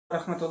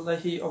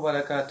রহমতুল্লাহি ওয়া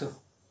বারাকাতুহু।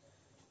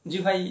 জি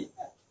ভাই,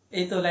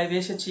 এই তো লাইভে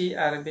এসেছি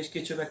আর বেশ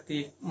কিছু ব্যক্তি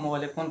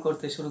মোবাইলে ফোন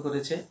করতে শুরু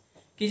করেছে।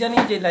 কি জানি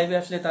যে লাইভে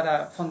আসলে তারা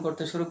ফোন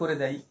করতে শুরু করে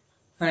দেয়,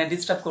 মানে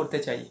ডিস্টার্ব করতে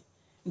চাই।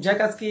 যাক,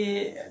 আজকে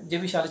যে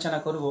বিষয়ে আলোচনা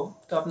করব,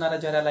 তো আপনারা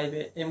যারা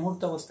লাইভে এই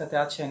মুহূর্ত অবস্থাতে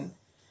আছেন,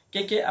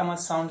 কে কে আমার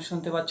সাউন্ড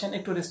শুনতে পাচ্ছেন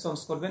একটু রেসপন্স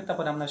করবেন,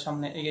 তারপর আমরা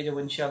সামনে এগিয়ে যাবো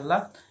ইনশাআল্লাহ।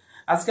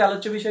 আজকে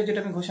আলোচ্য বিষয় যেটা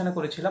আমি ঘোষণা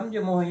করেছিলাম যে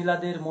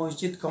মহিলাদের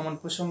মসজিদ গমন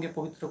প্রসঙ্গে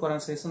পবিত্র কোরআন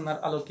সহিহ সুন্নাহর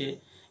আলোকে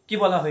কি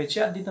বলা হয়েছে,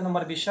 আর দ্বিতীয়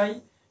নম্বর বিষয়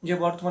যে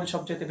বর্তমানে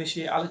সবচেয়ে বেশি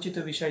আলোচিত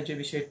বিষয় যে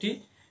বিষয়টি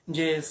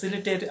যে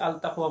সিলেটের আল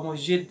তাকওয়া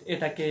মসজিদ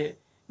এটাকে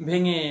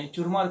ভেঙে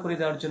চুরমার করে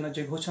দেওয়ার জন্য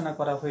যে ঘোষণা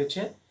করা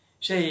হয়েছে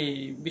সেই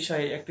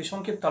বিষয়ে একটি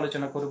সংক্ষিপ্ত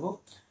আলোচনা করব।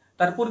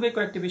 তার পূর্বে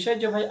কয়েকটি বিষয়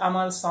যে ভাই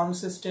আমার সাউন্ড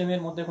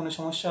সিস্টেমের মধ্যে কোনো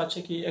সমস্যা আছে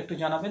কি একটু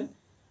জানাবেন,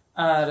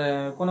 আর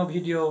কোনো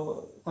ভিডিও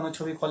কোনো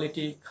ছবি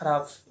কোয়ালিটি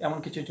খারাপ এমন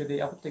কিছু যদি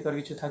আপত্তিকর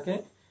কিছু থাকে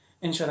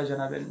ইনশাআল্লাহ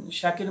জানাবেন।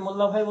 শাকিল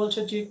মোল্লা ভাই বলছে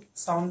যে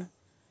সাউন্ড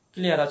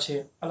ক্লিয়ার আছে,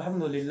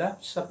 আলহামদুলিল্লাহ।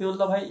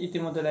 সাপিউল্লাহ ভাই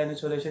ইতিমধ্যে লাইনে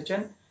চলে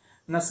এসেছেন,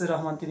 নাসির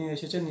রহমান তিনি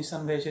এসেছেন,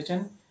 নিসান ভাই এসেছেন,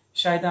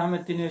 শাহিদ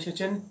আহমেদ তিনি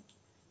এসেছেন,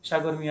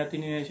 সাগর মিয়া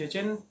তিনি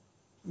এসেছেন।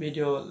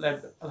 ভিডিও লাইভ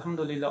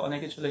আলহামদুলিল্লাহ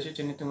অনেকে চলে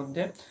এসেছেন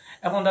ইতিমধ্যে।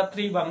 এখন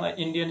রাত্রি বাংলা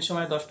ইন্ডিয়ান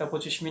সময় 10টা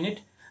 25 মিনিট।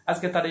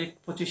 আজকে তারিখ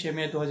 25শে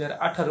মে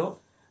 2018।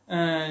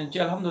 যে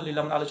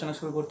আলহামদুলিল্লাহ আমরা আলোচনা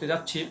শুরু করতে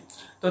যাচ্ছি।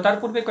 তো তার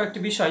পূর্বে কয়েকটি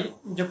বিষয়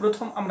যে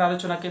প্রথম আমরা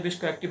আলোচনাকে বেশ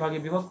কয়েকটি ভাগে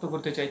বিভক্ত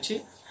করতে চাইছি।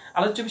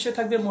 আলোচ্য বিষয়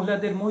থাকবে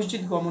মহিলাদের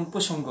মসজিদ গমন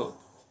প্রসঙ্গ,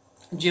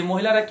 যে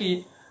মহিলারা কি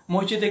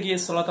মসজিদে গিয়ে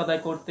সালাত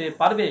আদায় করতে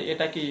পারবে,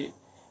 এটা কি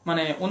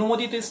মানে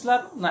অনুমোদিত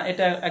ইসলাম না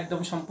এটা একদম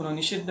সম্পূর্ণ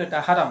নিষিদ্ধ, এটা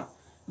হারাম,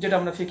 যেটা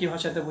আমরা ফিকি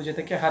ভাষাতে বুঝে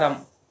থাকি হারাম।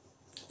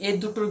 এই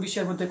দুটোর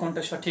বিষয়ের মধ্যে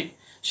কোনটা সঠিক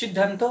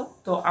সিদ্ধান্ত?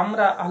 তো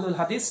আমরা আহলুল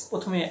হাদিস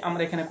প্রথমে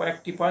আমরা এখানে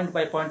কয়েকটি পয়েন্ট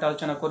বাই পয়েন্ট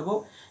আলোচনা করব,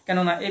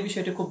 কেননা এই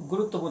বিষয়টি খুব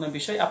গুরুত্বপূর্ণ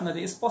বিষয়।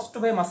 আপনাদের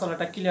স্পষ্টভাবে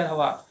মাসালাটা ক্লিয়ার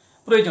হওয়া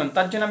প্রয়োজন।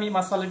 তার জন্য আমি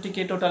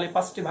মাসালাটিকে টোটালি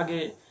 5টি ভাগে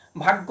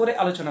ভাগ করে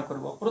আলোচনা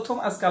করব। প্রথম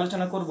আজকে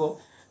আলোচনা করব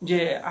যে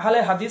আহলে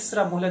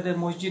হাদিসরা মহিলাদের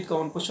মসজিদ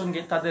গমন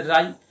প্রসঙ্গে তাদের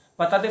রায়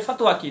বা তাদের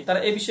ফতোয়া কি, তারা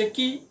এই বিষয়ে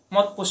কি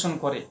মত পোষণ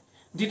করে।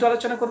 দ্বিতীয়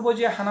আলোচনা করব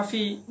যে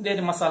হানাফিদের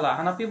মাসালা,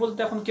 হানাফি বলতে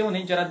এখন কেউ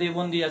নেই, যারা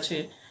দেওবন্দি আছে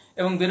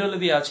এবং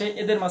বেরলবি আছে,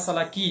 এদের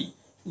মাসালা কি,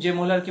 যে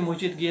মহিলার কি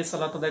মসজিদ গিয়ে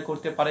সালাত আদায়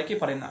করতে পারে কি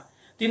পারে না।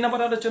 3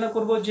 নম্বর আলোচনা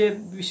করব যে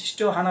বিশিষ্ট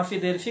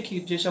হানাফিদের ফিকি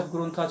যেসব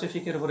গ্রন্থ আছে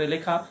ফিকের উপরে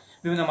লেখা,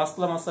 বিভিন্ন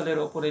মাসলা মাসালের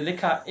উপরে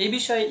লেখা, এই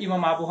বিষয়ে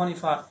ইমাম আবু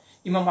হানিফা,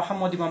 ইমাম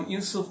আহমদ, ইমাম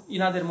ইউসুফ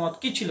ইনাদের মত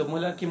কি ছিল,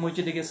 মহিলার কি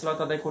মসজিদে গিয়ে সালাত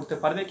আদায় করতে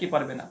পারবে কি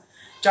পারবে না।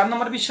 4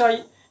 নম্বর বিষয়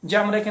যে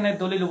আমরা এখানে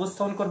দলিল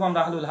উপস্থাপন করবো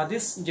আমরা আহলুল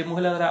হাদিস, যে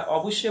মহিলারা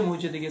অবশ্যই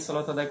মসজিদে গিয়ে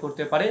সালাত আদায়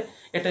করতে পারে,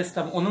 এটা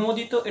ইসলাম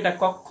অনুমোদিত, এটা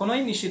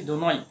কখনোই নিষিদ্ধ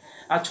নয়।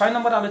 আর 5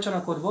 নম্বর আলোচনা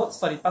করব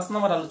 5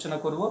 নম্বর আলোচনা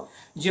করব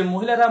যে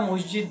মহিলারা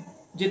মসজিদ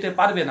যেতে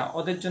পারবে না,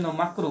 ওদের জন্য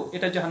মাকরু,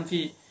 এটা যে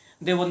হানফি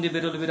দেওবন্দি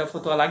বেরলবিরা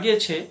ফতোয়া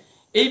লাগিয়েছে,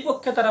 এই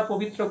পক্ষে তারা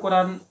পবিত্র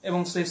কোরআন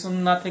এবং সেই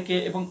সুন্নাহ থেকে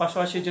এবং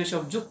পাশাপাশি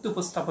যেসব যুক্তি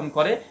উপস্থাপন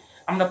করে,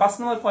 আমরা 5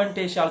 নম্বর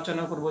পয়েন্টে এসে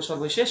আলোচনা করব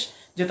সর্বশেষ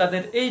যে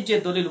তাদের এই যে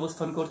দলিল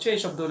উপস্থাপন করছে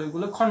এইসব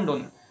দলিলগুলো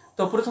খণ্ডন।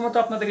 তো প্রথমত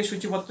আপনাদেরকে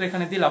সূচিপত্র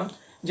এখানে দিলাম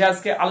যে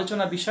আজকে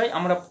আলোচনা বিষয়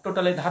আমরা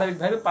টোটালি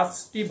ধারাবাহিকভাবে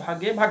 5টি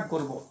ভাগে ভাগ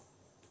করব।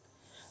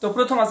 তো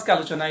প্রথম আজকে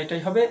আলোচনা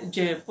এটাই হবে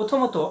যে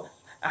প্রথমত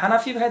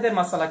হানাফি ভাইদের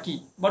মাসালা কি।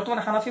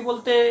 বর্তমানে হানাফি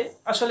বলতে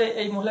আসলে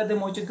এই মহিলাদের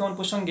মসজিদ গমন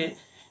প্রসঙ্গে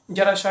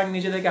যারা স্বয়ং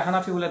নিজেদেরকে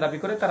হানাফি বলে দাবি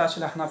করে তারা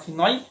আসলে হানাফি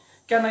নয়,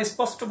 কেন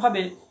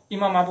স্পষ্টভাবে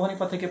ইমাম আবু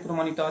হানিফা থেকে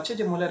প্রমাণিত আছে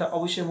যে মহিলারা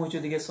অবশ্যই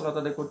মসজিদে গিয়ে সালাত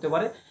আদায় করতে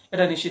পারে,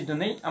 এটা নিষিদ্ধ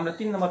নেই। আমরা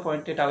 3 নম্বর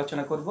পয়েন্টে এটা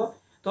আলোচনা করব।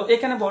 তো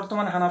এখানে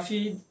বর্তমান হানাফি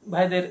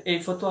ভাইদের এই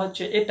ফতোয়া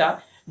হচ্ছে এটা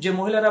যে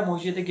মহিলারা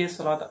মসজিদে গিয়ে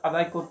সালাত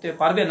আদায় করতে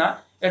পারবে না,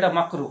 এটা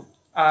মাকরু।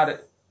 আর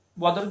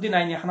বদরুদ্দিন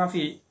আইনি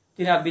হানাফি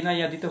তিনি আর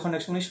বিনাইয়া 2য়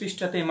খণ্ডের 19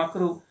 পৃষ্ঠাতে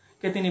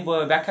মাকরুকে তিনি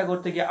ব্যাখ্যা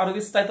করতে গিয়ে আরো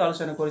বিস্তারিত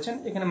আলোচনা করেছেন।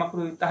 এখানে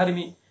মাকরু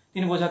তাহরিমি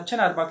তিনি বোঝাচ্ছেন,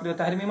 আর মাকরু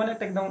তাহরিমি মানে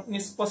এটা একদম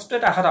স্পষ্ট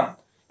এটা হারাম,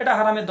 এটা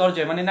হারামের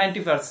দরজায়, মানে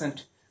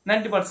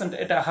 90%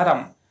 এটা হারাম।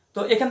 তো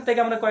এখান থেকে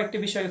আমরা কয়েকটি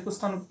বিষয়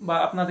উপস্থাপন বা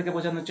আপনাদেরকে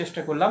বোঝানোর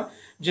চেষ্টা করলাম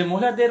যে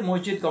মহিলাদের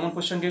মসজিদ গমন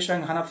প্রসঙ্গে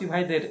স্বয়ং হানাফি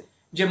ভাইদের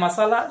যে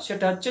মাসালা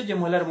সেটা হচ্ছে যে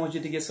মহিলার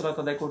মসজিদে গিয়ে সালাত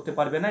আদায় করতে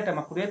পারবে না, এটা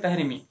মাকরুহে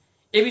তাহরিমি।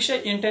 এই বিষয়ে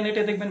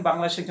ইন্টারনেটে দেখবেন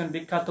বাংলাদেশের একজন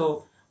বিখ্যাত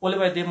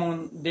ওলেমায়ে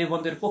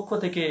দেওবন্দের পক্ষ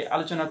থেকে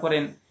আলোচনা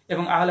করেন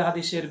এবং আহলে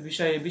হাদিসের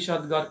বিষয়ে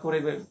বিশদগার করে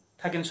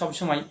থাকেন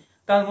সবসময়।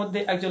 তার মধ্যে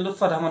একজন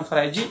লুৎফর রহমান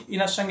ফরাইজি,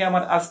 ইনার সঙ্গে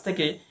আমার আজ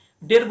থেকে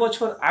 1.5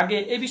 বছর আগে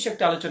এই বিষয়ে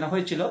একটা আলোচনা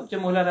হয়েছিল যে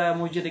মহিলারা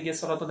মসজিদে গিয়ে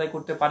সালাত আদায়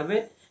করতে পারবে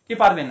কি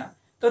পারবে না।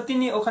 তো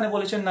তিনি ওখানে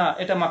বলেছেন না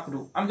এটা মাকরু।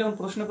 আমি যখন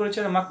প্রশ্ন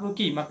করেছিলাম মাকরু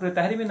কি, মাকরুহে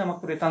তাহরিমি না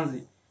মাকরুহে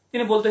তানজি,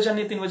 তিনি বলতে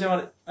চাননি, তিনি বলছেন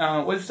আমার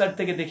ওয়েবসাইট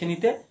থেকে দেখে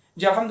নিতে,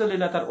 যে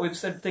আলহামদুলিল্লাহ তার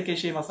ওয়েবসাইট থেকে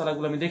সেই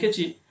মাসালাগুলো আমি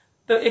দেখেছি।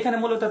 তো এখানে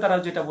মূলত তারা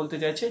যেটা বলতে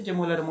চাইছে যে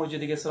মহিলারা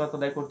মসজিদে গিয়ে সালাত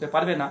আদায় করতে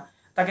পারবে না।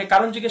 তাকে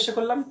কারণ জিজ্ঞাসা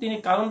করলাম, তিনি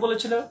কারণ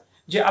বলেছিল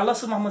যে আল্লাহ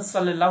মুহাম্মদ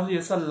সাল্লাল্লাহু আলাইহি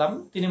ওয়াসাল্লাম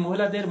তিনি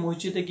মহিলাদের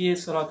মসজিদে গিয়ে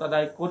সালাত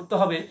আদায় করতে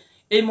হবে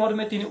এই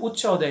মর্মে তিনি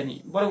উৎসাহ দেয়নি,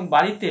 বরং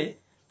বাড়িতে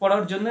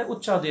পড়ার জন্য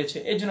উৎসাহ দিয়েছে।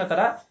 এই জন্য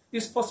তারা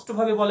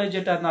স্পষ্টভাবে বলে যে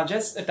এটা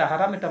নাজায়েজ, এটা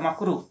হারাম, এটা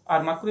মাকরু। আর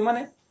মাকরু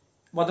মানে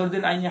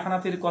বদরুদ্দিন আইনি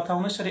হানাফির কথা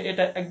অনুসারে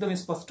এটা একদম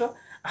স্পষ্ট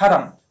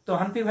হারাম। তো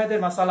হানফি ভাইদের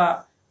মাসালা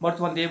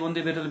বর্তমান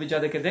দেওবন্দি বেরলবি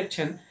যাদেরকে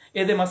দেখছেন,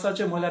 এদের মাসালা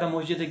হচ্ছে মহিলারা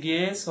মসজিদে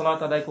গিয়ে সালাত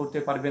আদায় করতে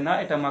পারবে না,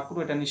 এটা মাকরু,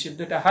 এটা নিষিদ্ধ,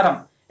 এটা হারাম,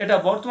 এটা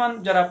বর্তমান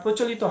যারা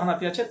প্রচলিত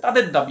হানাফি আছে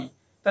তাদের দাবি।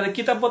 তাদের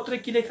কিতাবপত্রে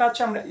কি লেখা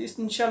আছে আমরা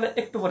ইনশাআল্লাহ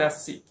একটু পরে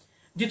আসছি।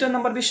 দ্বিতীয়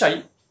নম্বর বিষয়,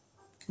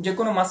 যে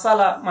কোনো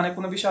মাসালা মানে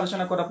কোনো বিষয়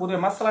আলোচনা করার পূর্বে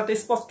মাসালাটা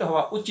স্পষ্ট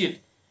হওয়া উচিত।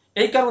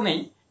 এই কারণেই,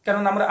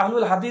 কারণ আমরা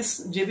আহলুল হাদিস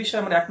যে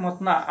বিষয়ে আমরা একমত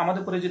না,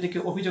 আমাদের উপরে যদি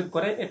কেউ অভিযোগ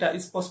করে এটা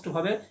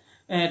স্পষ্টভাবে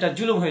এটা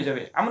জুলুম হয়ে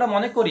যাবে। আমরা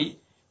মনে করি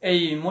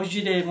এই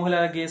মসজিদে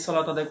মহিলারা গিয়ে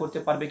সালাত আদায় করতে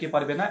পারবে কি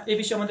পারবে না, এই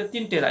বিষয়ে আমাদের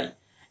তিনটে রায়।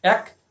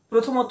 এক,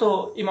 প্রথমত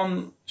ইমাম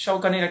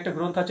শাওকানির একটা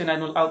গ্রন্থ আছে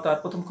নাইনুল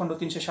আওতার, প্রথম খণ্ড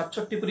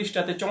 367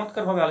 পৃষ্ঠাতে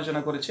চমৎকারভাবে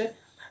আলোচনা করেছে।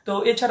 তো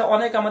এছাড়া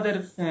অনেক আমাদের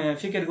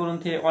ফিকের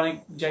গ্রন্থে অনেক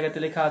জায়গাতে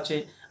লেখা আছে,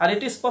 আর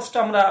এটি স্পষ্ট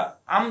আমরা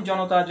আম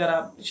জনতা যারা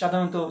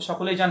সাধারণত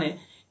সকলেই জানে,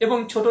 এবং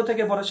ছোট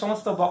থেকে বড়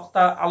সমস্ত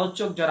বক্তা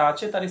আলোচক যারা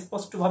আছে তার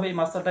স্পষ্টভাবে এই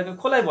মাসলাটাকে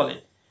খোলাই বলে।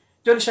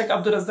 যেমন শেখ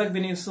আব্দুর রাজ্জাক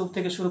বিন ইউসুফ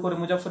থেকে শুরু করে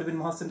মুজাফর বিন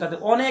মুহসিন, তাদের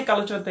অনেক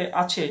আলোচনাতে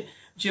আছে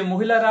যে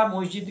মহিলারা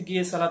মসজিদ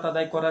গিয়ে সালাত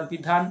আদায় করার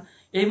বিধান।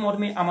 এই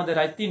মর্মে আমাদের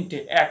রায় তিনটে।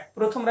 এক,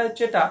 প্রথম রায়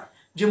যেটা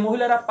যে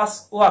মহিলারা 5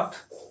 ওয়াক্ত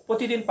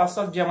প্রতিদিন 5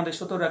 ওয়াক্ত যে আমাদের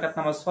 17 রাকাত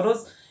নামাজ ফরজ,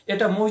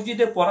 এটা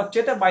মসজিদে পড়ার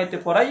চেয়ে বাড়িতে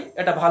পড়াই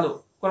এটা ভালো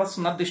কোরআন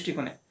সুন্নাহর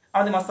দৃষ্টিকোণে।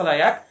 আমাদের মাসালা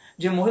এক,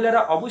 যে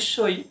মহিলারা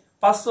অবশ্যই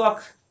 5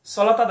 ওয়াক্ত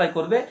সালাত আদায়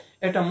করবে,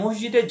 এটা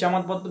মসজিদে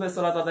জামাতবদ্ধভাবে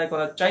সালাত আদায়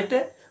করার চাইতে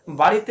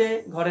বাড়িতে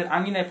ঘরের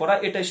আঙিনায় পড়া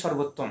এটাই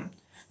সর্বোত্তম।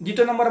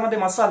 দ্বিতীয় নম্বর আমাদের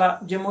মাসালা,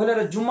 যে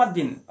মহিলারা জুমার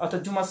দিন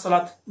অর্থাৎ জুমার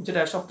সালাত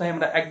যেটা সপ্তাহে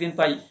আমরা একদিন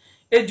পাই,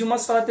 এই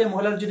জুমার সালাতে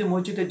মহিলারা যদি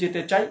মসজিদে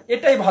যেতে চায়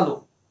এটাই ভালো,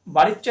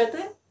 বাড়ির চাইতে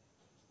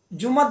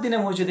জুমার দিনে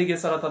মসজিদে গিয়ে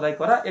সালাত আদায়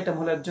করা এটা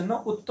মহিলার জন্য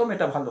উত্তম,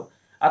 এটা ভালো।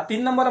 আর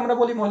 3 নম্বর আমরা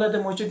বলি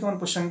মহিলাদের মসজিদ গমন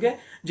প্রসঙ্গে,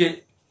 যে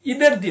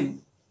ঈদের দিন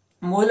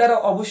মহিলারা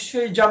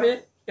অবশ্যই যাবে,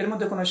 এর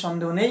মধ্যে কোনো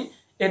সন্দেহ নেই।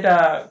 এটা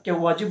কেউ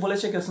ওয়াজিব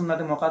বলেছে, কেউ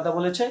সুন্নাতে মুআক্কাদা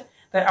বলেছে।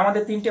 তাই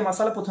আমাদের তিনটে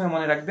মাসালা প্রথমে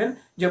মনে রাখবেন,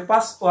 যে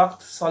 5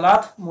 ওয়াক্ত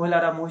সালাত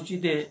মহিলারা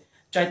মসজিদে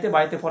চাইতে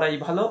বাড়িতে পড়াই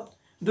ভালো।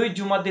 2,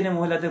 জুমার দিনে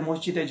মহিলাদের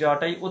মসজিদে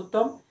যাওয়াটাই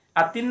উত্তম।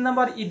 আর 3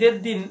 নম্বর, ঈদের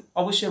দিন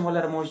অবশ্যই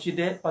মহিলারা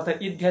মসজিদে অর্থাৎ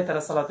ঈদগাহে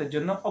তারা সালাতের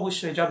জন্য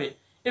অবশ্যই যাবে।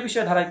 এ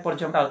বিষয়ে ধারাবাহিক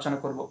পর্যায়ে আমরা আলোচনা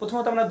করব।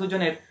 প্রথমত আমরা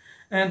দুজনের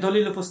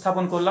দলিল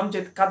উপস্থাপন করলাম, যে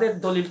কাদের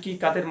দলিল কি,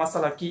 কাদের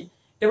মাসালা কি।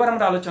 এবার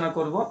আমরা আলোচনা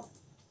করব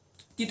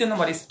তৃতীয়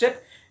নম্বর স্টেপ,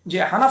 যে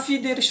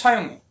হানাফিদের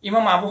স্বয়ং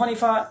ইমাম আবু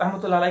হানিফা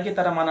রহমতুল্লাহ আলাইকে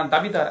তারা মানার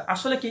দাবিদার।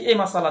 আসলে কি এই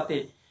মাসালাতে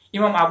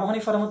ইমাম আবু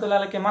হানিফা রহমতুল্লাহ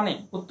আলাইকে মানে?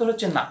 উত্তর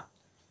হচ্ছে না।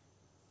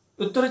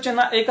 উত্তর হচ্ছে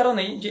না এই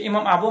কারণেই যে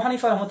ইমাম আবু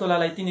হানিফা রহমতুল্লাহ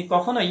আলাই তিনি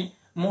কখনোই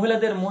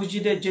মহিলাদের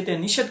মসজিদে যেতে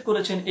নিষেধ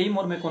করেছেন এই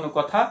মর্মে কোনো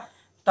কথা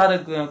তার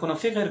কোনো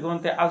ফিকহের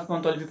গ্রন্থে আজ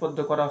পর্যন্ত লিপিবদ্ধ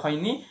করা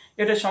হয়নি।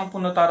 এটা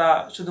সম্পূর্ণ তারা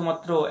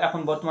শুধুমাত্র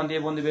এখন বর্তমান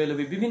দিয়ে বন্দী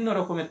বেলবি বিভিন্ন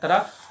রকমের তারা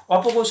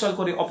অপকৌশল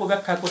করে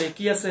অপব্যাখ্যা করে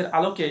কিয়াসের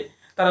আলোকে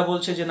তারা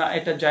বলছে যে না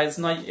এটা জায়েজ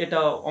নয়, এটা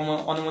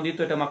অনুমোদিত,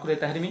 এটা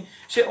মাকরুহে তাহরিমি।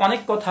 সে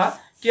অনেক কথা,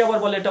 কি আবার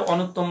বলে এটা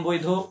অনুত্তম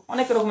বৈধ,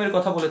 অনেক রকমের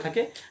কথা বলে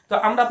থাকে। তো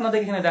আমরা আপনাদের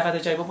এখানে দেখাতে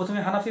চাইবো, প্রথমে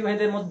হানাফি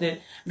ভাইদের মধ্যে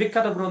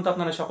বিখ্যাত গ্রন্থ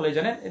আপনারা সকলেই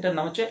জানেন, এটার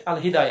নাম হচ্ছে আল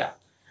হিদায়া।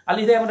 আল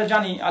হিদায়া আমরা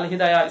জানি, আল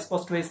হিদায়া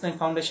স্পষ্টভাবে ইসলামিক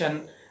ফাউন্ডেশন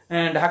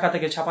ঢাকা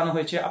থেকে ছাপানো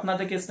হয়েছে।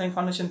 আপনাদেরকে ইসলামিক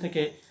ফাউন্ডেশন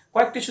থেকে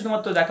কয়েকটি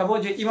শুধুমাত্র দেখাবো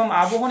যে ইমাম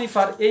আবু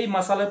হানিফার এই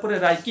মাসালার উপরে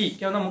রায় কি।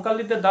 কেননা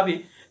মুকাল্লিদদের দাবি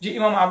যে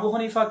ইমাম আবু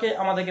হানিফাকে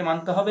আমাদেরকে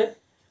মানতে হবে,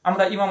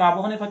 আমরা ইমাম আবু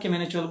হানিফাকে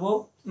মেনে চলবো,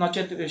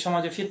 নচেত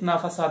সমাজে ফিতনা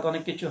ফাসাদ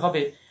অনেক কিছু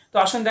হবে। তো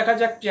আসুন দেখা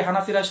যাক যে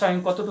হানাফিরা স্বয়ং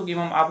কতটুকু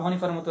ইমাম আবু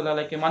হানিফা রহমতুল্লাহ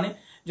আলাইকে মানে,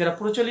 যারা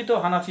প্রচলিত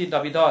হানাফি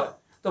দাবিদার।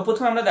 তো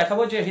প্রথমে আমরা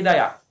দেখাবো যে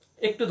হিদায়া,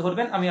 একটু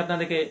ধরবেন, আমি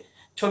আপনাদেরকে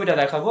ছবিটা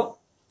দেখাবো,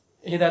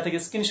 হিদায়া থেকে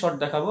স্ক্রিনশট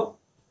দেখাবো।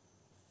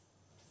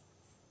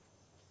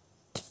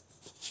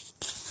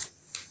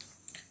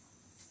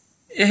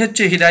 এ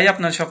হচ্ছে হিদায়া,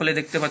 আপনারা সকলে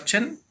দেখতে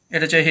পাচ্ছেন,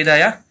 এটা হচ্ছে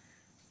হিদায়া।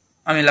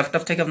 আমি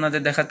ল্যাপটপ থেকে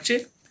আপনাদের দেখাচ্ছি।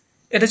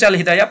 এটা হচ্ছে আল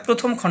হিদায়া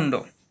প্রথম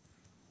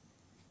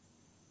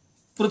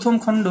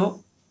খণ্ড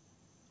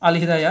আল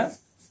হিদায়া,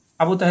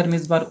 আবু তাহের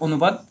মিসবার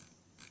অনুবাদ।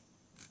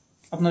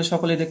 আপনারা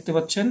সকলে দেখতে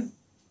পাচ্ছেন।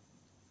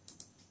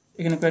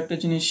 এখানে কয়েকটা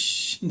জিনিস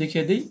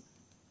দেখিয়ে দিই।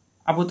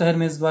 আবু তাহের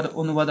মিসবার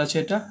অনুবাদ আছে,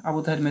 এটা আবু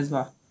তাহের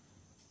মিসবা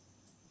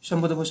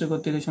সম্পদ বসু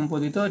কর্তৃক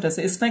সম্পাদিত। এটা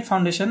হচ্ছে ইসলামিক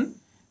ফাউন্ডেশন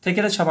থেকে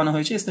এটা ছাপানো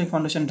হয়েছে, ইসলামিক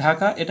ফাউন্ডেশন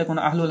ঢাকা। এটা কোনো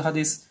আহলুল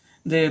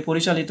হাদিসদের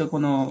পরিচালিত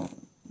কোনো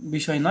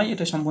বিষয় নয়,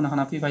 এটা সম্পূর্ণ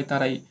হানাফি ভাই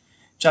তারাই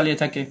চালিয়ে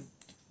থাকে।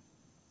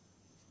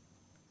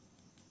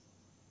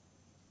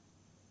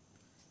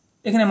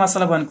 এখানে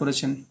মাসালা বয়ান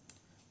করেছেন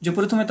যে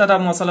প্রথমে তারা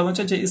মাসালা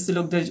বলছে যে স্ত্রী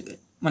লোকদের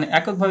মানে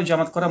এককভাবে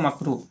জামাত করা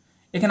মাকরু।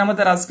 এখানে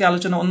আমাদের আজকে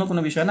আলোচনা অন্য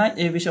কোনো বিষয় না,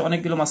 এই বিষয়ে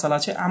অনেকগুলো মাসালা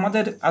আছে।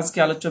 আমাদের আজকে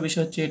আলোচ্য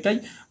বিষয় হচ্ছে এটাই,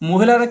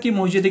 মহিলারা কি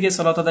মসজিদে গিয়ে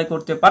সালাত আদায়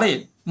করতে পারে,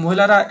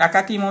 মহিলারা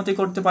একাকী ইমামতি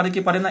করতে পারে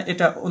কি পারে না,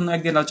 এটা অন্য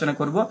একদিন আলোচনা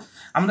করব।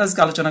 আমরা আজকে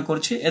আলোচনা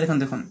করছি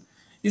দেখুন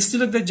স্ত্রী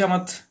লোকদের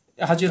জামাত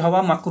হাজির হওয়া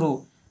মাকরু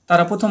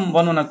তারা প্রথম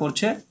বর্ণনা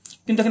করছে।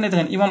 কিন্তু এখানে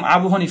দেখেন ইমাম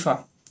আবু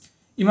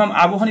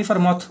হানিফার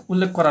মত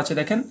উল্লেখ করা আছে।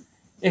 দেখেন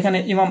এখানে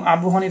ইমাম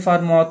আবু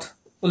হানিফার মত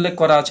উল্লেখ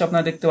করা আছে,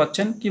 আপনারা দেখতে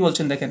পাচ্ছেন। কি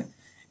বলছেন দেখেন,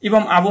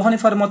 ইমাম আবু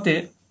হানিফার মতে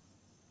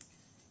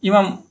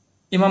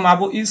ইমাম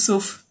আবু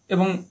ইউসুফ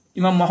এবং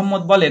ইমাম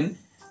মোহাম্মদ বলেন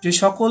যে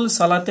সকল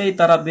সালাতেই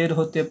তারা বের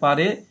হতে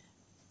পারে।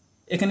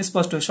 এখানে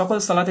স্পষ্ট সকল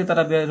সালাতে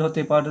তারা বের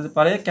হতে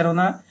পারে,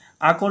 কেননা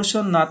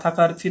আকর্ষণ না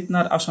থাকার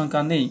ফিতনার আশঙ্কা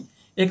নেই।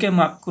 একে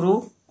মাকরু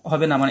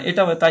হবে না, মানে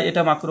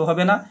এটা মাকরু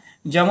হবে না,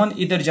 যেমন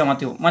ঈদের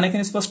জামাতেও। মানে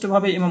এখানে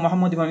স্পষ্টভাবে ইমাম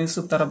মোহাম্মদ ইমাম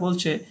ইউসুফ তারা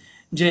বলছে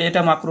যে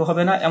এটা মাকরু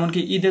হবে না,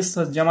 এমনকি ঈদের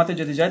জামাতে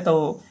যদি যায়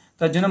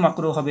তার জন্য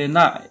মাকরু হবে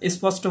না।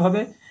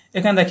 স্পষ্টভাবে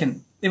এখানে দেখেন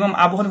ইমাম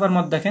আবু হানিফার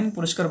মত দেখেন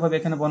পরিষ্কারভাবে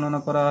এখানে বর্ণনা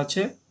করা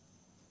আছে।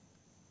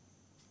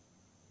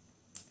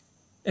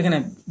 এখানে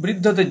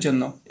বৃদ্ধদের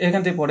জন্য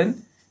এখান থেকে পড়েন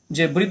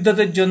যে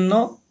বৃদ্ধদের জন্য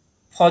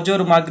ফজর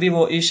মাগরিব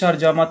ও ঈশার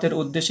জামাতের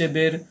উদ্দেশ্যে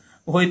বের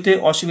হইতে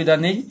অসুবিধা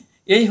নেই,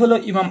 এই হলো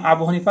ইমাম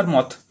আবু হানিফার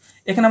মত।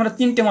 এখানে আমরা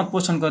তিনটে মত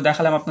পোষণ করে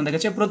দেখালাম আপনাদের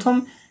কাছে। প্রথম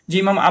যে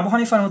ইমাম আবু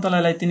হানিফা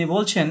রাহমাতুল্লাহি আলাইহি তিনি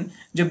বলছেন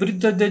যে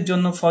বৃদ্ধদের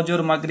জন্য ফজর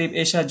মাগরিব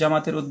ঈশা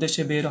জামাতের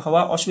উদ্দেশ্যে বের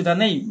হওয়া অসুবিধা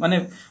নেই, মানে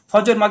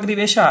ফজর মাগরিব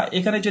ঈশা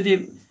এখানে যদি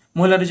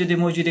মহিলারা যদি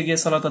মসজিদে গিয়ে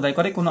সালাত আদায়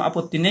করে কোনো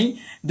আপত্তি নেই।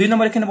 2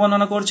 নম্বর এখানে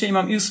বর্ণনা করছে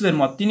ইমাম ইউসুফের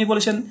মত, তিনি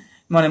বলেছেন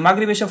মানে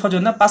মাগরিব ঈশা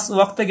ফজর না 5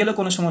 ওয়াক্তে গেলে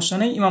কোনো সমস্যা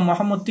নেই। ইমাম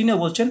মোহাম্মদ তিনিও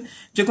বলছেন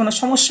যে কোনো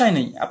সমস্যাই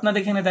নেই। আপনাদের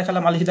এখানে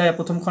দেখালাম আল হিদায়া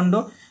প্রথম খণ্ড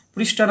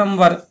পৃষ্ঠা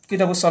নম্বর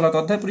কিতাবুস সালাত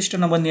অধ্যায় পৃষ্ঠা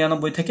নম্বর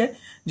 99 থেকে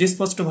যে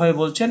স্পষ্টভাবে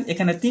বলছেন।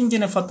 এখানে 3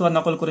 জনের ফতোয়া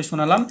নকল করে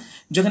শোনালাম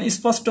যেখানে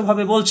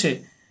স্পষ্টভাবে বলছে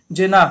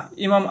যে না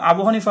ইমাম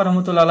আবু হানিফা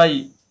রাহমাতুল্লাহি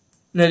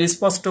আলাইহি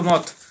স্পষ্ট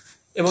মত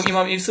এবং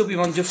ইমাম ইউসুফ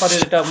ইমাম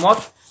জুফারের এটা মত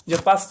যে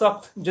 5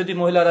 ওয়াক্ত যদি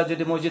মহিলারা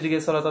যদি মসজিদে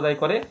গিয়ে সালাত আদায়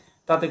করে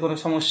তাতে কোনো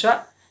সমস্যা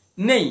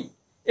নেই।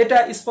 এটা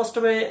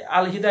স্পষ্টভাবে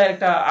আল হিদায়া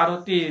একটা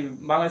আরতি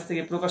বাংলাদেশ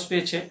থেকে প্রকাশ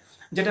পেয়েছে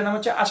যেটা নাম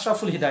হচ্ছে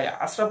আশরাফুল হিদায়া।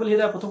 আশরাফুল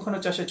হিদায়া প্রথম খণ্ড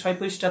 406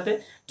 পৃষ্ঠাতে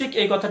ঠিক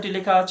এই কথাটি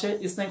লেখা আছে।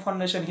 ইসলামিক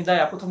ফাউন্ডেশন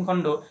হিদায়া প্রথম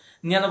খণ্ড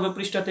 99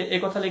 পৃষ্ঠাতে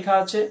এই কথা লেখা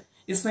আছে।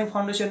 ইসলামিক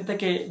ফাউন্ডেশন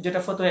থেকে যেটা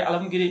ফতোয়া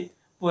আলমগীরি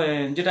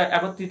যেটা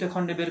 31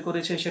 খণ্ডে বের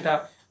করেছে সেটা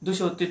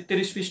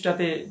 233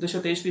 পৃষ্ঠাতে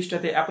 223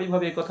 পৃষ্ঠাতে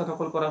একইভাবে এই কথা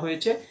নকল করা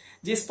হয়েছে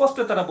যে স্পষ্ট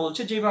তারা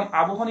বলছে যে ইমাম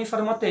আবু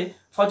হানিফার মতে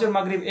ফজর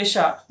মাগরিব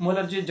এশা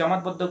মহিলার যদি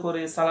জামাতবদ্ধ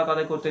করে সালাত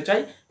আদায় করতে চাই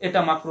এটা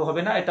মাকরু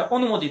হবে না, এটা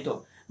অনুমোদিত।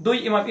 2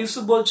 ইমাম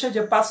ইউসুফ বলছে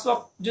যে 5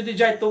 ওয়াক্ত যদি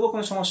যায় তবু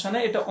কোনো সমস্যা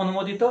নেই, এটা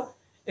অনুমোদিত।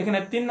 এখানে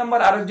 3 নম্বর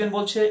আরেকজন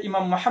বলছে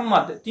ইমাম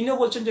মুহাম্মদ, তিনিও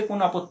বলছেন যে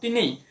কোনো আপত্তি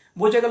নেই।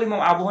 বোঝা গেল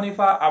ইমাম আবু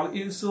হানিফা আবু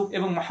ইউসুফ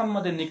এবং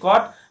মুহাম্মদের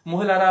নিকট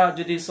মহিলারা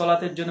যদি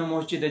সালাতের জন্য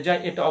মসজিদে যায়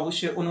এটা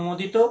অবশ্যই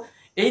অনুমোদিত।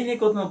 এই নিয়ে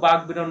কোনো বাক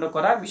বিতণ্ড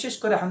করা, বিশেষ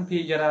করে হানফি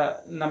যারা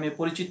নামে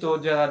পরিচিত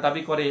যারা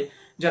দাবি করে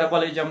যারা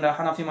বলে যে আমরা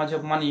হানাফি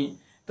মাযহাব মানি,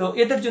 তো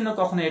এদের জন্য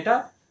কখনো এটা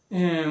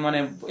মানে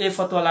এই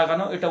ফতোয়া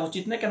লাগানো এটা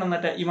উচিত নয়, কেননা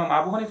এটা ইমাম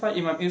আবু হানিফা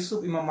ইমাম ইউসুফ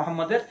ইমাম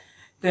মুহাম্মদের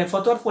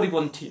ফতোয়ার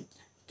পরিপন্থী।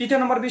 3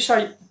 নম্বর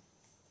বিষয়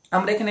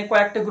আমরা এখানে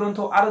কয়েকটা গ্রন্থ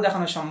আরো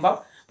দেখানো সম্ভব।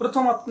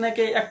 প্রথম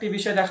আপনাকে একটি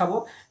বিষয় দেখাবো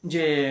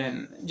যে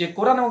যে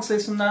কোরআন এবং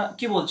সহিহ সুন্নাহ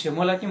কি বলছে,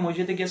 মহিলা কি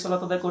মসজিদে গিয়ে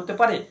সালাত আদায় করতে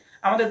পারে।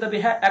 আমাদের দাবি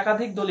হ্যাঁ,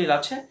 একাধিক দলিল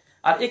আছে।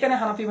 আর এখানে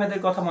হানাফি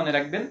ভাইদের কথা মনে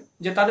রাখবেন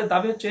যে তাদের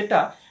দাবি হচ্ছে এটা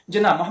যে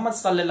না মুহাম্মদ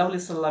সাল্লাল্লাহু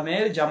আলাইহি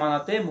সাল্লামের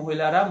জামানাতে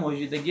মহিলারা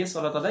মসজিদে গিয়ে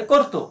সালাত আদায়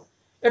করত,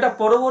 এটা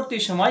পরবর্তী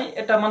সময়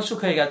এটা মানসুখ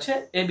হয়ে গেছে,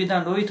 এই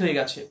বিধান রহিত হয়ে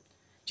গেছে।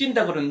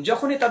 চিন্তা করুন,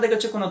 যখনই তাদের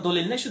কাছে কোনো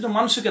দলিল নেই, শুধু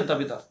মানসুখের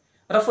দাবিদার।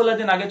 রাফুল্লাহ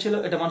দিন আগে ছিল,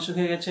 এটা মানসুখ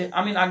হয়ে গেছে।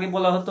 আমিন আগে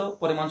বলা হতো,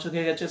 পরে মানসুখ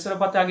হয়ে গেছে। সূরা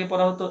ফাতিহা আগে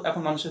পড়া হতো,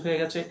 এখন মানসুখ হয়ে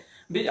গেছে।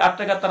 8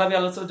 টাকা তারাবি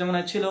আল্লাহ রাসূল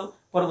জামানায় ছিল,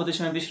 পরবর্তী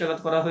সময় 20 রাকাত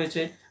করা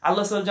হয়েছে।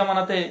 আল্লাহ রাসূল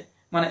জামানাতে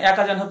মানে 1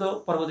 আযান হতো,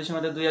 পরবর্তী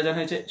সময় 2 আযান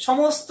হয়েছে।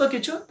 সমস্ত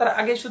কিছু তার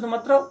আগে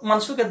শুধুমাত্র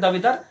মানসুখের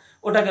দাবিদার,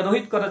 ওটাকে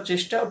রহিত করার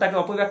চেষ্টা, ওটাকে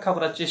অপব্যাখ্যা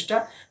করার চেষ্টা।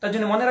 তার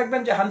জন্য মনে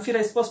রাখবেন যে হানফিরা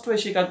স্পষ্ট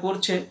হয়ে স্বীকার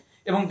করছে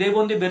এবং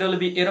দেওবন্দি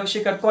বেরলভী এরাও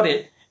স্বীকার করে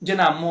যে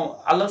না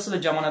আল্লাহ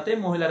রাসূলের জামানাতে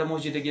মহিলারা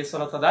মসজিদে গিয়ে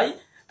সালাত আদায়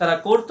তারা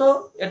করতো,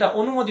 এটা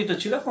অনুমোদিত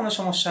ছিল, কোনো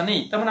সমস্যা নেই।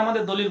 তেমন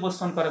আমাদের দলিল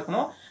উপস্থাপন করার কোনো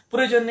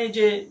প্রয়োজন নেই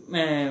যে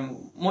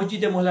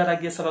মসজিদে মহিলারা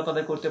গিয়ে সালাত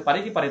আদায় করতে পারে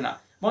কি পারে না,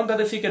 বরং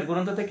তাদের ফিকহের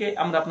গ্রন্থ থেকে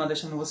আমরা আপনাদের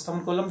সামনে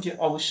উপস্থাপন করলাম যে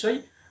অবশ্যই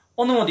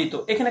অনুমোদিত।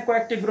 এখানে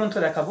কয়েকটি গ্রন্থ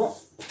দেখাবো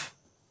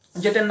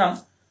যেটার নাম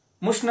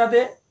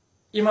মুসনাদে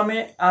ইমামে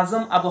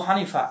আজম আবু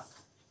হানিফা।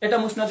 এটা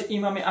মুসনাদে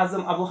ইমামে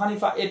আজম আবু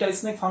হানিফা, এটা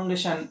ইসলামিক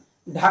ফাউন্ডেশন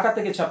ঢাকা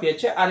থেকে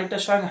ছাপিয়েছে। আর এটা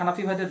স্বয়ং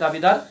হানাফি ভাইদের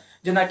দাবিদার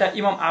যে না এটা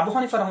ইমাম আবু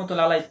হানিফা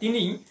রাহমাতুল্লাহি আলাইহি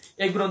তিনি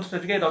এই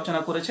গ্রন্থটিকে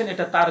রচনা করেছেন,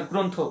 এটা তার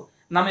গ্রন্থ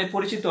নামে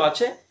পরিচিত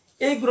আছে।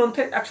 এই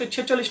গ্রন্থের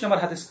 146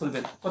 নম্বর হাদিস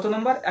খুলবেন। কত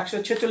নম্বর?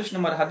 146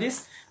 নম্বর হাদিস।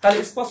 তাহলে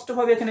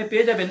স্পষ্টভাবে এখানে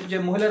পেয়ে যাবেন যে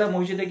মহিলারা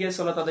মসজিদে গিয়ে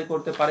সালাত আদায়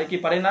করতে পারে কি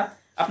পারে না।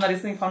 আপনার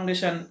ইসলামিক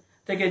ফাউন্ডেশন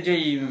থেকে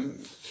যেই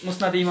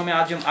মুসনাদে ইমামে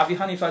আজম আবু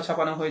হানিফা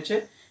ছাপানো হয়েছে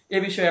এ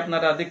বিষয়ে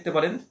আপনারা দেখতে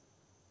পারেন।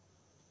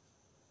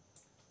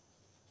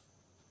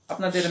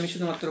 আপনাদের আমি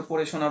শুধুমাত্র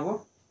পড়ে শোনাবো।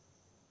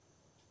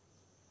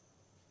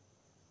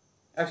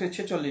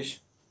 146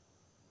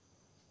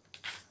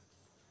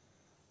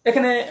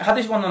 এখানে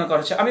হাদিস বর্ণনা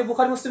করেছে। আমি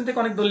বুখারী মুসলিম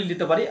থেকে অনেক দলিল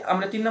দিতে পারি।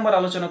 আমরা 3 নম্বর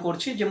আলোচনা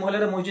করছি যে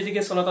মহিলারা মসজিদে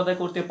গিয়ে সালাত আদায়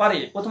করতে পারে।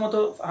 প্রথমত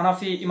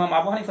হানাফি ইমাম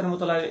আবু হানিফা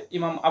রাহমাতুল্লাহি,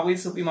 ইমাম আবু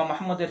ইউসুফ ইমাম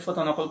মুহাম্মদের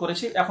ফতোয়া নকল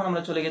করেছি। এখন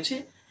আমরা চলে গেছি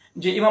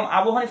যে ইমাম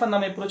আবু হানিফার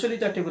নামে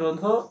প্রচলিত একটি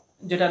গ্রন্থ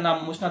যেটার নাম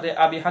মুসনাদে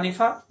আবি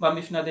হানিফা বা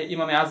মুসনাদে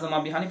ইমামে আজম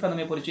আবি হানিফা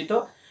নামে পরিচিত।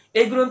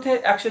 এই গ্রন্থে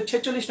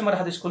 146 নম্বর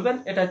হাদিস খুলবেন।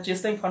 এটা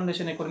ইসলামিক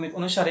ফাউন্ডেশনের কর্মীর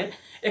অনুসারে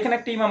এখানে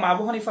একটি ইমাম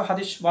আবু হানিফা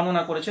হাদিস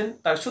বর্ণনা করেছেন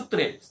তার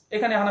সূত্রে।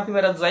 এখানে হানাফি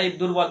ভাইরা যায়েদ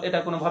দুর্বল এটা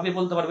কোনোভাবেই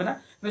বলতে পারবে না,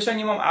 স্বয়ং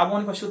ইমাম আবু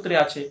হানিফা সূত্রে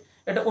আছে।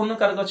 এটা অন্য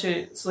কারো কাছে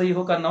সহিহ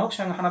হোক আর না হোক,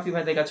 স্বয়ং হানাফি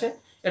ভাইদের কাছে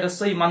এটা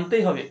সহিহ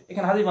মানতেই হবে।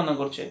 এখানে হাদিস বর্ণনা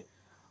করছে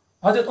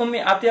হযরত উম্মে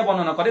আতিয়া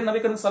বর্ণনা করেন নবী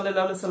করিম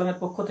সাল্লাল্লাহু আলাইহি সাল্লামের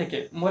পক্ষ থেকে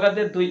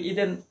মহিলাদের 2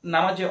 ঈদের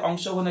নামাজে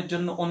অংশগ্রহণের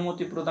জন্য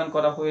অনুমতি প্রদান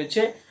করা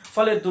হয়েছে।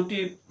 ফলে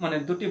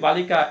দুটি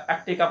বালিকা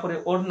একটি কাপড়ে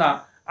ওড়না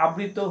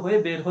আবৃত হয়ে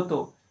বের হতো,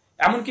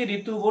 এমনকি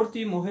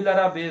ঋতুবর্তী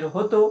মহিলারা বের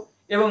হতো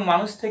এবং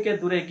মানুষ থেকে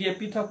দূরে গিয়ে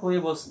পৃথক হয়ে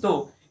বসতো।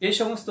 এই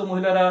সমস্ত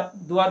মহিলারা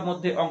দোয়ার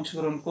মধ্যে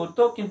অংশগ্রহণ করত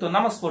কিন্তু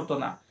নামাজ পড়তো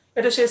না।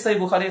 এটা সেই সহিহ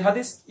বুখারীর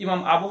হাদিস। ইমাম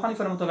আবু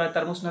হানিফা রাহমাতুল্লাহ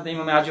তার মুসনাদে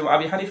ইমাম আজম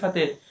আবি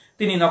হানিফাতে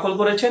তিনি নকল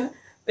করেছেন।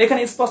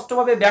 এখানে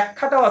স্পষ্টভাবে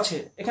ব্যাখ্যাটাও আছে,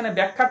 এখানে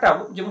ব্যাখ্যাটাও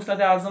যে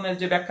মুসনাদে আজমের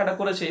যে ব্যাখ্যাটা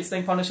করেছে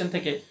ইসলামিক ফাউন্ডেশন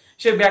থেকে,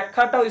 সেই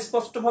ব্যাখ্যাটাও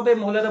স্পষ্টভাবে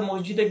মহিলারা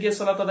মসজিদে গিয়ে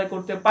সালাত আদায়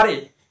করতে পারে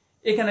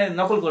এখানে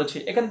নকল করেছে।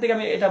 এখান থেকে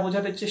আমি এটা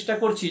বোঝাতে চেষ্টা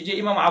করছি যে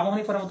ইমাম আবু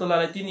হানিফা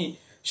রাহমাতুল্লাহ তিনি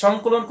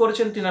সংকলন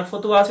করেছেন, তিনার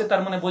ফতোয়া আছে,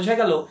 তার মানে বোঝা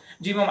গেল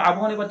যে ইমাম আবু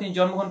হানিফা তিনি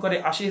জন্মগ্রহণ করে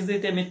 80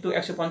 হিজরিতে, মৃত্যু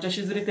 150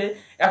 হিজরিতে।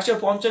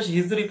 150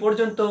 হিজরি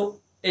পর্যন্ত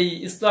এই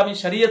ইসলামী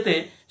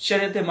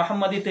শরিয়তে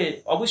মুহাম্মাদিতে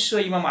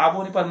অবশ্যই ইমাম আবু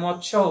হানিফার মত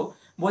সহ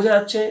বোঝা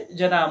যাচ্ছে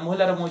যে না,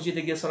 মহিলারা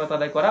মসজিদে গিয়ে সালাত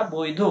আদায় করা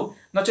বৈধ।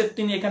 নচেত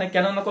তিনি এখানে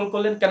কেন নকল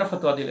করলেন, কেন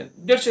ফতোয়া দিলেন?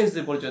 150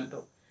 হিজরি পর্যন্ত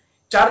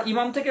 4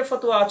 ইমাম থেকে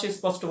ফতোয়া আছে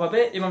স্পষ্টভাবে,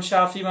 ইমাম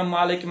শাফি, ইমাম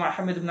মালিক, ইমাম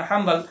আহমেদ ইবনে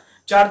হাম্বল,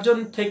 4 জন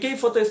থেকেই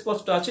ফতোয়া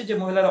স্পষ্ট আছে যে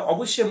মহিলারা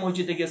অবশ্যই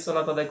মসজিদে গিয়ে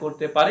সালাত আদায়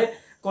করতে পারে,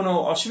 কোনো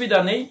অসুবিধা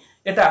নেই।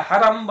 এটা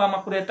হারাম বা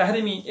মাকরুহে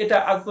তাহরিমি, এটা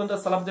আজ পর্যন্ত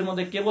সালাফদের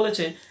মধ্যে কে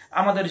বলেছে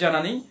আমাদের জানা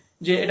নেই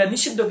যে এটা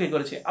নিষিদ্ধ কে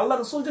করেছে। আল্লাহ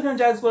রাসূল যেখানে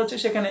জায়েজ বলেছে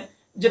সেখানে,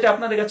 যেটা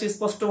আপনাদের কাছে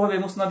স্পষ্টভাবে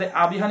মুসনাদে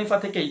আবি হানিফা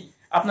থেকেই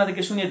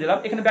আপনাদেরকে শুনিয়ে দিলাম,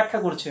 এখানে ব্যাখ্যা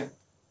করছে।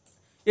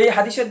 এই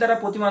হাদিসের দ্বারা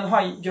প্রতিমান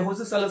হয় যে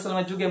হুজুর সাল্লাল্লাহু আলাইহি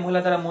ওয়াসাল্লামের যুগে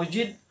মহিলা দ্বারা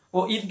মসজিদ ও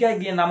ঈদগাহে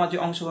গিয়ে নামাজে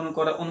অংশগ্রহণ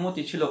করার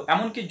অনুমতি ছিল।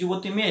 এমনকি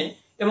যুবতী মেয়ে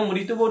এবং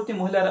ঋতুবর্তী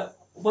মহিলারা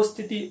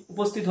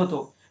উপস্থিত হতো,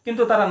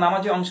 কিন্তু তারা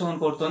নামাজে অংশগ্রহণ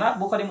করতো না।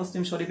 বুখারী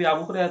মুসলিম শরীফে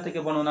আবু হুরায়রা থেকে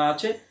বর্ণনা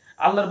আছে,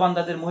 আল্লাহর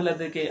বান্দাদের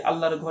মহিলাদেরকে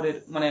আল্লাহর ঘরের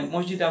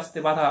মসজিদে আসতে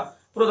বাধা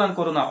প্রদান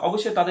করো না,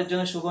 অবশ্যই তাদের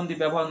জন্য সুগন্ধি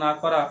ব্যবহার না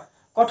করা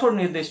কঠোর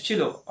নির্দেশ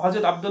ছিল।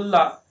 হযরত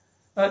আব্দুল্লাহ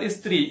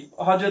স্ত্রী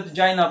হযরত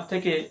জাইনাব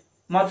থেকে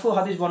মারফু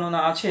হাদিস বর্ণনা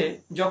আছে,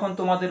 যখন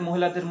তোমাদের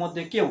মহিলাদের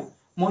মধ্যে কেউ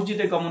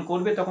মসজিদে গমন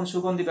করবে তখন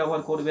সুগন্ধি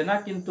ব্যবহার করবে না।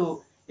 কিন্তু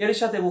এর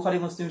সাথে বুখারী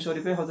মুসলিম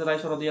শরীফে হযরত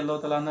আয়েশা রাদিয়াল্লাহু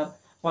তাআলা আনহার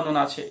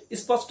বর্ণনা আছে।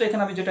 স্পষ্ট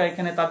এখানে আমি যেটা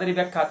এখানে তাদেরই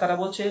ব্যাখ্যা, তারা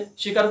বলছে,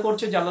 স্বীকার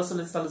করছে যে আল্লাহ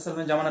সাল্লাল্লাহু আলাইহি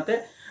ওয়াসাল্লামের জামানাতে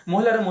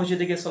মহিলারা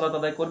মসজিদে গিয়ে সালাত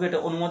আদায় করবে, এটা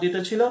অনুমোদিত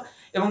ছিল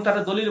এবং তারা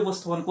দলিল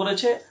উপস্থাপন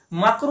করেছে।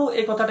 মাকরু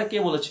এই কথাটা কে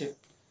বলেছে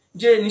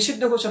যে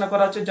নিষিদ্ধ ঘোষণা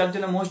করা হচ্ছে, যার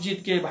জন্য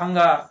মসজিদকে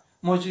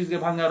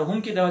ভাঙ্গার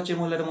হুমকি দেওয়া হচ্ছে,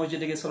 মহিলারা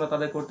মসজিদে গিয়ে সালাত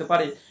আদায় করতে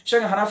পারে।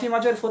 সেখানে হানাফি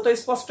মাযহাবের ফতোয়া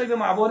স্পষ্ট এবং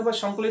আবু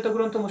হানিফার সংকলিত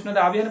গ্রন্থ মুসনাদে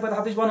আবি হানিফার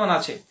হাদিস বর্ণনা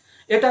আছে।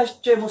 এটা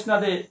হচ্ছে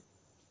মুসনাদে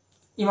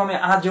ইমামে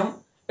আজম,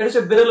 এটা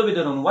হচ্ছে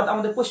বেরেলভীদের অনুবাদ,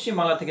 আমাদের পশ্চিম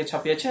বাংলা থেকে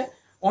ছাপিয়েছে।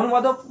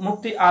 অনুবাদক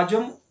মুফতি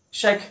আজম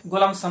শেখ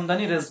গোলাম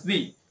সামদানি রেজভি,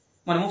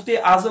 মানে মুফতি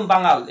আজম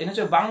বাঙাল, এটা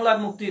হচ্ছে বাংলার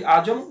মুফতি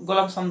আজম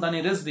গোলাম সামদানি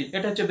রেজভি,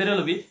 এটা হচ্ছে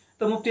বেরেলভী।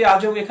 তো মুফতি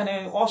আজম এখানে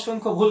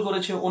অসংখ্য ভুল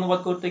করেছে, অনুবাদ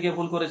করতে গিয়ে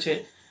ভুল করেছে।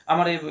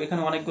 আমার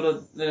এখানে অনেকগুলো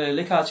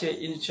লেখা আছে,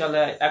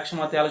 ইনশাআল্লাহ এক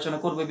সময়তে আলোচনা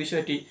করবে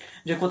বিষয়টি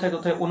যে কোথায়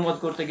কোথায় অনুবাদ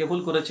করতে গিয়ে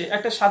ভুল করেছে।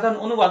 একটা সাধারণ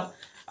অনুবাদ,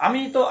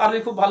 আমি তো আরবি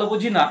খুব ভালো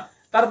বুঝি না,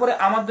 তারপরে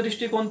আমার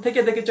দৃষ্টিকোণ থেকে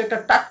দেখেছি একটা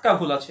টাটকা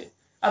ভুল আছে।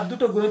 আর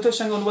দুটো গ্রন্থের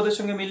সঙ্গে অনুবাদের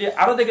সঙ্গে মিলিয়ে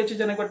আরো দেখেছি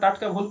যেন একবার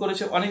টাটকা ভুল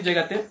করেছে অনেক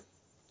জায়গাতে।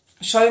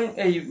 স্বয়ং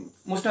এই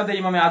মুসনাদে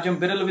ইমামে আজম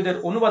বেরেলভীদের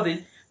অনুবাদে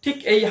ঠিক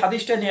এই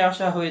হাদিসটা নিয়ে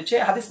আসা হয়েছে।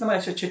 হাদিস নাম্বার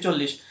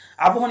 146।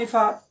 আবু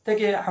হানিফা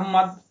থেকে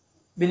হাম্মাদ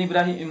বিন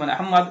ইব্রাহিম, মানে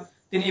হাম্মাদ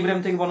তিনি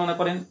ইব্রাহিম থেকে বর্ণনা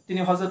করেন,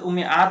 তিনি হযরত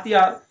উম্মে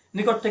আতিয়ার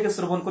নিকট থেকে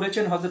শ্রবণ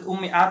করেছেন। হযরত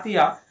উম্মে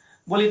আতিয়া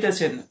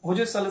বলিতেছেন,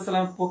 হুজুর সাল্লাল্লাহু আলাইহি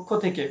ওয়াসাল্লামের পক্ষ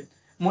থেকে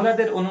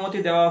মহিলাদের অনুমতি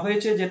দেওয়া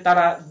হয়েছে যে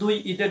তারা 2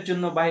 ঈদের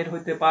জন্য বাহির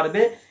হইতে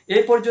পারবে,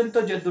 এই পর্যন্ত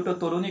যে দুটো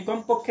তরুণী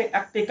কমপক্ষে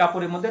একটি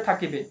কাপড়ের মধ্যে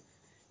থাকিবে।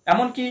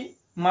 এমনকি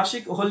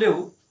মাসিক হলেও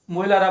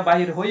মহিলারা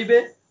বাহির হইবে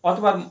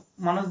অথবা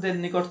মানুষদের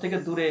নিকট থেকে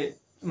দূরে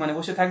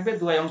বসে থাকবে,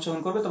 দুয়ায়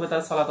অংশগ্রহণ করবে, তবে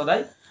তারা সালাত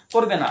আদায়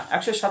করবে না।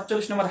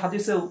 147 নম্বর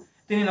হাদিসেও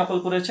তিনি নকল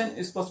করেছেন,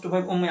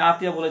 স্পষ্টভাবে উম্মে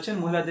আতিয়া বলেছেন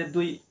মহিলাদের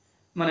 2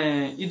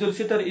 ঈদুল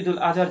ফিতর, ঈদুল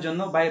আজহার জন্য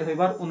বাইর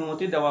হইবার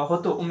অনুমতি দেওয়া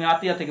হতো। উম্মে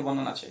আতিয়া থেকে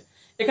বর্ণনা আছে।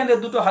 এখানে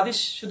দুটো হাদিস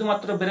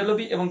শুধুমাত্র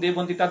বেরেলভী এবং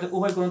দেওবন্দি তাদের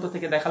উভয় গ্রন্থ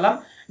থেকে দেখালাম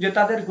যে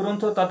তাদের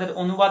গ্রন্থ, তাদের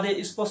অনুবাদে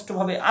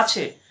স্পষ্টভাবে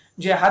আছে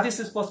যে হাদিস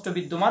স্পষ্ট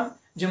বিদ্যমান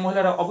যে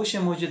মহিলারা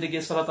অবশ্যই মসজিদে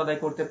গিয়ে সালাত আদায়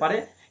করতে পারে,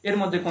 এর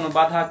মধ্যে কোনো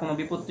বাধা, কোনো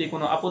বিপত্তি,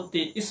 কোনো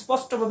আপত্তি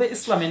স্পষ্টভাবে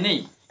ইসলামে নেই।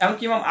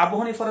 এমনকি ইমাম আবু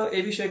হানিফারও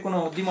এই বিষয়ে কোনো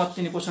দ্বিমত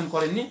তিনি পোষণ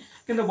করেননি।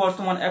 কিন্তু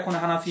বর্তমান এখন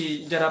হানাফি,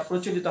 যারা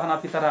প্রচলিত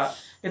হানাফি, তারা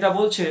এটা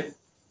বলছে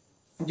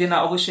যে না,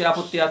 অবশ্যই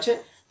আপত্তি আছে।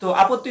 তো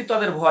আপত্তি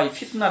তাদের ভয়,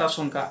 ফিতনার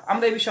আশঙ্কা।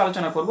 আমরা এই বিষয়ে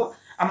আলোচনা করব।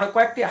 আমরা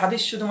কয়েকটি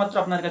হাদিস শুধুমাত্র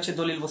আপনার কাছে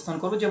দলিল উপস্থাপন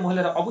করবো যে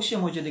মহিলারা অবশ্যই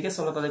মসজিদে গিয়ে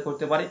সালাত আদায়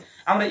করতে পারে।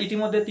 আমরা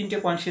ইতিমধ্যে 3টে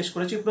পয়েন্ট শেষ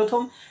করেছি।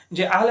 প্রথম,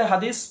 যে আহলে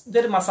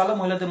হাদিসদের মাসালা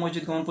মহিলাদের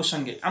মসজিদ গমন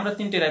প্রসঙ্গে আমরা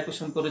 3টে রায়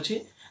পোষণ করেছি,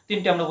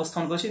 3টে আমরা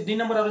উপস্থাপন করেছি। 2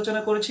 নম্বর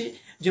আলোচনা করেছি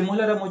যে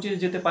মহিলারা মসজিদে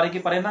যেতে পারে কি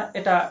পারে না,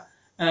 এটা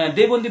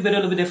দেওবন্দি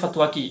বেরেলভীদের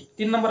ফতোয়া কি।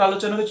 3 নম্বর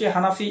আলোচনা হচ্ছে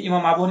হানাফি,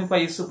 ইমাম আবু হানিফা,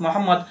 ইউসুফ,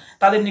 মুহাম্মদ,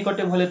 তাদের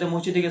নিকটে মহিলাদের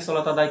মসজিদে গিয়ে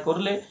সালাত আদায়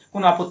করলে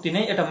কোনো আপত্তি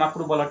নেই, এটা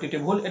মাকরু বলাটি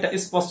ভুল, এটা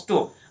স্পষ্ট।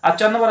 আর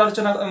 4 নম্বর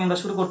আলোচনা আমরা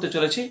শুরু করতে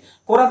চলেছি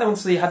কোরআন এবং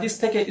সহিহ হাদিস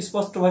থেকে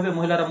স্পষ্টভাবে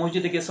মহিলারা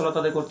মসজিদে গিয়ে সালাত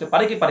আদায় করতে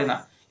পারে কি পারে না।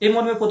 এই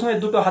মর্মে প্রথমে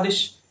 2টো হাদিস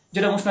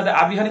যেটা মুসনাদে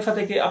আবি হানিফা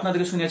থেকে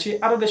আপনাদেরকে শুনিয়েছি,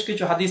 আরো বেশ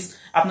কিছু হাদিস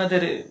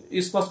আপনাদের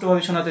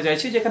স্পষ্টভাবে শোনাতে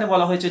চাইছি যেখানে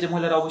বলা হয়েছে যে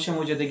মহিলারা অবশ্যই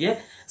মসজিদে গিয়ে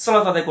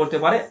সালাত আদায় করতে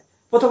পারে।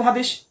 প্রথম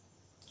হাদিস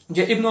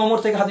যে ইবনে ওমর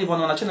থেকে হাদিস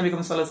বর্ণনা আছে, নবী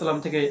করিম সাল্লাল্লাহু আলাইহি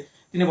ওয়াসাল্লাম থেকে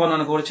তিনি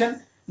বর্ণনা করেছেন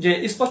যে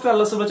স্পষ্ট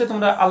আল্লাহ বলছে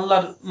তোমরা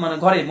আল্লাহর মানে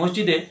ঘরে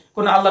মসজিদে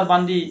কোনো আল্লাহর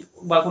বান্দি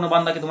বা কোনো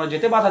বান্দাকে তোমরা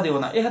যেতে বাধা দিও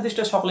না। এই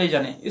হাদিসটা সকলেই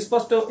জানে,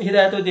 স্পষ্ট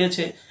হিদায়াত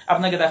দিয়েছে।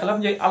 আপনাকে দেখালাম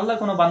যে আল্লাহ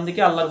কোনো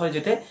বান্দিকে আল্লাহর ঘরে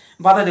যেতে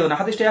বাধা দিও না।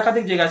 হাদিসটা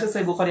একাধিক জায়গায় আছে,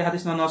 সেই বুখারী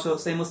হাদিস নম্বর 900,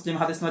 সেই মুসলিম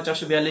হাদিস নম্বর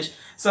 442,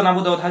 সুনান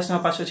আবু দাউদ হাদিস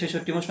নম্বর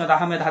 566, মুসনাদ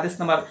আহমেদ হাদিস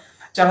নম্বর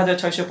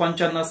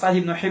 4655, সাহিহ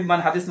ইবনে হিব্বান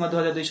হাদিস নম্বর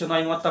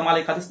 2209, মুওয়াত্তা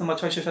মালিক হাদিস নম্বর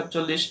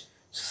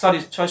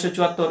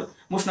 674,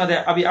 মুসনাদে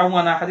আবি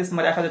আওয়ানা হাদিস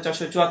নম্বর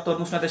 1474,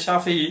 মুসনাদে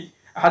শাফিঈ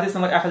হাদিস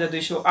নম্বর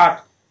 1208।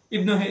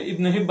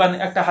 ইবনে হিব্বান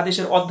একটা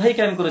হাদিসের অধ্যায়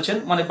কায়েম করেছেন,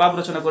 মানে বাব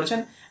রচনা করেছেন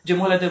যে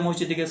মহিলাদের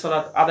মসজিদে গিয়ে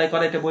সালাত আদায়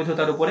করা এটা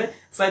বৈধতার উপরে।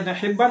 সাইদ ইবনে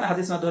হিব্বান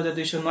হাদিস নম্বর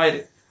 2209 এর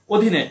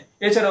অধীনে।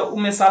 এছাড়া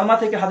উম্মে সালমা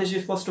থেকে হাদিস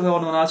স্পষ্টভাবে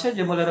বর্ণনা আছে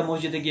যে মহিলারা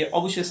মসজিদে গিয়ে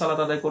অবশ্যই সালাত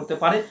আদায় করতে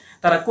পারে,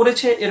 তারা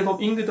করেছে এরকম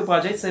ইঙ্গিত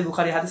পাওয়া যায়। সহিহ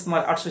বুখারী হাদিস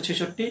নম্বর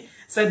 866,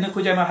 সাইদ ইবনে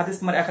খুজাইমা হাদিস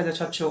নম্বর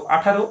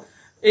 1718।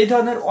 এই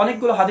ধরনের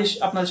অনেকগুলো হাদিস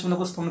আপনাদের সামনে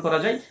উপস্থাপন করা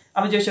যায়।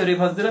 আমি যে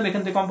রিভার্স দিলাম,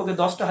 এখান থেকে কমপক্ষে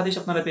 10টা হাদিস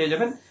আপনারা পেয়ে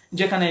যাবেন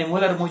যেখানে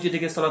মহিলার মসজিদে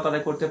গিয়ে সালাত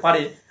আদায় করতে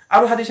পারে।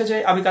 আরো হাদিস আছে,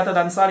 আবি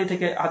কাতাদা আনসারী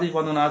থেকে হাদিস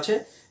বর্ণনা আছে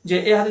যে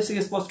এই হাদিস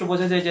থেকে স্পষ্ট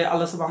বোঝা যায় যে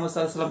আল্লাহ মুহাম্মদ সাল্লাল্লাহু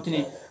আলাইহি ওয়াসাল্লাম তিনি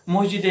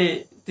মসজিদে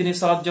তিনি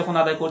সালাত যখন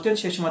আদায় করতেন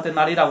সেই সময়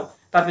নারীরাও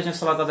তার পেছনে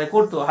সালাত আদায়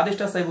করতো।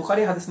 হাদিসটা সহিহ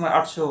বুখারী হাদিস নম্বর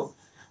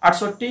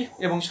 868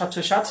 এবং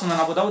 707, সুনান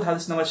আবু দাউদ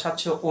হাদিস নম্বর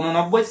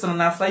 789, সুনান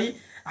নাসাই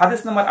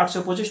হাদিস নম্বর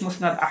 825,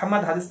 মুসনাদ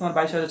আহমদ হাদিস নম্বর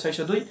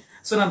 22602,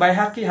 সুনান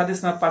বাইহাকি হাদিস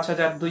নম্বর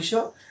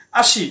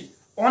 5280।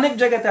 অনেক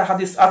জায়গাতে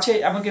হাদিস আছে।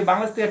 এমনকি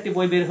বাংলাদেশ থেকে একটি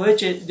বই বের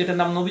হয়েছে যেটার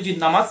নাম নবীজির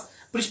নামাজ,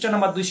 পৃষ্ঠা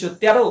নম্বর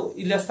 213।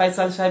 ইলিয়াস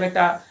ফাইসাল সাহেব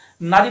একটা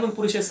নারী এবং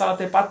পুরুষের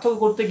সালাতে পার্থক্য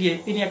করতে গিয়ে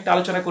তিনি একটা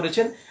আলোচনা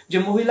করেছেন যে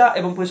মহিলা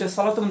এবং পুরুষের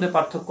সালাতের মধ্যে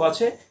পার্থক্য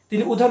আছে।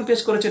 তিনি উদাহরণ পেশ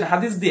করেছেন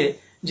হাদিস দিয়ে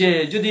যে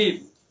যদি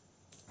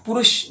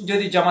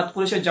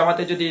পুরুষের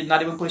জামাতে যদি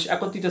নারী এবং পুরুষ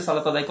একত্রিত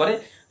সালাত আদায় করে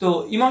তো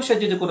ইমাম সাহেব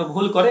যদি কোনো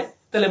ভুল করে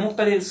তাহলে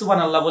মুক্তারি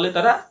সুবহানাল্লাহ বলে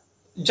তারা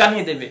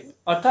জানিয়ে দেবে,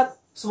 অর্থাৎ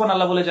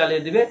সুবহানাল্লাহ বলে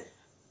জ্বালিয়ে দিবে।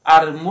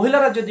 আর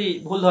মহিলারা যদি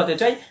ভুল হতে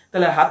চায়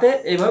তাহলে হাতে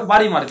এইভাবে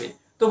বাড়ি মারবে।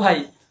 তো ভাই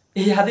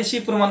এই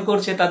হাদিসই প্রমাণ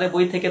করছে তাদের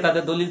বই থেকে,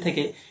 তাদের দলিল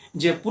থেকে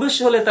যে পুরুষ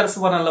হলে তার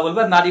সুবহানাল্লাহ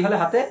বলবে, নারী হলে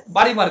হাতে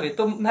বাড়ি মারবে।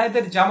 তো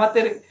নারীদের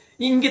জামাতের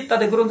ইঙ্গিত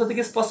তাদের গ্রন্থ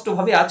থেকে স্পষ্ট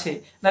ভাবে আছে,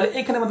 নাহলে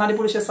এখানে নারী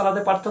পুরুষের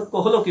সালাতে পার্থক্য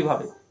হলো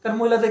কিভাবে? কারণ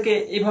মহিলাদেরকে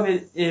এইভাবে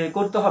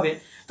করতে হবে।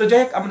 তো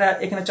যাই হোক, আমরা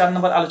এখানে 4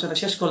 নম্বর আলোচনা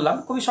শেষ করলাম।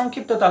 খুবই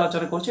সংক্ষিপ্ত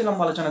আলোচনা করছি,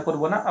 লম্বা আলোচনা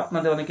করবো না,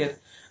 আপনাদের অনেকের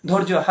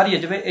ধৈর্য হারিয়ে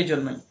যাবে। এই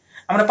জন্যই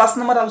আমরা 5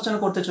 নম্বর আলোচনা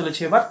করতে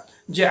চলেছি এবার,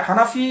 যে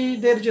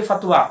হানাফিদের যে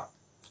ফতোয়া,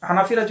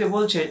 হানাফিরা যে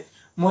বলছে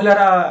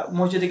মহিলারা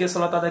মসজিদে গিয়ে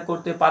সালাত আদায়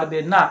করতে পারবে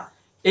না,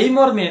 এই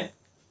মর্মে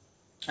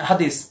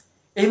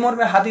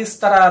হাদিস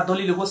তারা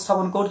দলিল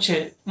উপস্থাপন করছে।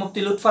 মুফতি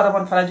লুৎফর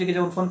রহমান ফারাজিকে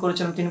যখন ফোন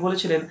করেছিলেন তিনি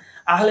বলেছিলেন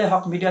আহলে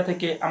হক মিডিয়া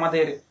থেকে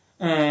আমাদের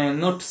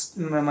নোটস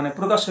মানে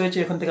প্রকাশ হয়েছে,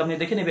 এখান থেকে আপনি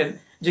দেখে নেবেন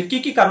যে কি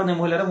কি কারণে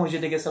মহিলারা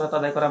মসজিদে গিয়ে সালাত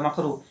আদায় করা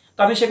মাকরু। তো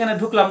আমি সেখানে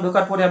ঢুকলাম,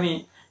 ঢোকার পরে আমি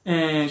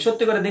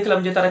সত্যি করে দেখলাম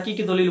যে তারা কি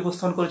কি দলিল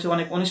উপস্থাপন করেছে,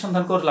 অনেক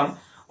অনুসন্ধান করলাম।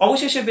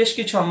 অবশেষে বেশ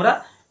কিছু আমরা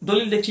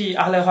দলিল দেখি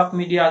আহলে হক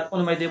মিডিয়া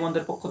উলামায়ে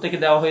দেওবন্দের পক্ষ থেকে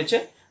দেওয়া হয়েছে।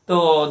 তো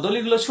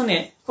দলিলগুলো শুনে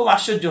খুব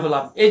আশ্চর্য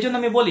হলাম। এই জন্য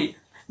আমি বলি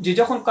যে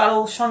যখন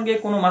কারোর সঙ্গে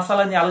কোনো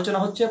মাসালা নিয়ে আলোচনা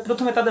হচ্ছে,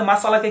 প্রথমে তাদের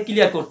মাসালাকে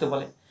ক্লিয়ার করতে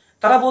বলে।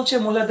 তারা বলছে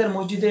মহিলাদের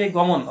মসজিদে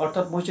গমন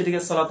অর্থাৎ মসজিদে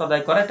গিয়ে সালাত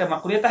আদায় করা এটা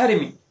মাকরুহে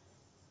তাহরিমি,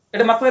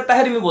 এটা মাকরুহে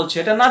তাহরিমি বলছে,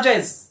 এটা না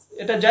জায়েজ,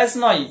 এটা জায়েজ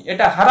নয়,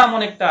 এটা হারাম,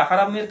 অনেকটা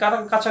হারামের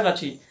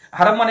কাছাকাছি।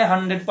 হারাম মানে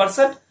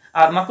 100%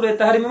 আর মাকরুহে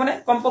তাহরিমি মানে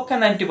কমপক্ষে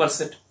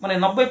 90%, মানে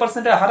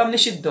 90% হারাম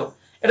নিষিদ্ধ,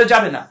 এটা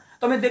যাবে না।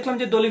 তো আমি দেখলাম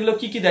যে দলিলগুলো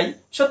কি কি দেয়,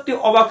 সত্যি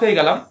অবাক হয়ে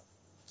গেলাম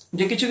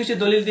যে কিছু কিছু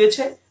দলিল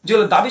দিয়েছে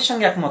যেগুলো দাবির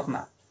সঙ্গে একমত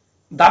না।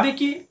 দাবি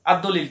কি আর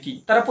দলিল কি?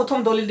 তারা প্রথম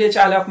দলিল দিয়েছে,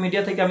 আহলে হক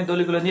মিডিয়া থেকে আমি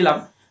দলিলগুলো নিলাম।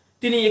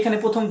 তিনি এখানে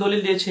প্রথম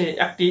দলিল দিয়েছে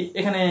একটি,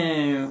 এখানে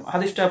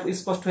হাদিসটা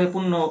স্পষ্ট হয়ে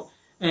পূর্ণ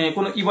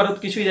কোনো ইবারত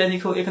কিছুই দেয়নি,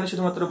 এখানে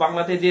শুধুমাত্র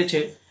বাংলাতে দিয়েছে।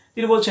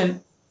 তিনি বলছেন,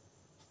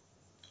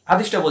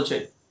 হাদিসটা বলছে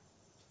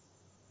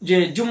যে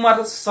জুম্মার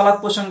সালাত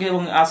প্রসঙ্গে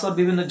এবং আসর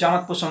বিভিন্ন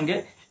জামাত প্রসঙ্গে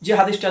যে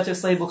হাদিসটা আছে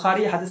সহিহ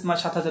বুখারী হাদিস নাম্বার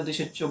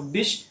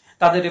 7224,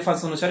 তাদের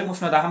রেফারেন্স অনুসারে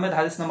মুসনাদ আহমেদ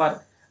হাদিস নাম্বার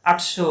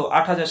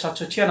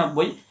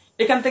 8796,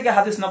 এখান থেকে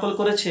হাদিস নকল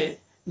করেছে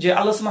যে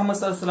আল্লাহ মুহাম্মদ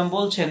সাল্লাল্লাহু আলাইহি ওয়াসাল্লাম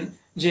বলছেন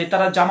যে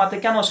তারা জামাতে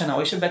কেন আসে না,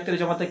 ওইসব ব্যক্তিরা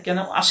জামাতে কেন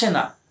আসে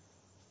না।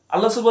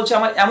 আল্লাহ রাসূল বলছে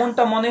আমার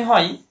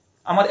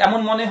এমন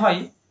মনে হয়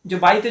যে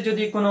বাড়িতে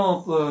যদি কোনো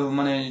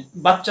মানে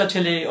বাচ্চা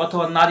ছেলে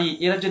অথবা নারী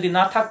এরা যদি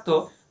না থাকতো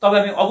তবে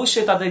আমি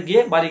অবশ্যই তাদের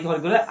গিয়ে বাড়ি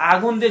ঘরগুলো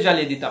আগুন দিয়ে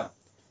জ্বালিয়ে দিতাম।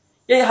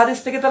 এই হাদিস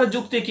থেকে তারা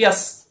যুক্তি কিয়াস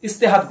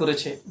ইস্তেহাদ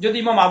করেছে। যদি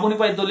ইমাম আবু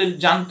হানিফার দলিল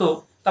জানতো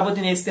তারপর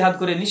তিনি ইস্তেহাদ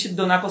করে নিষিদ্ধ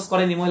নাকচ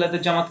করেনি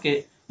মহিলাদের জামাতকে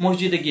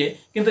মসজিদে গিয়ে,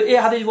 কিন্তু এই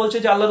হাদিস বলছে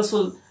যে আল্লাহ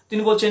রাসূল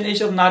তিনি বলছেন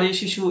এইসব নারী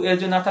শিশু এর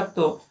জন্য না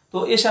থাকতো তো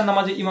এশার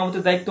নামাজে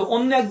ইমামতের দায়িত্ব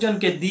অন্য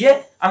একজনকে দিয়ে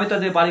আমি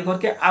তাদের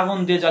বাড়িঘরকে আগুন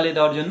দিয়ে জ্বালিয়ে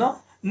দেওয়ার জন্য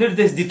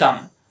নির্দেশ দিতাম।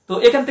 তো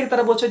এখান থেকে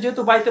তারা বলছে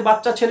যেহেতু বাড়িতে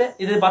বাচ্চা ছেলে,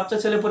 এদের বাচ্চা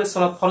ছেলে পরে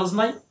সালাত ফরজ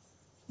নাই,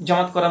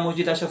 জামাত করা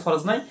মসজিদ আসা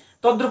ফরজ নাই,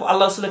 তদ্রূপ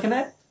আল্লাহ রাসূল এখানে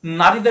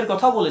নারীদের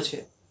কথা বলেছে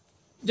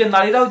যে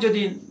নারীরাও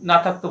যদি না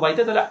থাকতো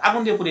বাড়িতে তাহলে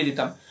আগুন দিয়ে পুড়িয়ে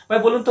দিতাম। ভাই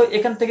বলুন তো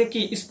এখান থেকে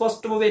কি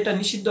স্পষ্টভাবে এটা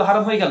নিষিদ্ধ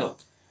হারাম হয়ে গেল?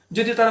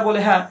 যদি তারা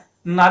বলে হ্যাঁ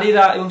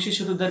নারীরা এবং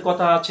শিশুদের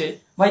কথা আছে,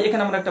 ভাই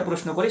এখানে আমরা একটা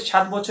প্রশ্ন করি,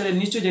 7 বছরের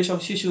নিচে যেসব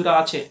শিশুরা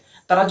আছে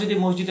তারা যদি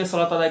মসজিদে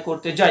সালাত আদায়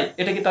করতে যায়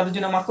এটা কি তাদের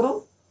জন্য মাকরু?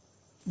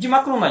 জি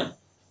মাকরু নাই।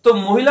 তো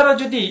মহিলারা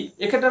যদি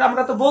এক্ষেত্রে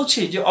আমরা তো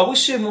বলছি যে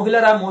অবশ্যই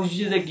মহিলারা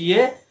মসজিদে গিয়ে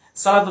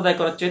সালাত আদায়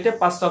করার চাইতে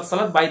 5 ওয়াক্ত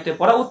সালাত বাড়িতে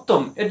পড়া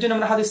উত্তম। এর জন্য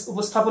আমরা হাদিস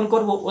উপস্থাপন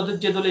করব, ওদের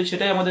যে দলিল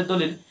সেটাই আমাদের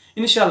দলিল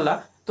ইনশাআল্লাহ।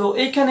 তো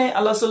এইখানে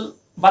আল্লাহ রাসূল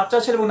বাচ্চা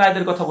ছেলে এবং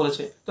নারীদের কথা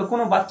বলেছে। তো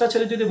কোনো বাচ্চা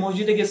ছেলে যদি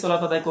মসজিদে গিয়ে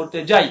সালাত আদায় করতে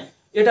যায়,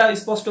 এটা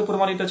স্পষ্ট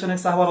প্রমাণিত হচ্ছে অনেক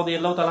সাহাবা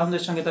রাদিয়াল্লাহু তাআলা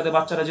আনহুদের সঙ্গে তাদের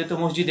বাচ্চারা যেহেতু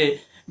মসজিদে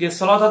গিয়ে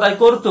সালাত আদায়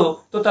করতো,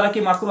 তো তারা কি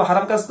মাকরুহ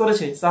হারাম কাজ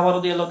করেছে? সাহাবা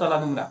রাদিয়াল্লাহু তাআলা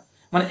আনহুরা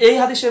মানে এই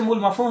হাদিসের মূল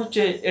মাফহুম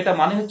হচ্ছে এটা,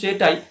 মানে হচ্ছে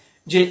এটাই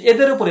যে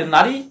এদের উপরে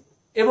নারী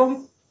এবং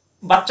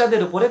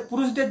বাচ্চাদের উপরে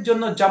পুরুষদের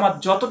জন্য জামাত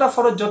যতটা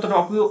ফরজ, যতটা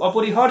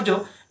অপরিহার্য,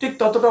 ঠিক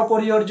ততটা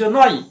অপরিহার্য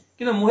নয়।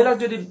 কিন্তু মহিলা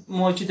যদি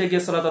মসজিদে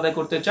গিয়ে সালাত আদায়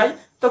করতে চায়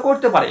তো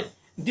করতে পারে।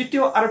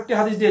 দ্বিতীয় আরেকটি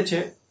হাদিস দিয়েছে,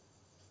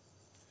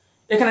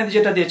 এখানে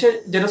যেটা দিয়েছে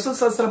যে রাসূল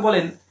সাল্লাল্লাহু আলাইহি ওয়াসাল্লাম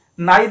বলেন,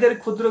 নারীদের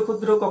ক্ষুদ্র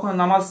ক্ষুদ্র কখনো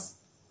নামাজ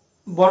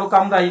বড়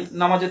কামরাই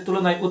নামাজের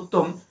তুলনায়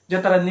উত্তম, যে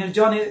তারা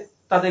নির্জনে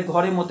তাদের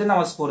ঘরের মধ্যে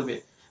নামাজ পড়বে।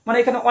 মানে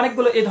এখানে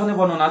অনেকগুলো এই ধরনের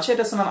বর্ণনা আছে।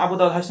 এটা সুনান আবু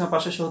দাউদ হাদিস নম্বর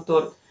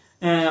 570,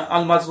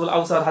 আল মাজবুল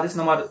আউসার হাদিস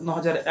নম্বর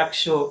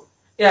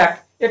 9101,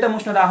 এটা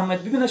মুসনাদ আহমেদ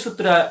বিভিন্ন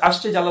সূত্রে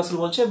আসছে যে আল্লাহ রাসূল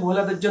বলছে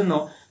মহিলাদের জন্য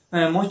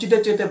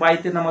মসজিদের চাইতে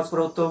বাড়িতে নামাজ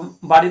পড়া উত্তম,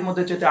 বাড়ির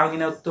মধ্যে চাইতে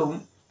আঙ্গিনা উত্তম,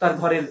 তার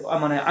ঘরের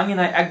মানে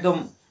আঙ্গিনায় একদম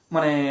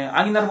মানে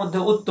আঙ্গিনার মধ্যে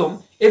উত্তম,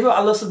 এভাবে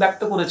আল্লাহ রাসূল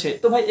ব্যক্ত করেছে।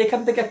 তো ভাই এখান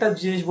থেকে একটা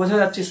জিনিস বোঝা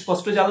যাচ্ছে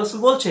স্পষ্ট যে আল্লাহ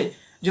রাসূল বলছে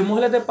যে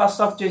মহিলাদের 5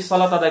 ওয়াক্ত যে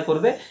সালাত আদায়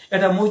করবে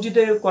এটা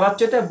মসজিদে করার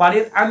চাইতে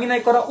বাড়ির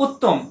আঙ্গিনায় করা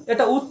উত্তম।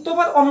 এটা উত্তম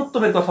আর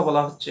অনুত্তমের কথা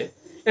বলা হচ্ছে,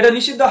 এটা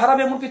নিষিদ্ধ হারাম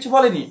এমন কিছু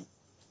বলেনি।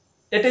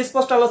 এটা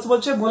স্পষ্ট আল্লাহ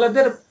বলছে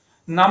মহিলাদের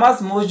নামাজ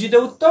মসজিদে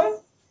উত্তম,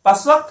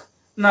 5 ওয়াক্ত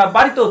না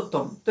বাড়িতে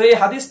উত্তম। তো এই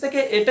হাদিস থেকে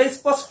এটাই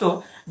স্পষ্ট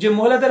যে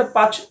মহিলাদের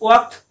 5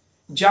 ওয়াক্ত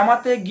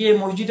জামাতে গিয়ে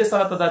মসজিদে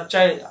সালাত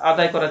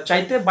আদায় করার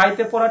চাইতে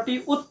বাড়িতে পড়াটি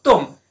উত্তম।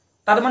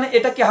 তার মানে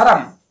এটা কি হারাম?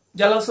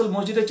 যে আল্লাহ রাসূল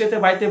মসজিদের চাইতে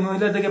বাড়িতে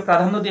মহিলাদেরকে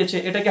প্রাধান্য দিয়েছে,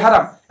 এটা কি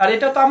হারাম? আর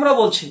এটা তো আমরা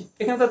বলছি,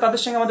 এখানে তো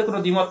তাদের সঙ্গে আমাদের কোনো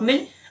দ্বিমত নেই।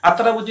 আর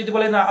তারা যদি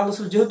বলে না আল্লাহ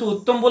রাসূল যেহেতু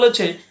উত্তম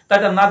বলেছে তা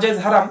এটা নাজায়েজ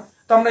হারাম,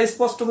 তো আমরা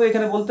স্পষ্ট হয়ে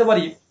এখানে বলতে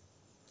পারি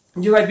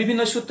যে ভাই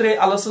বিভিন্ন সূত্রে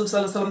আল্লাহ রাসূল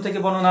সাল্লাল্লাহু আলাইহি ওয়াসাল্লাম থেকে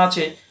বর্ণনা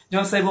আছে,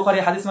 যেমন সহিহ বুখারী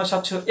হাদিস নম্বর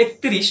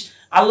 731,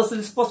 আল্লাহ রাসূল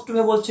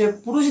স্পষ্টভাবে বলছে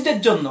পুরুষদের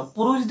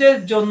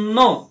জন্য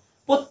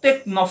প্রত্যেক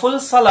নফল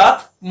সালাত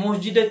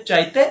মসজিদের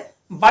চাইতে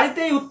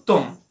বাড়িতেই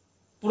উত্তম।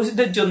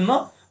 পুরুষদের জন্য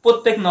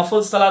প্রত্যেক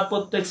নফল সালাত,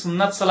 প্রত্যেক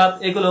সুন্নাত সালাত,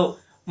 এগুলো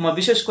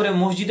বিশেষ করে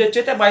মসজিদের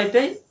চাইতে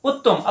বাড়িতেই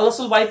উত্তম। আল্লাহ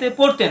রাসূল বাড়িতে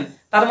পড়তেন,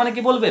 তার মানে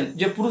কি বলবেন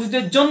যে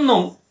পুরুষদের জন্য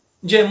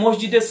যে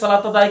মসজিদে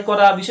সালাত আদায়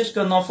করা বিশেষ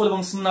করে নফল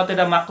এবং সুন্নাত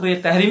এটা মাকরুহে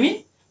তাহরিমি?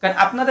 কারণ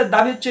আপনাদের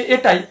দাবি হচ্ছে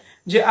এটাই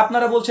যে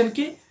আপনারা বলছেন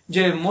কি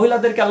যে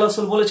মহিলাদেরকে আল্লাহ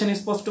রাসূল বলেছেন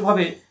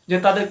স্পষ্টভাবে যে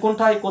তাদের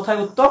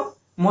কোথায় উত্তম,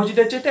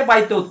 মসজিদের চাইতে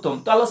বাড়িতে উত্তম।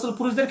 তো আল্লাহ রাসূল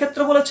পুরুষদের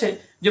ক্ষেত্রে বলেছে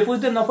যে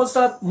পুরুষদের নফল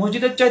সালাত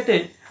মসজিদের চাইতে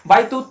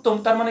বাড়িতে উত্তম।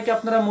 তার মানে কি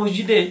আপনারা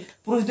মসজিদে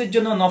পুরুষদের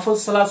জন্য নফল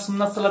সালাত,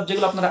 সুন্নাত সালাত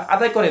যেগুলো আপনারা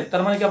আদায় করেন,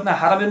 তার মানে কি আপনারা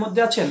হারামের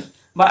মধ্যে আছেন?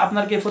 বা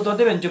আপনার কি ফতোয়া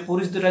দেবেন যে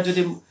পুরুষরা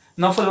যদি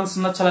নফল এবং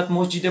সুন্নাত সালাত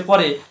মসজিদে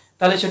পড়ে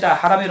তাহলে সেটা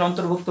হারামের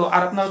অন্তর্ভুক্ত?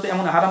 আর আপনারা তো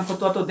এমন হারাম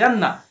ফতোয়া তো দেন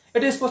না।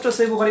 এটা স্পষ্ট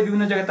সহিহ বুখারী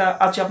বিভিন্ন জায়গায়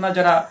আছে। আপনারা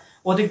যারা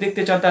অধিক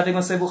দেখতে চান তারা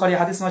দেখবেন সহিহ বুখারী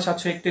হাদিস নম্বর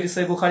 731,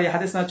 সহিহ বুখারী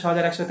হাদিস নম্বর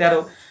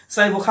 6113,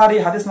 সহিহ বুখারী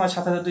হাদিস নম্বর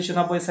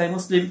 7290, সহিহ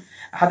মুসলিম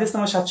হাদিস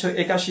নম্বর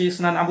 781,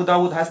 সুনান আবু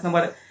দাউদ হাদিস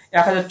নম্বর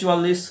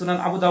 1044, সুনান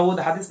আবু দাউদ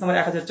হাদিস নম্বর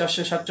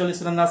 1447,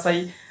 সুনান নাসাই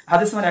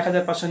হাদিস নম্বর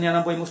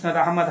 1599, মুসনাদ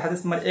আহমদ হাদিস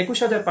নম্বর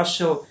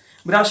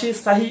 21582,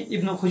 সাহিহ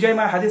ইবনু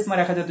খুজাইমা হাদিস নম্বর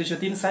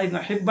 1203, সাহিহ ইবনু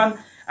হিব্বান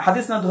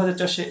হাদিস নম্বর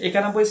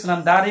 2491, সুনান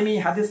দারিমি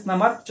হাদিস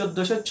নম্বর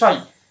 1406।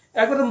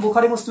 একদম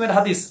বুখারী মুসলিমের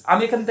হাদিস।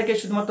 আমি এখান থেকে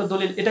শুধুমাত্র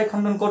দলিল এটাই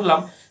খণ্ডন করলাম,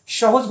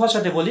 সহজ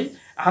ভাষাতে বলি।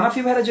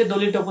 হানাফি ভাইরা যে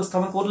দলিলটা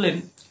উপস্থাপন করলেন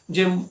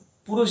যে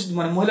পুরুষ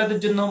মানে মহিলাদের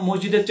জন্য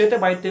মসজিদের চাইতে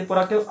বাড়িতে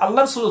পড়াকে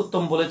আল্লাহ রাসূল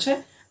উত্তম বলেছে,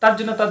 তার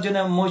জন্য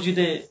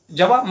মসজিদে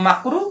যাওয়া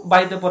মাকরুহ,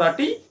 বাড়িতে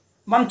পড়াটি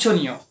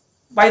বাঞ্ছনীয়,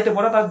 বাড়িতে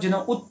পড়া তার জন্য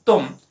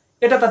উত্তম।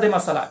 এটা তাদের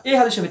মাসালা। এই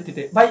হাদিসের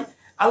ভিত্তিতে ভাই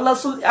আল্লাহ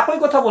রাসূল একই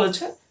কথা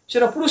বলেছে,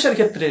 সেটা পুরুষের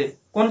ক্ষেত্রে।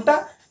 কোনটা?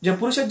 যে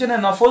পুরুষের জন্য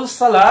নফল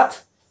সালাত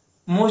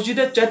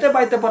মসজিদের চাইতে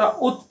বাড়িতে পড়া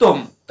উত্তম।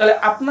 তাহলে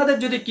আপনাদের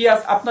যদি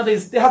কিয়াস, আপনাদের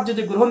ইজতিহাদ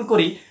যদি গ্রহণ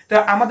করি,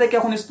 তাহলে আমাদেরকে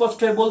এখন স্পষ্ট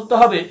হয়ে বলতে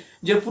হবে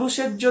যে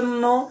পুরুষের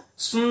জন্য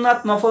সুন্নাত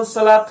নফল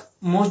সালাত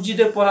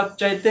মসজিদে পড়ার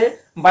চাইতে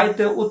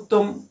বাড়িতে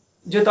উত্তম।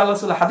 যেহেতু আল্লাহ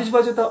রাসূল হাদিস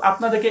বলেছে, তো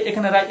আপনাদেরকে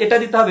এখানে রায় এটা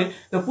দিতে হবে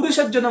যে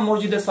পুরুষের জন্য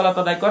মসজিদে সালাত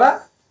আদায় করা,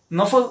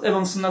 নফল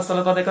এবং সুন্নাত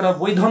সালাত আদায় করা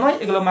বৈধ নয়,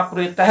 এগুলো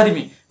মাকরুহে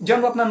তাহরিমি।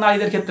 যেমন আপনার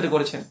নারীদের ক্ষেত্রে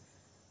করেছেন,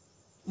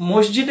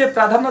 মসজিদে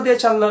প্রাধান্য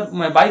দিয়েছে আল্লাহ,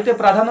 বাড়িতে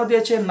প্রাধান্য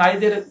দিয়েছে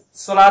নারীদের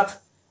সালাত,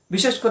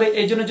 বিশেষ করে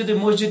এই জন্য যদি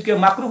মসজিদকে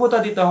মাকরুহতা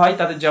দিতে হয়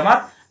তাদের জামাত,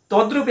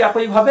 তদ্রূপ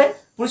একইভাবে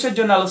পুরুষের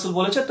জন্য আল্লাহ রাসূল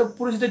বলেছে। তো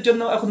পুরুষদের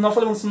জন্য এখন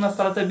নফল এবং সুন্নাত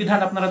সালাতের বিধান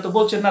আপনারা তো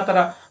বলছেন না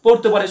তারা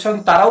পড়তে পারে, স্বয়ং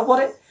তারাও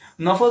পড়ে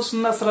নফল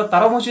সুন্নাত সালাত,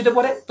 তারাও মসজিদে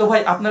পড়ে। তো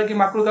ভাই আপনারা কি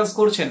মাকরুহ কাজ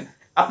করছেন?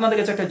 আপনাদের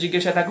কাছে একটা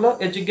জিজ্ঞাসা থাকলো,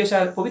 এই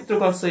জিজ্ঞাসার পবিত্র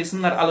এই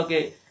সুন্নাহর আলোকে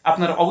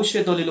আপনারা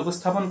অবশ্যই দলিল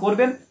উপস্থাপন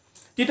করবেন।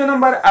 3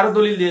 নম্বর আরো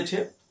দলিল দিয়েছে,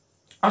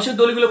 আমি সেই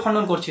দলিলগুলো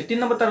খণ্ডন করছি। 3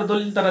 নম্বর তারা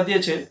দলিল তারা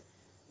দিয়েছে,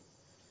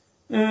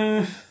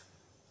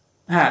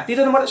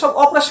 3 নম্বরে সব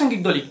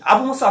অপ্রাসঙ্গিক দলিল।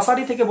 আবু মুসা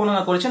আশআরী থেকে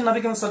বর্ণনা করেছেন, নবী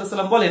করিম সাল্লাল্লাহু আলাইহি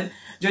ওয়াসাল্লাম বলেন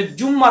যে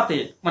জুম্মাতে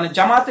মানে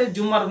জামাতে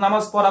জুম্মার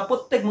নামাজ পড়া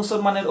প্রত্যেক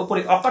মুসলমানের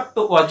উপরে অকাট্য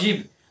ওয়াজিব,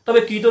 তবে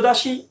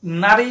কৃতদাসী,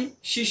 নারী,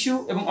 শিশু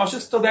এবং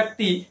অসুস্থ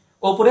ব্যক্তি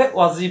ওপরে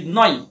ওয়াজিব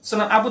নয়।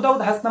 সুনান আবু দাউদ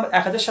হাদিস নাম্বার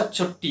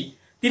 1067।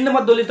 3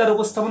 নম্বর দলিল তার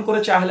উপস্থাপন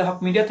করেছে আহলে হক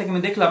মিডিয়া থেকে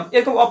আমি দেখলাম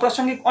এরকম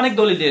অপ্রাসঙ্গিক অনেক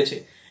দলিল দিয়েছে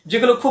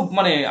যেগুলো খুব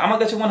আমার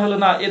কাছে মনে হলো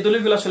না এই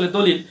দলিলগুলো আসলে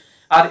দলিল।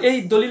 আর এই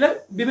দলিলের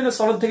বিভিন্ন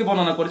সনদ থেকে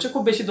বর্ণনা করেছে,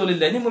 খুব বেশি দলিল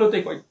দেয়নি, মূলত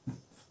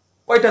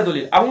কয়টা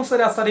দলিল। আবু মুসা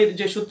আশআরীর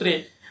যে সূত্রে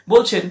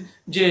বলছেন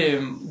যে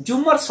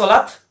জুম্মার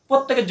সালাত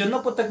প্রত্যেকের জন্য,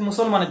 প্রত্যেক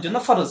মুসলমানের জন্য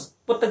ফরজ,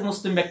 প্রত্যেক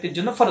মুসলিম ব্যক্তির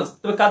জন্য ফরজ।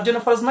 তবে কার জন্য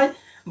ফরজ নয়?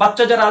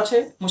 বাচ্চা যারা আছে,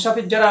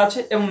 মুসাফির যারা আছে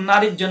এবং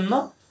নারীর জন্য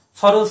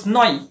ফরজ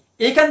নয়।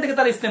 এইখান থেকে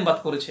তারা ইস্তেমবাদ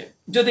করেছে,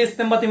 যদি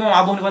ইস্তেমবাদ ইমাম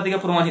আবু হানিফা থেকে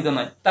প্রমাণিত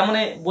নয়। তার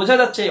মানে বোঝা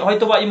যাচ্ছে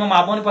হয়তোবা ইমাম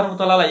আবু হানিফা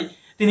রাহমাতুল্লাহ আলাইহি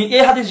তিনি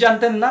এই হাদিস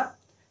জানতেন না,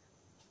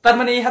 তার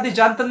মানে এই হাদিস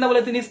জানতেন না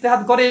বলে তিনি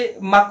ইস্তেহাদ করে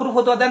মাকরুহ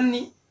ফতোয়া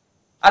দেননি,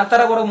 আর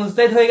তারা বড়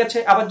মুজতাহিদ হয়ে গেছে।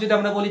 আবার যদি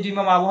আমরা বলি যে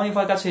ইমাম আবু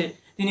হানিফার কাছে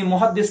তিনি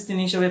মুহাদ্দিস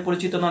তিনি হিসেবে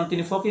পরিচিত নন,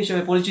 তিনি ফকিহ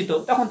হিসেবে পরিচিত,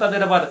 তখন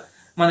তাদের আবার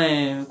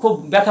খুব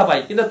ব্যথা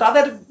পায়। কিন্তু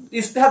তাদের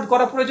ইস্তেহাদ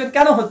করা প্রয়োজন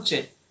কেন হচ্ছে?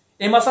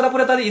 এই মাসালা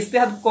পরে তাদের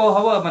ইস্তেহাদ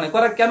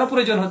করা কেন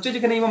প্রয়োজন হচ্ছে?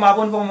 যেখানে ইমাম আবু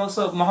হানিফা,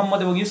 মোহাম্মদ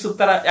এবং ইউসুফ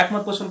তারা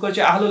একমত পোষণ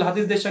করেছে আহলুল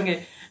হাদিসদের সঙ্গে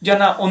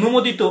জানা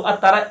অনুমোদিত, আর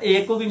তারা এই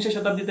 21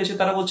 শতাব্দীতে এসে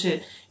তারা বলছে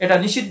এটা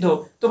নিষিদ্ধ।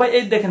 তো ভাই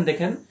এই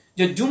দেখেন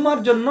যে জুম্মার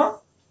জন্য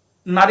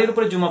নারীর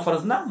উপরে জুম্মা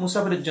ফরজ না,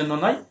 মুসাফিরের জন্য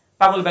নয়,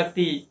 পাগল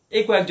ব্যক্তি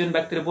এই কয়েকজন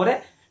ব্যক্তির উপরে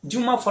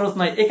জুম্মা ফরজ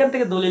নয়, এখান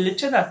থেকে দলিল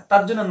দিচ্ছে না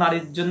তার জন্য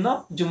নারীর জন্য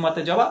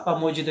জুম্মাতে যাওয়া বা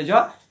মসজিদে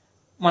যাওয়া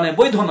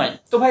বৈধ নয়।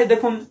 তো ভাই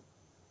দেখুন,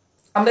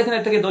 আমরা এখানে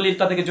থেকে দলিল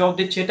তাদেরকে জবাব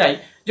দিচ্ছি এটাই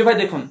যে ভাই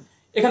দেখুন,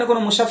 এখানে কোনো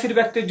মুসাফির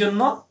ব্যক্তির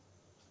জন্য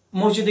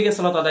মসজিদে গিয়ে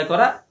সালাত আদায়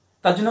করা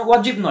তার জন্য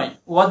ওয়াজিব নয়।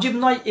 ওয়াজিব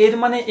নয় এর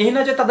মানে এই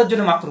না যে তাদের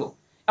জন্য মাকরুহ।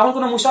 এমন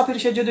কোনো মুসাফির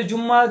সে যদি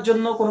জুম্মার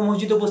জন্য কোনো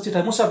মসজিদে উপস্থিত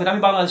হয়, মুসাফির,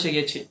 আমি বাংলাদেশে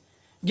গিয়েছি,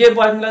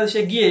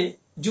 বাংলাদেশে গিয়ে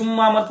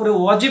জুম্মা আমার পরে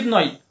ওয়াজিব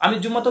নয়, আমি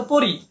জুম্মা তো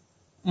পড়ি,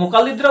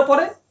 মুকাল্লিদরা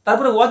পড়ে,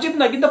 তারপরে ওয়াজিব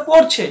নয় কিন্তু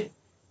পড়ছে।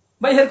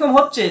 ভাই এরকম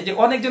হচ্ছে যে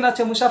অনেকজন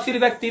আছে মুসাফির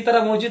ব্যক্তি, তারা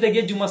মসজিদে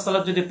গিয়ে জুম্মার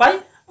সালাত যদি পায়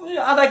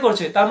আদায়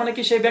করছে, তার মানে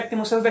কি সেই ব্যক্তি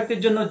মুসাফির ব্যক্তির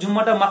জন্য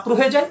জুম্মাটা মাকরুহ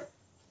হয়ে যায়?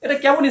 এটা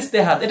কেমন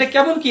ইস্তেহাদ, এটা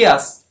কেমন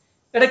কিয়াস,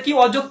 এটা কি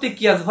অযৌক্তিক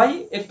কিয়াস? ভাই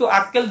একটু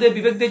আক্কেল দিয়ে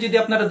বিবেক দিয়ে যদি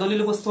আপনারা দলিল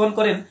উপস্থাপন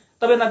করেন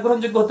তবে না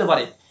গ্রহণযোগ্য হতে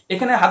পারে।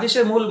 এখানে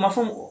হাদিসের মূল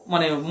মাফহুম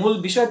মূল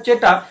বিষয় হচ্ছে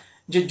এটা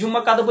যে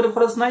জুম্মা কাদের উপরে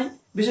ফরজ নাই,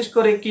 বিশেষ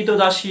করে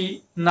কৃতদাসী,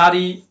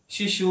 নারী,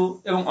 শিশু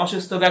এবং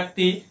অসুস্থ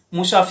ব্যক্তি,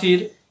 মুসাফির,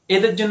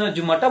 এদের জন্য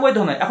জুম্মাটা বৈধ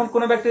নয়। এখন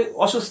কোনো ব্যক্তি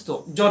অসুস্থ,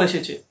 জ্বর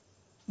এসেছে,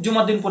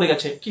 জুম্মার দিন পড়ে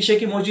গেছে, কি সে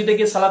কি মসজিদে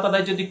গিয়ে সালাত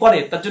আদায় যদি করে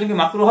তার জন্য কি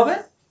মাকরুহ হবে?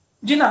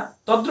 জি না।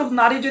 তদ্রুপ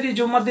নারী যদি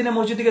জুম্মার দিনে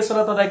মসজিদে গিয়ে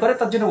সালাত আদায় করে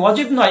তার জন্য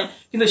ওয়াজিব নয়,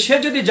 কিন্তু সে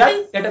যদি যায়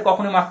এটা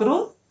কখনো মাকরুহ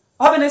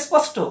হবে না,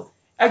 স্পষ্ট।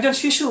 একজন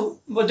শিশু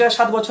যার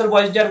 7 বছর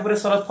বয়স, যার উপরে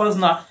সালাত ফরজ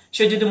না,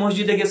 সে যদি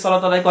মসজিদে গিয়ে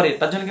সালাত আদায় করে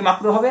তার জন্য কি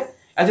মাকরুহ হবে?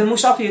 একজন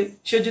মুসাফির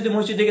সে যদি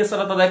মসজিদে গিয়ে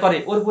সালাত আদায় করে,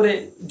 ওর উপরে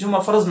জুম্মা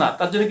ফরজ না,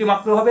 তার জন্য কি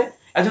মাকরুহ হবে?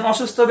 একজন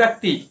অসুস্থ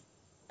ব্যক্তি,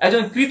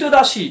 একজন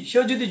কৃতদাসী,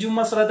 সেও যদি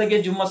জুম্মা সালাতে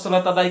গিয়ে জুম্মা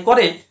সালাত আদায়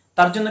করে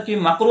তার জন্য কি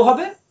মাকরুহ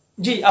হবে?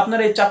 জি,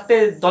 আপনারা এই 4টে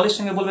দলের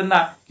সঙ্গে বলবেন না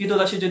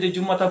কৃতদাসী যদি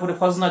জুম্মা তারপরে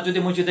ফরজ না, যদি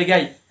মসজিদে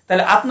গাই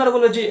তাহলে আপনারা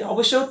বলবেন যে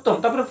অবশ্যই উত্তম,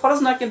 তারপরে ফরজ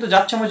না কিন্তু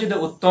যাচ্ছে মসজিদে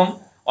উত্তম।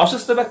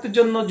 অসুস্থ ব্যক্তির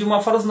জন্য জুম্মা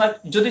ফরজ না,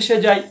 যদি সে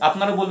যায়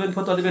আপনারা বলবেন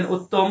ফতোয়া দিবেন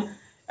উত্তম।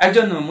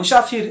 একজন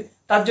মুসাফির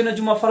তার জন্য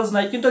জুম্মা ফরজ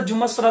নাই কিন্তু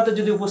জুম্মা সালাতে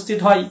যদি উপস্থিত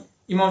হয়,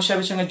 ইমাম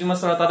সাহেবের সঙ্গে জুম্মা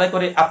সালাত আদায়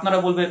করে, আপনারা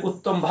বলবেন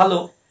উত্তম, ভালো।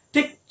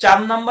 ঠিক 4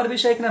 নম্বর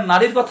বিষয় এখানে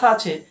নারীর কথা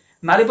আছে,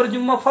 নারী পরে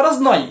জুম্মা ফরজ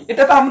নয়,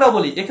 এটা তো আমরা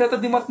বলি, এখানে তো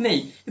দ্বিমত নেই,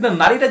 কিন্তু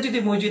নারীরা যদি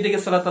মসজিদে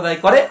গিয়ে সালাত আদায়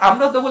করে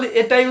আমরা তো বলি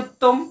এটাই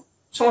উত্তম।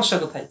 সমস্যা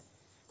কোথায়?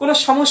 কোনো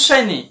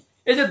সমস্যাই নেই।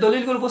 এই যে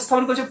দলিলগুলো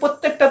উপস্থাপন করেছে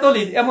প্রত্যেকটা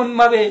দলিল এমন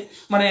ভাবে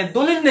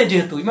দলিল নেই,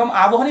 যেহেতু ইমাম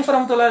আবু হানিফা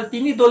রাহমাতুল্লাহ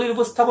তিনি দলিল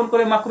উপস্থাপন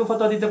করে মাকরুহ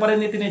ফতোয়া দিতে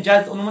পারেননি, তিনি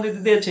জায়েজ অনুমতি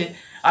দিয়েছে।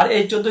 আর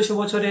এই 1400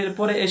 বছরের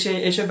পরে এসে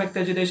এসব ব্যক্তি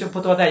যদি এসব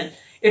ফতোয়া দেয়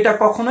এটা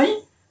কখনোই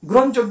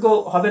গ্রহণযোগ্য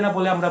হবে না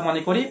বলে আমরা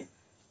মনে করি।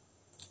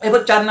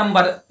 এবার 4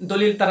 নম্বর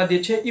দলিল তারা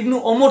দিয়েছে ইবনু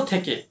ওমর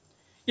থেকে।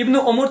 ইবনু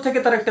ওমর থেকে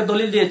তারা একটা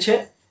দলিল দিয়েছে,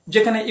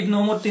 যেখানে ইবনু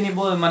ওমর তিনি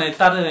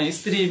তার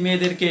স্ত্রী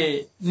মেয়েদেরকে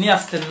নিয়ে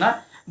আসতেন না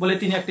বলে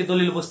তিনি একটি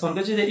দলিল উপস্থাপন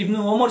করেছে যে ইবনু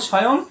ওমর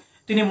স্বয়ং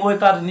তিনি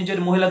তার নিজের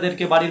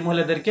মহিলাদেরকে, বাড়ির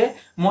মহিলাদেরকে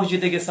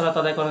মসজিদে গিয়ে সালাত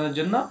আদায় করানোর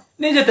জন্য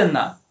নিয়ে যেতেন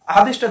না।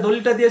 হাদিসটা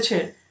দলিলটা দিয়েছে,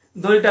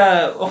 দলিলটা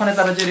ওখানে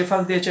তারা যে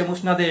রেফারেন্স দিয়েছে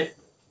মুসনাদে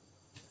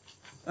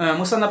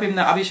মুসান্নাফ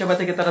ইবনে আবি শাইবা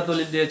থেকে তারা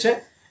দলিল দিয়েছে,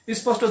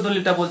 স্পষ্ট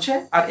দলিলটা বলছে।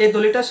 আর এই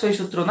দলিলটা সহিহ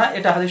সূত্র না,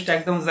 এটা হাদিসটা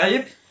একদম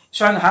যায়িফ,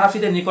 স্বয়ং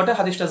হানাফিদের নিকটে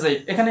হাদিসটা যায়িফ।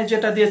 এখানে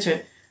যেটা দিয়েছে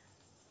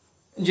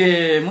যে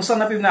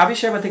মুসান্নাফ ইবনে আবি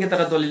শাইবা থেকে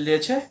তারা দলিল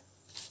দিয়েছে,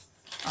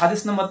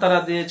 হাদিস নম্বর তারা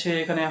দিয়েছে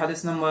এখানে,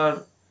 হাদিস নম্বর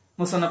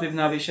মুসান্নাফ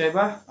ইবনে আবি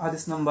শাইবা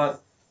হাদিস নম্বর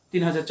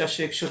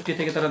 3461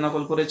 থেকে তারা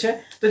নকল করেছে।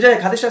 তো যাই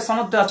হোক, হাদিসের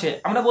সনদটা আছে।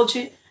 আমরা বলছি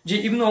যে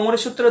ইবনু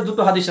ওমরের সূত্রে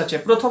 2টো হাদিস আছে।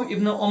 প্রথম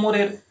ইবনু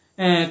ওমরের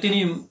তিনি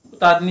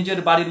তার নিজের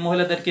বাড়ির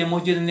মহিলাদেরকে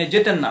মসজিদে নিয়ে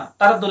যেতেন না,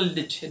 তারা দলিল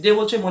দিচ্ছে যে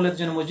বলছে মহিলাদের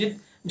জন্য মসজিদ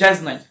জায়েজ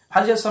নাই।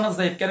 হাদিসের সনদ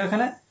যায়িফ কেন?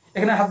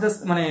 এখানে হাদিস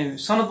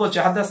সনদ বলছে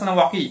হাদাসানা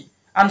ওয়াকি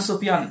আন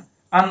সুফিয়ান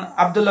আন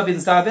আব্দুল্লাহ বিন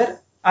জাবের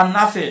আন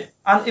নাফে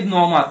আন ইবনু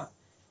ওমর।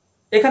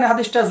 এখানে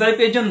হাদিসটা যায়িফ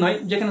এই জন্যই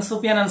যেখানে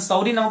সুফিয়ান আন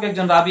সাউরি নামক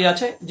একজন রাবি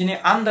আছে যিনি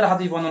আন দ্বারা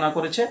হাদিস বর্ণনা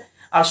করেছে,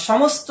 আর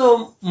সমস্ত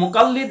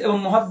মুকাল্লিদ এবং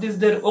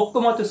মুহাদ্দিসদের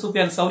ঐক্যমতে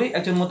সুফিয়ান সাউরি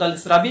একজন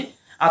মুতাল্লিস রাবি,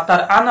 আর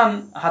তার আনান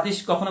হাদিস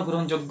কখনো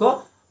গ্রহণযোগ্য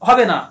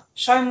হবে না।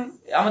 স্বয়ং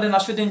আমাদের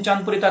নাসিরউদ্দিন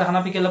চাঁদপুরি তার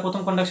হানাফি কেল্লা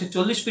প্রথম খণ্ড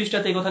 140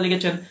 পৃষ্ঠাতে এই কথা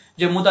লিখেছেন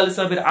যে মুদাল্লিস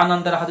রাবির আনান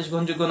দ্বারা হাদিস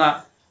গ্রহণযোগ্য না।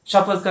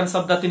 শাফাজ খান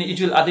সাবদা তিনি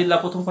ইজুল আদিল্লাহ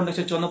প্রথম খণ্ড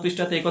 154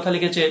 পৃষ্ঠাতে এই কথা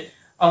লিখেছে।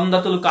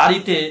 আমদাতুল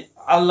কারিতে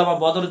আল্লামা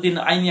বদরুদ্দিন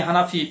আইনি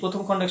হানাফি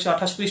প্রথম খণ্ড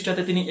 128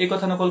 পৃষ্ঠাতে তিনি এই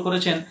কথা নকল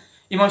করেছেন।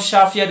 ইমাম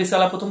শাফিয়া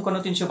রিসালা প্রথম খণ্ড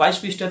 322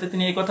 পৃষ্ঠাতে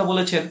তিনি এই কথা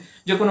বলেছেন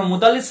যে কোনো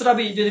মুদাল্লিস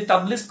রাবি যদি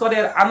তাদলিস করে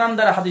আর আনান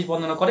দ্বারা হাদিস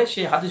বর্ণনা করে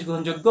সেই হাদিস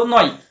গ্রহণযোগ্য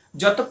নয়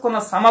যতক্ষণ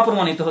না সামা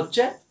প্রমাণিত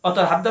হচ্ছে,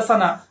 অর্থাৎ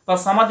হাদ্দাসানা বা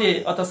সামা দিয়ে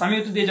অর্থাৎ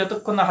সামিউতু দিয়ে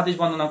যতক্ষণ না হাদিস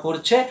বর্ণনা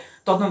করছে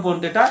ততক্ষণ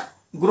পর্যন্ত এটা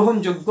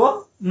গ্রহণযোগ্য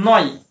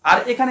নয়। আর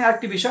এখানে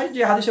আরেকটি বিষয়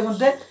যে হাদিসের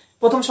মধ্যে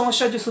প্রথম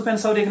সমস্যা যে সুফিয়ান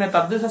সাউরি এখানে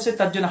তাদলিস আছে,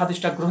 তার জন্য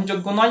হাদিসটা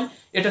গ্রহণযোগ্য নয়।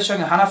 এটার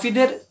সঙ্গে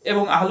হানাফিদের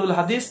এবং আহলুল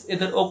হাদিস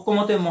এদের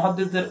ঐক্যমতে,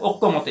 মুহাদ্দিসদের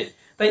ঐক্যমতে।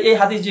 তাই এই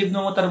হাদিস যে ইবনে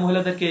ওমর তার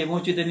মহিলাদেরকে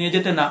মসজিদে নিয়ে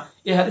যেতে না,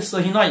 এই হাদিস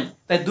সহিহ নয়।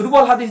 তাই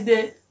দুর্বল হাদিস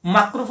দিয়ে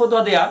মাকরু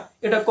ফতোয়া দেয়া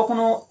এটা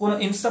কখনো কোনো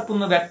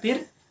ইনসাফপূর্ণ ব্যক্তির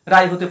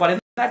রায় হতে পারে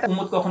না, এটা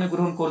উম্মত কখনোই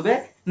গ্রহণ করবে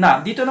না।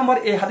 দ্বিতীয় নম্বর,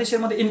 এই হাদিসের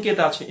মধ্যে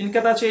ইনকেতা আছে।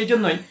 ইনকেতা আছে এই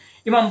জন্যই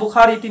ইমাম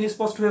বুখারী তিনি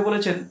স্পষ্ট হয়ে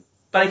বলেছেন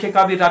তারিখে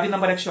কাবির রাবি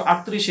নাম্বার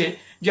 138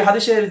 যে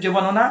হাদিসের যে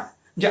বর্ণনা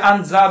যে আন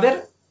জাবের,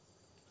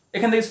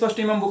 এখান থেকে স্পষ্ট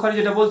ইমাম বুখারী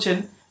যেটা বলছেন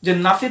যে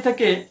নাফি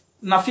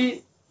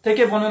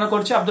থেকে বর্ণনা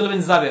করছে আব্দুল্লাহ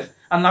বিন জাবের,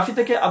 আর নাফি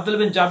থেকে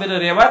আব্দুল্লাহ বিন জাবেরের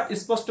রিওয়ায়াত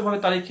স্পষ্টভাবে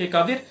তারিখে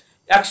কাবির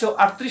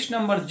 138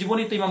 নম্বর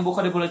জীবনীতে ইমাম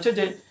বুখারী বলেছে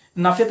যে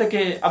নাফি থেকে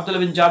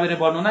আব্দুল্লাহ বিন জাবেরের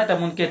বর্ণনা এটা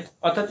মুনকেত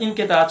অর্থাৎ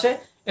ইনকেতা আছে,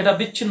 এটা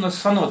বিচ্ছিন্ন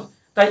সনদ।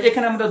 তাই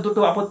এখানে আমরা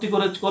দুটো আপত্তি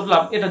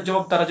করলাম, এটা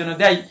জবাব তারা যেন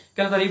দেয়,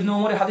 কেন তারা ইবনে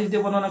ওমরের হাদিস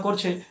দিয়ে বর্ণনা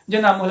করছে যে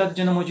না মহিলাদের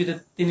জন্য মসজিদে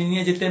তিনি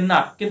নিয়ে যেতেন না,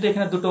 কিন্তু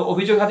এখানে দুটো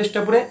অভিযোগ হাদিসটা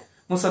পড়ে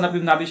মুসান্নাফ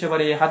ইবনে আবি শাইবার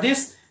এই হাদিস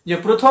যে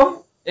প্রথম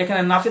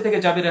এখানে নাফি থেকে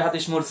জাবিরের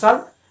হাদিস মুরসাল,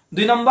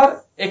 2 নম্বর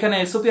এখানে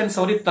সুফিয়ান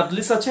সাউরির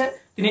তাদলিস আছে,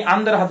 তিনি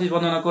আন্দার হাদিস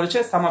বর্ণনা করেছে,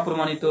 সামা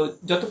প্রমাণিত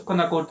যতক্ষণ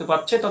না করতে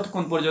পারছে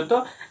ততক্ষণ পর্যন্ত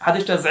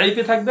হাদিসটা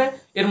যায়িফে থাকবে,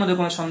 এর মধ্যে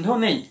কোনো সন্দেহ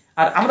নেই।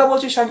 আর আমরা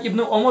বলছি স্বয়ং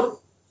ইবনে ওমর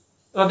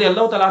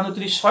রাদিয়াল্লাহু তাআলা আনহু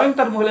তিনি স্বয়ং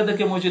তার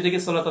মহিলাদেরকে মসজিদে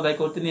গিয়ে সালাত আদায়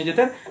করতে নিয়ে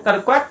যেতেন। তার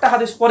কয়েকটা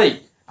হাদিস পরেই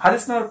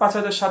হাদিস নম্বর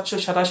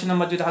 5787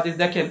 নম্বর যদি হাদিস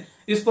দেখেন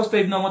স্পষ্ট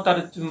ইবনে ওমর তার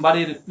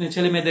বাড়ির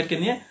ছেলে মেয়েদেরকে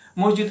নিয়ে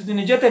মসজিদে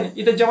তিনি যেতেন,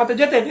 ঈদের জামাতে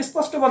যেতেন,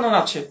 স্পষ্ট বর্ণনা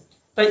আছে।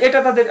 তাই এটা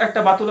তাদের একটা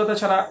বাতুলতা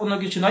ছাড়া অন্য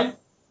কিছু নয়।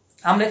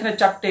 আমরা এখানে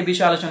 4টে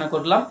বিষয় আলোচনা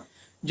করলাম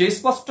যে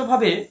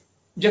স্পষ্টভাবে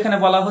যেখানে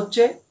বলা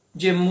হচ্ছে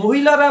যে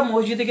মহিলারা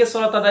মসজিদে গিয়ে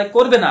সালাত আদায়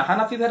করবে না,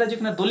 হানাফি ভাইরা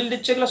যেখানে দলিল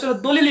দিচ্ছে এগুলো আসলে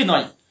দলিলই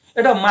নয়,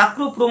 এটা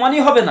মাকরু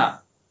প্রমাণই হবে না,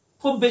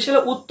 খুব বেশি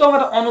হলে উত্তম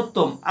আর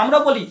অনুত্তম। আমরা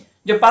বলি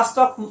যে 5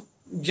 ওয়াক্ত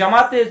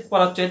জামাতে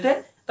পড়ার চাইতে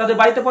তাদের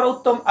বাড়িতে পড়া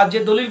উত্তম, আর যে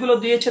দলিলগুলো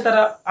দিয়েছে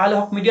তারা আহলে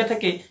হক মিডিয়া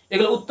থেকে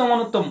এগুলো উত্তম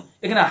অনুত্তম।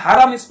 এখানে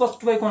হারাম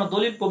স্পষ্টভাবে কোনো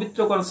দলিল পবিত্র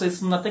করা সহিহ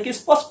সুন্নাহ থেকে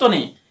স্পষ্ট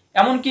নেই,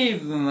 এমনকি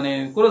মানে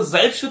কোন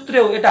যায়েফ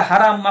সূত্রেও এটা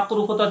হারাম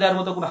মাকরুহ ফতোয়া দেওয়ার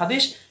মতো কোনো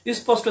হাদিস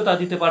স্পষ্টতা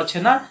দিতে পারছে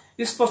না।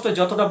 স্পষ্ট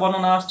যতটা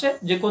বর্ণনা আসছে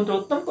যে কোনটা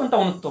উত্তম কোনটা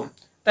অনুত্তম।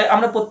 তাই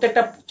আমরা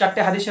প্রত্যেকটা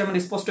 4টে হাদিসের আমরা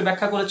স্পষ্ট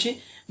ব্যাখ্যা করেছি।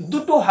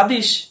 দুটো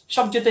হাদিস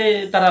সবচেয়ে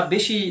তারা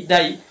বেশি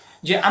দেয়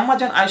যে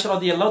আম্মাজান আয়েশা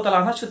রাদিয়াল্লাহু তাআলা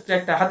আনহা সূত্রে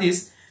একটা হাদিস,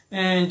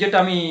 যেটা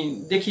আমি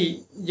দেখি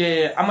যে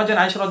আম্মাজান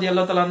আয়েশা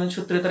রাদিয়াল্লাহু তাআলা আনহা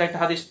সূত্রে তারা একটা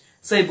হাদিস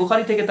সহিহ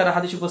বুখারী থেকে তারা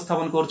হাদিস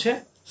উপস্থাপন করছে,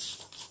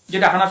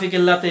 যেটা হানাফি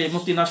কেল্লাতে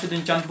মুফতি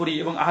নাসিরউদ্দিন চাঁদপুরি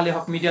এবং আহলে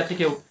হক মিডিয়া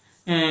থেকেও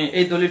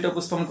এই দলিলটা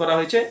উপস্থাপন করা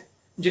হয়েছে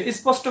যে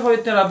স্পষ্টভাবে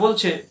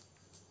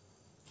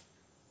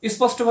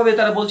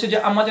তারা বলছে যে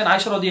আম্মাজান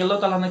আয়েশা রাদিয়াল্লাহু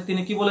তাআলা আনহা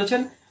তিনি কি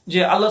বলেছেন যে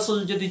আল্লাহ রাসূল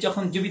যদি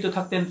যখন জীবিত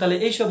থাকতেন তাহলে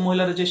এইসব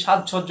মহিলারা যে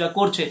সাজসজ্জা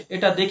করছে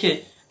এটা দেখে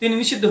তিনি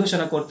নিষিদ্ধ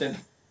ঘোষণা করতেন।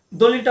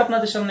 দলিলটা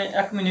আপনাদের সামনে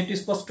 1 মিনিট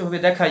স্পষ্টভাবে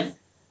দেখাই,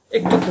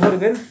 একটু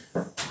ধরবেন।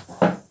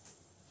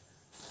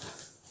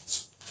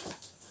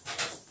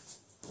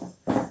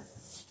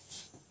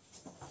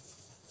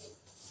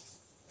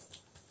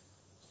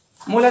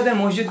 মহিলাদের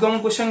মসজিদ গমন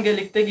প্রসঙ্গে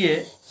লিখতে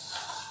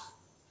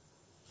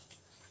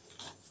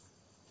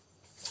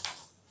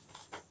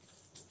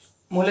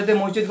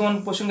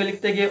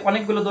গিয়ে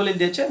অনেকগুলো দলিল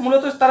দিয়েছে।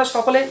 মূলত তারা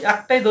সকলে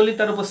একটাই দলিল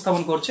তারা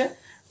উপস্থাপন করছে,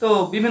 তো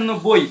বিভিন্ন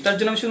বই, তার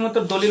জন্য আমি শুধুমাত্র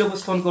দলিল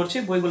উপস্থাপন করছি,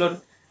 বইগুলোর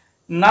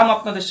নাম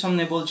আপনাদের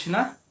সামনে বলছি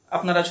না।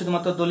 আপনারা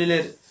শুধুমাত্র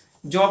দলিলের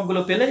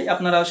জবাবগুলো পেলেই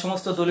আপনারা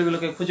সমস্ত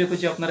দলিলগুলোকে খুঁজে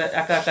আপনারা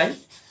একাই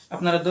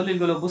আপনারা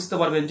দলিলগুলো বুঝতে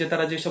পারবেন যে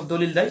তারা যেসব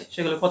দলিল দেয়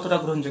সেগুলো কতটা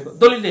গ্রহণযোগ্য।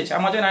 দলিল দিয়েছে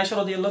আম্মাজান আয়েশা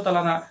রাদিয়াল্লাহু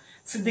তাআলা আনহা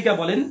সিদ্দিকা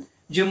বলেন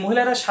যে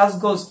মহিলারা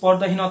সাজগোজ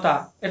পর্দাহীনতা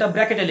এটা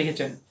ব্র্যাকেটে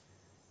লিখেছেন,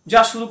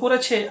 যা শুরু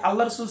করেছে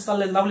আল্লাহ রাসূল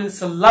সাল্লাল্লাহু আলাইহি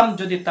সাল্লাম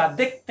যদি তা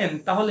দেখতেন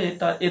তাহলে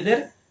তা এদের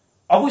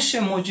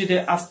অবশ্যই মসজিদে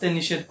আসতে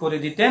নিষেধ করে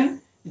দিতেন,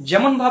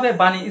 যেমন ভাবে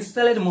বানি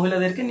ইসরায়েলের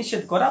মহিলাদেরকে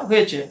নিষেধ করা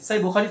হয়েছে।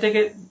 সহিহ বুখারী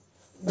থেকে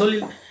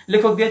দলিল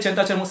লেখক দিয়েছেন,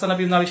 তাছাড়া মুসনাদ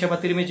ইবনে আবি শাইবা,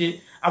 তিরমিজি,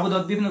 আবু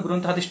দাউদ বিভিন্ন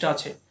গ্রন্থ হাদিসটা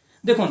আছে।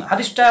 দেখুন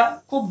হাদিসটা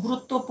খুব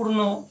গুরুত্বপূর্ণ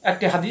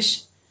একটি হাদিস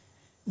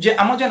যে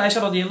আম্মাজান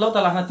আয়েশা রাদিয়াল্লাহু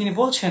তাআলা আনহা তিনি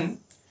বলছেন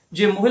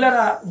যে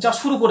মহিলারা যা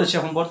শুরু করেছে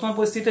এখন বর্তমান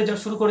পরিস্থিতিতে যা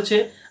শুরু করেছে,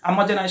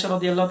 আম্মাজান আয়েশা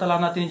রাদিয়াল্লাহু তাআলা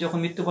আনহা তিনি যখন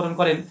মৃত্যুবরণ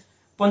করেন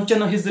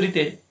 55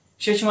 হিজরিতে,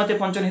 সেই সময়তে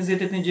 55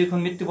 হিজরিতে তিনি যখন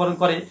মৃত্যুবরণ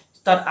করে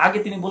তার আগে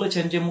তিনি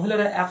বলেছেন যে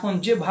মহিলারা এখন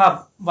যে ভাব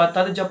বা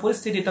তাদের যা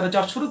পরিস্থিতি তারা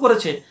যা শুরু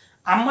করেছে,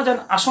 আম্মাজান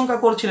আশঙ্কা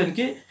করছিলেন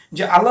কি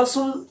যে আল্লাহ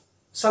রাসূল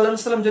সাল্লাল্লাহু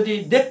আলাইহি ওয়াসাল্লাম যদি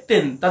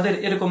দেখতেন তাদের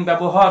এরকম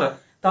ব্যবহার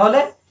তাহলে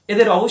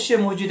এদের অবশ্যই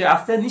মসজিদে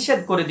আসতে নিষেধ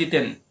করে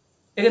দিতেন।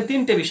 এখানে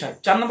 3টে বিষয়।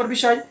 4 নম্বর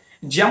বিষয়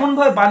যেমন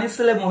ভাবে বানি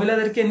ইসরায়েলে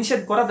মহিলাদেরকে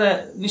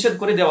নিষেধ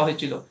করে দেওয়া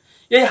হয়েছিল।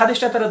 এই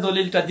হাদিসটা তারা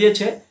দলিলটা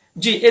দিয়েছে।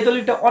 জি, এই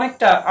দলিলটা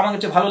অনেকটা আমার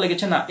কাছে ভালো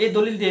লেগেছে। না, এই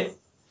দলিল দিয়ে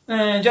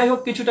যাই হোক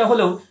কিছুটা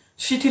হলেও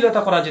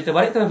শিথিলতা করা যেতে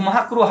পারে, তবে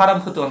মাকরুহ হারাম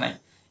হতেও নাই।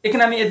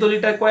 এখানে আমি এই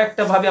দলিলটা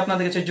কয়েকটা ভাবে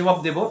আপনাদের কাছে জবাব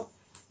দেব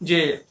যে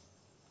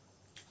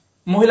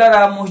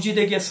মহিলারা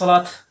মসজিদে গিয়ে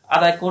সালাত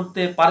আদায়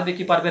করতে পারবে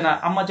কি পারবে না।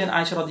 আম্মাজান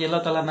আয়েশা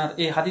রাদিয়াল্লাহু তাআলা আনহার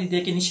এই হাদিস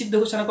দিয়ে কি নিষিদ্ধ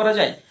ঘোষণা করা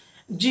যায়?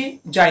 জি,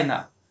 যায় না।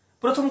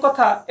 প্রথম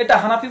কথা, এটা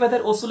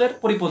হানাফিবাদের ওসুলের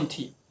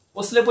পরিপন্থী।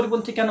 ওসুলের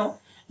পরিপন্থী কেন?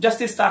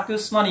 জাস্টিস তাকি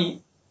উসমানী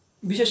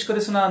বিশেষ করে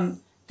সুনান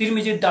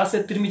তিরমিজির দার্সে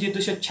তিরমিজি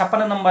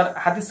 256 নম্বর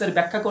হাদিসের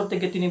ব্যাখ্যা করতে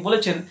গিয়ে তিনি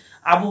বলেছেন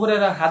আবু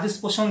হুরায়রার হাদিস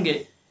প্রসঙ্গে,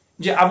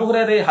 যে আবু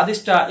হুরায়রার এই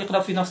হাদিসটা ইকরা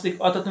ফি নাফসিক,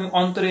 অর্থাৎ তুমি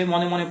অন্তরে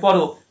মনে মনে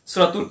পড়ো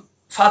সূরাতুল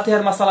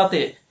ফাতিহার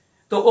মাসালাতে।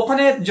 তো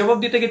ওখানে জবাব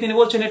দিতে গিয়ে তিনি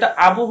বলছেন এটা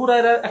আবু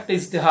হুরায়রার একটা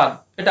ইজতিহাদ,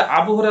 এটা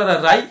আবু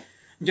হুরায়রার রায়,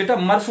 যেটা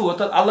মারফু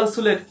অর্থাৎ আল্লাহ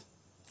রাসূলের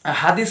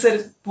হাদিসের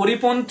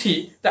পরিপন্থী।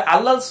 তা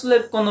আল্লাহ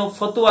রাসূলের কোন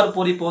ফতোয়ার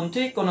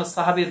পরিপন্থী কোন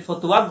সাহাবীর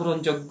ফতোয়া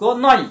গ্রহণযোগ্য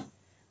নয়।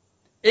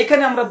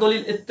 এখানে আমরা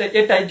দলিল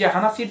এটাই যে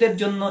হানাফিদের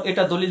জন্য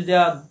এটা দলিল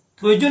দেওয়া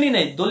প্রয়োজনই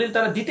নেই, দলিল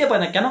তারা দিতে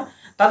পারে না। কেন?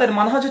 তাদের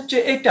মানহাজ হচ্ছে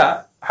এইটা,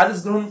 হাদিস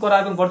গ্রহণ করা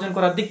এবং বর্জন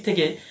করার দিক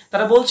থেকে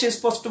তারা বলছে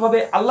স্পষ্টভাবে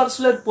আল্লাহ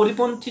রাসূলের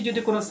পরিপন্থী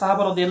যদি কোনো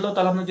সাহাবা রাদিয়াল্লাহু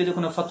তাআলা আনহু যদি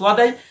কোনো ফতোয়া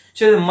দেয়,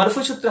 সে মারফু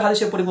সূত্রে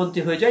হাদিসের পরিপন্থী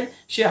হয়ে যায়,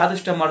 সে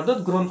হাদিসটা মারদুদ,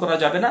 গ্রহণ করা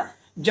যাবে না।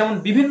 যেমন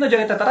বিভিন্ন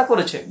জায়গাতে তারা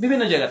করেছে,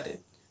 বিভিন্ন জায়গাতে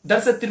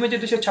দারসে তিরমিজি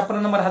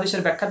 256 নম্বর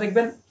হাদিসের ব্যাখ্যা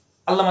দেখবেন,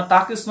 আল্লামা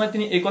তাকি উসমানী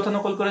তিনি এই কথা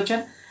নকল করেছেন।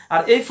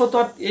 আর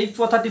এই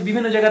কথাটি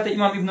বিভিন্ন জায়গাতে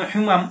ইমাম ইবনে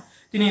হুমাম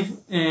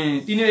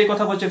তিনিও এই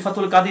কথা বলছেন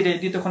ফাতুল কাদিরে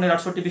 2য় খণ্ডের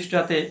 68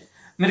 পৃষ্ঠাতে।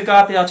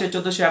 মিরকাতে আছে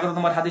 1411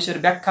 নম্বর হাদিসের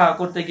ব্যাখ্যা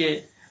করতে গিয়ে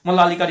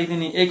মোল্লা আলী কারি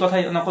তিনি এই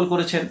কথাই নকল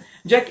করেছেন।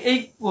 যে এই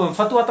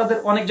ফতোয়া তাদের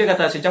অনেক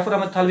জায়গাতে আছে। জাফর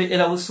আহমদ থালবি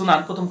এলাউস সুনান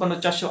 1ম খণ্ড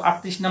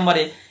 438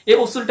 নম্বরে এই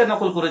উসুলটা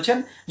নকল করেছেন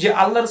যে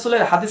আল্লাহ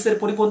রাসূলের হাদিসের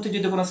পরিপন্থী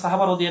যদি কোনো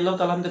সাহাবা রাদিয়াল্লাহু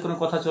তাআলা আনহুদের কোনো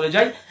কথা চলে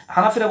যায়,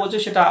 হানাফিরা বলছে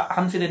সেটা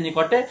হানফিদের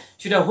নিকটে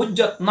সেটা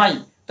হুজ্জত নাই।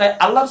 তাই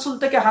আল্লাহ রাসূল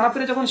থেকে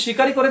হানাফিরা যখন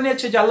স্বীকারই করে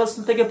নিয়েছে যে আল্লাহ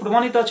রাসূল থেকে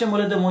প্রমাণিত আছে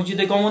মহিলাদের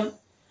মসজিদে গমন,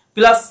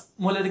 প্লাস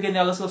মহিলাদেরকে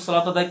নিয়ে আল্লাহ রাসূল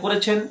সালাত আদায়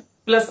করেছেন,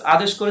 প্লাস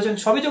আদেশ করেছেন,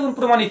 সবই যখন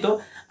প্রমাণিত,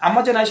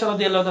 আম্মাজান আয়েশা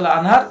রাদিয়াল্লাহু তাআলা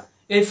আনহার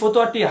এই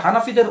ফতোয়াটি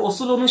হানাফিদের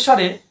উসুল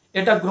অনুসারে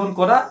এটা গ্রহণ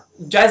করা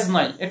জায়েজ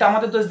নয়। এটা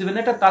আমাদের দোষ দিবেন,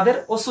 এটা তাদের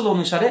উসুল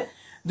অনুসারে।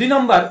 2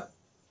 নম্বর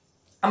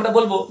আমরা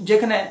বলবো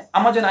যেখানে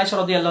আম্মাজান আয়েশা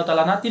রাদিয়াল্লাহু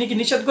তাআলা আনহা তিনি কি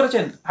নিষেধ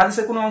করেছেন,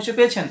 হাদিসের কোনো অংশ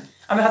পেয়েছেন?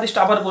 আমি হাদিসটা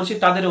আবার বলছি,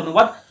 তাদের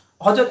অনুবাদ।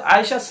 হযরত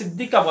আয়েশা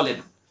সিদ্দিকা বলেন,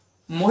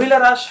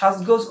 মহিলারা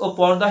সাজগোজ ও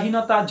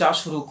পর্দাহীনতা যা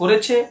শুরু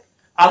করেছে,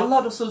 আল্লাহ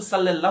রাসূল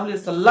সাল্লাল্লাহু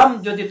আলাইহি সাল্লাম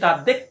যদি তা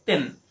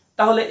দেখতেন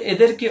তাহলে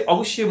এদেরকে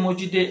অবশ্যই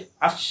মসজিদে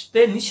আসতে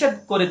নিষেধ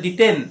করে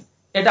দিতেন।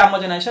 এটা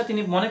আম্মাজান আয়েশা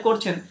তিনি মনে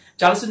করছেন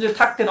যে আল্লাহ রাসূল যদি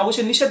থাকতেন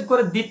অবশ্যই নিষেধ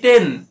করে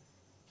দিতেন।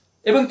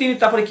 এবং তিনি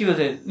তারপরে কি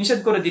বলছেন? নিষেধ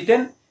করে দিতেন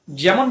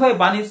যেমন ভাবে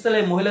বানি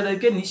ইসরায়েলের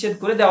মহিলাদেরকে নিষেধ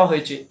করে দেওয়া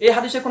হয়েছে। এই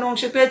হাদিসের কোনো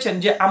অংশে পেয়েছেন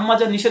যে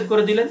আম্মাজান নিষেধ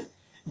করে দিলেন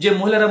যে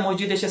মহিলারা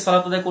মসজিদে এসে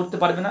সালাত আদায় করতে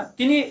পারবে না?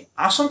 তিনি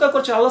আশঙ্কা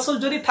করছেন আল্লাহ রাসূল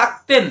যদি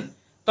থাকতেন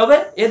তবে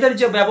এদের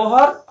যে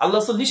ব্যবহার আল্লাহ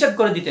রাসূল নিষেধ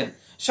করে দিতেন।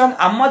 স্বয়ং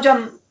আম্মাজান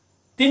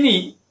তিনি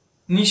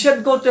নিষেধ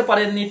করতে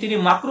পারেননি, তিনি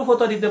মাকরুহ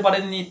ফতোয়া দিতে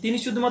পারেননি, তিনি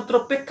শুধুমাত্র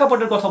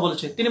প্রেক্ষাপটের কথা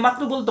বলেছে, তিনি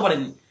মাকরুহ বলতে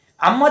পারেননি।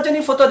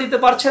 আম্মাজানই ফতোয়া দিতে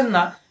পারছেন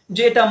না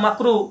যে এটা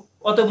মাকরুহ,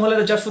 অত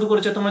মহিলারা যা শুরু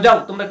করেছে তোমরা যাও,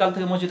 তোমরা কাল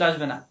থেকে মসজিদে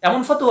আসবে না,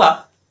 এমন ফতোয়া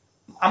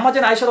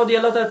আম্মাজান আয়েশা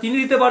রাদিয়াল্লাহু তাআলা তিনি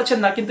দিতে পারছেন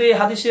না। কিন্তু এই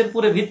হাদিসের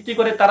উপরে ভিত্তি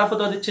করে তারা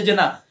ফতোয়া দিচ্ছে যে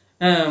না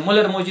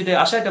মহিলার মসজিদে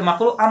আসা এটা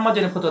মাকরুহ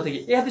আম্মাজানের ফতোয়া থেকে।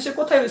 এই হাদিসে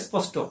কোথায়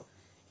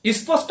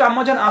স্পষ্ট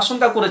আম্মাজান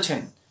আশঙ্কা করেছেন।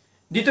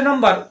 2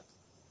 নম্বর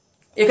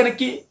এখানে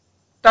কি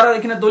তারা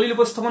এখানে দলিল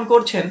উপস্থাপন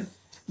করছেন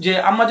যে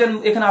আম্মাজান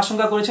এখানে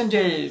আশঙ্কা করেছেন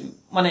যে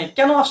মানে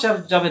কেন আসা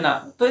যাবে না,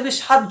 তো এদের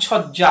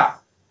সাজসজ্জা,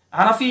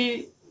 হানাফি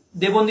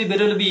দেবন্দী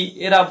বেরেলবি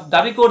এরা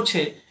দাবি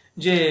করছে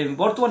যে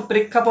বর্তমান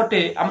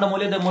প্রেক্ষাপটে আমরা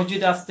মহিলাদের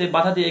মসজিদে আসতে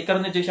বাধা দিই এই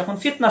কারণে যে এখন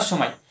ফিতনার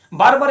সময়,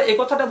 বারবার এই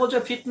কথাটা বলছে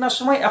ফিতনার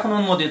সময় এখন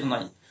অনুমোদিত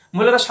নয়।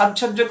 মহিলারা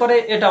সাজসজ্জা করে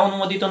এটা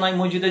অনুমোদিত নয়,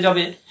 মসজিদে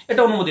যাবে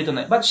এটা অনুমোদিত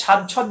নয়। বাট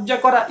সাজসজ্জা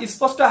করা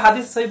স্পষ্ট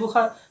হাদিস সহিহ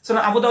বুখারী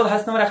সুনান আবু দাউদ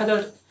হাদিস নাম্বার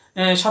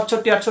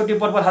 1067-68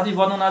 পরপর হাদিস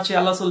বর্ণনা আছে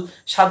আল্লাহ রাসূল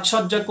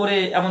সাজসজ্জা করে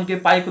এমনকি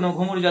পায়ে কোনো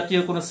ঘুঙুর জাতীয়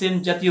কোনো সেন্ট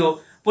জাতীয়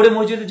পরে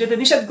মসজিদে যেতে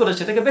নিষেধ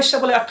করেছে, তাকে বেশ্যা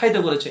বলে আখ্যায়িত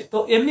করেছে। তো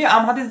এমনি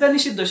আম হাদিস দ্বারা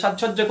নিষিদ্ধ,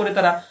 সাজসজ্জা করে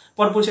তারা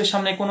পরপুরুষের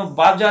সামনে কোনো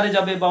বাজারে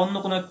যাবে বা অন্য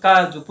কোনো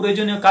কাজ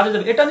প্রয়োজনীয় কাজে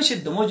যাবে এটা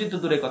নিষিদ্ধ, মসজিদ তো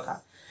দূরের কথা।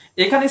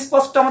 এখানে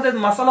স্পষ্ট আমাদের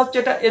মাসালা হচ্ছে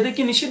এটা এদের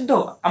কি নিষিদ্ধ,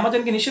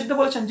 আমাদেরকে নিষিদ্ধ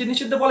বলেছেন যে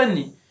নিষিদ্ধ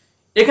বলেননি।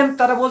 এখানে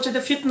তারা বলছে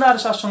যে ফিতনার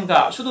আশঙ্কা,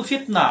 শুধু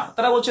ফিতনা।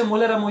 তারা বলছে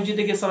মহিলারা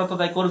মসজিদে গিয়ে সালাত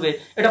আদায় করবে,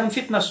 এটা এখন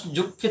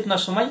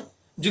ফিতনার সময়,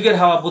 যুগের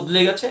হাওয়া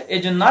বদলে গেছে,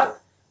 এই জন্য আর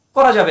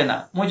করা যাবে না,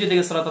 মসজিদে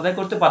গিয়ে সালাত আদায়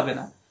করতে পারবে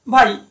না।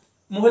 ভাই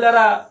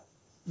মহিলারা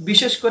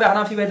বিশেষ করে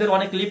হানাফি ভাইদের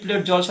অনেক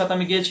লিফলেট জলসাতে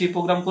আমি গিয়েছি,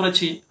 প্রোগ্রাম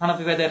করেছি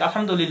হানাফি ভাইদের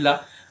আলহামদুলিল্লাহ।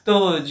 তো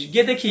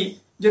গিয়ে দেখি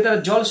যে তারা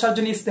জলসার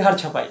জন্য ইস্তেহার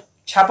ছাপায়,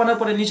 ছাপানোর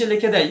পরে নিচে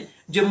লিখে দেয়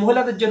যে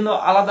মহিলাদের জন্য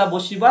আলাদা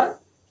বসিবার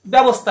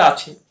ব্যবস্থা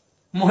আছে,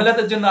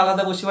 মহিলাদের জন্য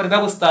আলাদা বসিবার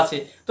ব্যবস্থা আছে।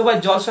 তো ভাই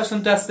জলসা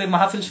শুনতে আসছে,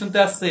 মাহফিল শুনতে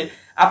আসছে,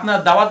 আপনার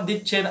দাওয়াত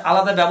দিচ্ছেন,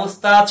 আলাদা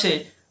ব্যবস্থা আছে,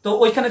 তো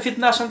ওইখানে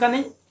ফিতনা আশঙ্কা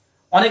নেই?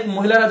 অনেক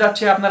মহিলারা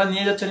যাচ্ছে, আপনারা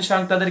নিয়ে যাচ্ছেন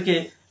স্বয়ং তাদেরকে,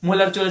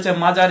 মহিলারা চলেছে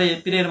মাজারে,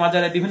 পীরের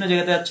মাজারে, বিভিন্ন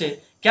জায়গাতে যাচ্ছে,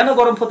 কেন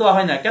গরম ফতোয়া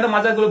হয় না? কেন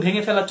মাজারগুলো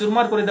ভেঙে ফেলা,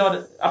 চুরমার করে দেওয়ার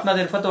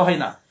আপনাদের ফতোয়া হয়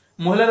না?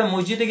 মহিলারা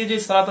মসজিদে গিয়ে যে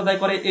সালাত আদায়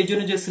করে, এই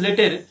জন্য যে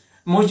সিলেটের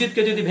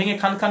মসজিদকে যদি ভেঙে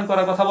খান খান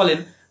করার কথা বলেন,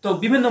 তো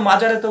বিভিন্ন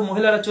মাজারে তো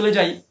মহিলারা চলে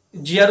যায়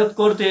জিয়ারত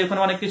করতে,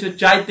 ওখানে অনেক কিছু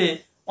চাইতে,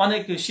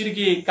 অনেক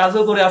শিরকি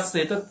কাজও করে আসছে,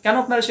 তো কেন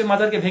আপনারা সেই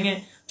মাজারকে ভেঙে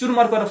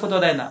চুরমার করার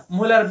ফতোয়া দেয় না?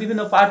 মহিলারা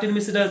বিভিন্ন পার্টির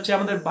মিছিলে হচ্ছে,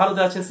 আমাদের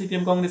ভারতে আছে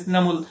সিপিএম, কংগ্রেস,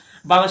 তৃণমূল,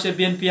 বাংলাদেশের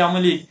বিএনপি, আওয়ামী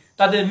লীগ,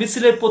 তাদের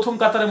মিছিলের প্রথম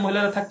কাতারে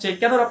মহিলারা থাকছে,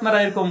 কেন আপনারা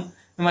এরকম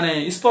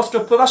স্পষ্ট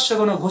প্রকাশ্য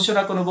কোনো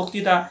ঘোষণা, কোনো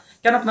বক্তৃতা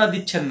কেন আপনারা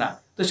দিচ্ছেন না?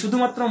 তো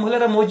শুধুমাত্র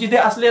মহিলারা মসজিদে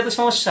আসলে এত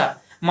সমস্যা,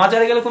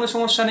 মাজারে গেলে কোনো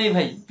সমস্যা নেই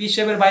ভাই, পীর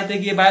সাহেবের বাড়িতে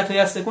গিয়ে বায়াত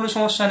হয়ে আসছে, কোনো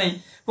সমস্যা নেই,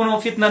 কোনো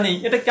ফিতনা নেই।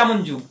 এটা কেমন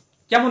যুগ,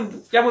 কেমন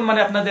কেমন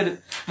আপনাদের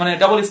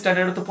ডাবল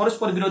স্ট্যান্ডার্ড, তো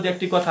পরস্পর বিরোধী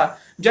একটি কথা।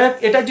 যাই হোক,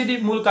 এটা যদি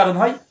মূল কারণ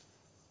হয়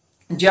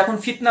যে এখন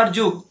ফিতনার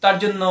যুগ, তার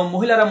জন্য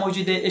মহিলারা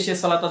মসজিদে এসে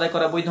সালাত আদায়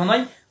করা বৈধ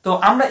নয়, তো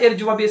আমরা এর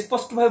জবাবে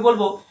স্পষ্টভাবে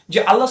বলবো যে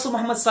আল্লাহ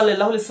মুহাম্মদ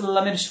সাল্লাল্লাহু আলাইহি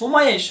সাল্লামের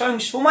সময়ে, স্বয়ং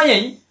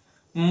সময়েই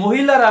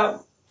মহিলারা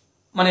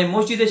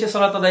মসজিদে এসে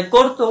সালাত আদায়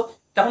করতো,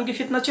 তখন কি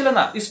ফিতনা ছিল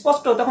না?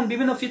 স্পষ্ট, তখন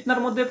বিভিন্ন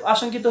ফিতনার মধ্যে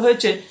আশঙ্কিত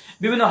হয়েছে,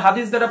 বিভিন্ন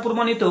হাদিস দ্বারা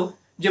প্রমাণিত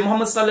যে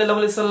মুহাম্মদ সাল্লাল্লাহু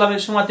আলাইহি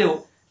সাল্লামের সময়তেও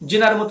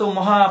জিনার মতো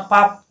মহা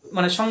পাপ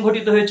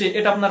সংঘটিত হয়েছে।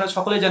 এটা আপনারা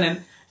সকলে জানেন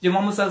যে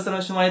মুহাম্মদ সাল্লাল্লাহু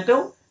আলাইহি ওয়াসাল্লামের সময়তেও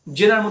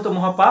জেনার মতো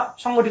মহাপাপ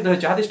সংঘটিত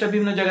হয়েছে। হাদিসটা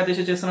বিভিন্ন জায়গাতে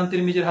এসেছে, সুনান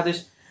তিরমিজির হাদিস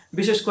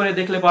বিশেষ করে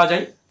দেখলে পাওয়া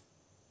যায়,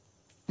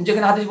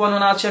 যেখানে হাদিস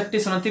বর্ণনা আছে একটি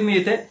সুনান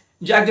তিরমিজিতে,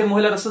 যে একজন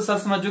মহিলা রাসূল সাল্লাল্লাহু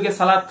আলাইহি ওয়াসাল্লামের যুগে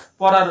সালাত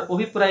পড়ার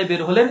অভিপ্রায়ে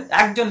বের হলেন,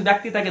 একজন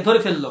ব্যক্তি তাকে ধরে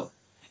ফেললো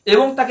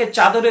এবং তাকে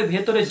চাদরের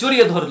ভেতরে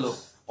জড়িয়ে ধরলো,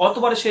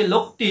 অতঃপর সেই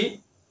লোকটি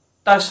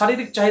তার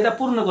শারীরিক চাহিদা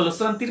পূর্ণ করলো।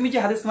 সুনান তিরমিজি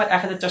হাদিস নাম্বার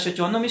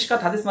 1454, মিশকাত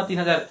হাদিস নাম্বার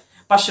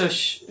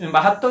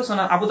 3572,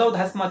 সুনান আবু দাউদ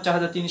হাদিস নাম্বার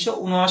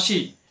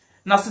 4379,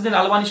 নাসিরুদ্দিন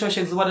আলবানী সহ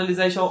শেখ জুবাইর আলী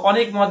জাই সহ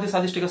অনেক মুহাদ্দিস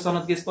হাদিসটিকে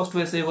সনদকে স্পষ্ট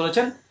হয়েছে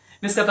বলেছেন।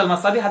 মিশকাত আল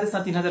মাসাবি হাদিস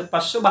নাম্বার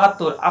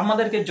 3572।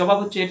 আমাদেরকে জবাব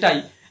হচ্ছে এটাই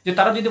যে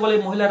তারা যদি বলে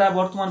মহিলারা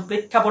বর্তমান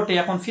প্রেক্ষাপটে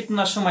এখন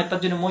ফিতনার সময়, তার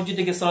জন্য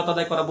মসজিদে গিয়ে সালাত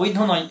আদায় করা বৈধ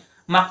নয়,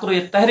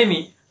 মাকরুহে তাহরিমি,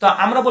 তো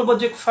আমরা বলবো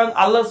যে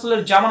আল্লাহ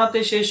রাসূলের জামানাতে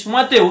সেই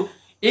সময়তেও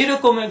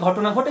এইরকম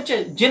ঘটনা ঘটেছে,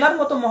 জেনার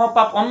মতো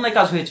মহাপাপ অন্যায়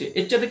কাজ হয়েছে।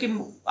 এর চাইতে কি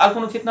আর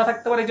কোনো ফিতনা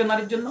থাকতে পারে একজন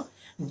নারীর জন্য?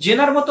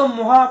 জেনার মতো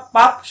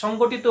মহাপাপ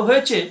সংগঠিত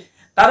হয়েছে,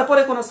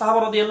 তারপরে কোনো সাহাবা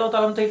রাদিয়াল্লাহু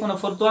তাআলা থেকে কোনো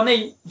ফতোয়া নেই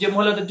যে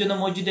মহিলাদের জন্য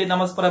মসজিদে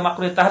নামাজ পড়া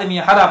মাকরুহে তাহরিমি,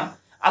 হারাম।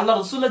 আল্লাহ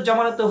রাসূলের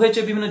জামানাতে হয়েছে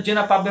বিভিন্ন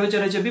জেনা, পাপ,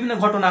 ব্যভিচার হয়েছে, বিভিন্ন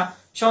ঘটনা,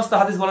 সমস্ত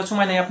হাদিস বলার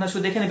সময় নেই, আপনারা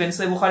শুধু দেখে নেবেন।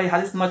 সহিহ বুখারী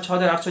হাদিস নাম্বার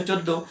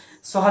 6814,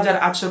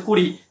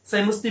 6820,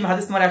 সহিহ মুসলিম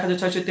হাদিস নাম্বার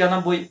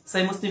 1693,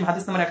 সহিহ মুসলিম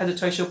হাদিস নাম্বার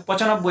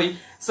 1695,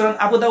 সুনান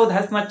আবু দাউদ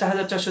হাদিস নাম্বার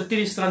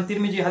 4430, সুনান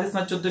তিরমিজি হাদিস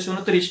নাম্বার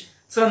 1429,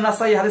 সুনান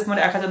নাসাই হাদিস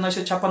নাম্বার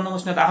 1956,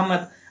 মুসনাদ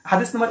আহমদ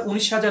হাদিস নাম্বার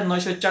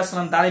 19904,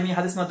 সুনান দারিমি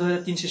হাদিস নাম্বার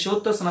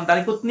 2370, সুনান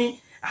দারিকুতনি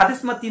হাদিস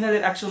নাম্বার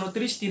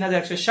 3129,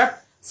 3160,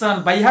 সুনান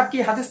বাইহাকি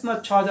হাদিস নাম্বার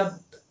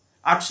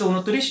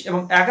 6829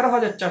 এবং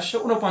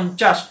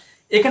 11449।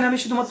 এখানে আমি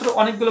শুধুমাত্র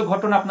অনেকগুলো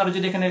ঘটনা, আপনারা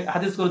যদি এখানে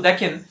হাদিসগুলো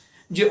দেখেন,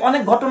 যে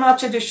অনেক ঘটনা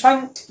আছে যে স্বয়ং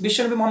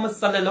বিশ্বনবী মুহাম্মদ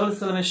সাল্লাল্লাহু আলাইহি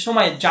সাল্লামের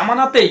সময়,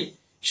 জামানাতেই,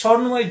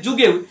 স্বর্ণময়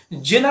যুগেও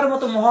জেনার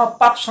মতো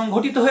মহাপাপ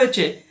সংঘটিত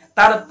হয়েছে।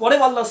 তারপরে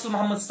আল্লাহ রাসূল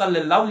মুহাম্মদ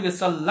সাল্লাল্লাহু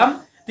আলাইহি সাল্লাম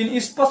তিনি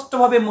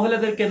স্পষ্টভাবে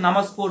মহিলাদেরকে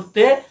নামাজ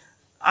পড়তে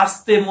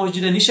আসতে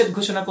মসজিদে নিষেধ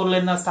ঘোষণা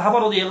করলেন না, সাহাবা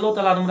রাদিয়াল্লাহু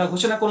তাআলা আনহুরা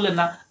ঘোষণা করলেন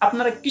না।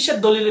 আপনারা কিসের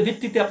দলিলের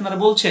ভিত্তিতে আপনারা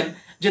বলছেন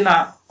যে না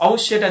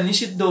অবশ্যই এটা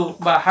নিষিদ্ধ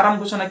বা হারাম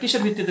ঘোষণা?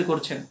 কিসের ভিত্তিতে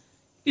করছেন?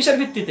 কিসের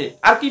ভিত্তিতে?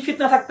 আর কি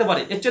ফিতনা থাকতে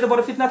পারে? এর চেয়ে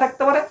বড় ফিতনা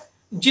থাকতে পারে?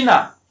 জি না।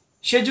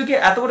 সে যুগে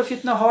এত বড়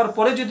ফিতনা হওয়ার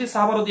পরে যদি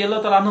সাহাবা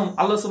রাদিয়াল্লাহু তাআলা আনহুম,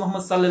 আল্লাহ রাসূল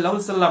মুহাম্মদ সাল্লাল্লাহু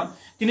আলাইহি সাল্লাম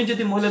তিনি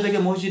যদি মহিলাদেরকে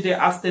মসজিদে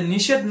আসতে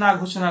নিষেধ না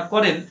ঘোষণা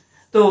করেন,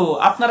 তো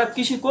আপনারা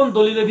কোন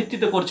দলিলের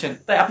ভিত্তিতে করছেন?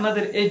 তাই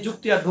আপনাদের এই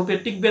যুক্তি আর ঢোপে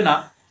টিকবে না,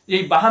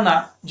 এই বাহানা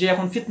যে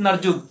এখন ফিতনার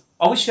যুগ।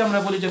 অবশ্যই আমরা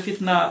বলি যে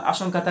ফিতনা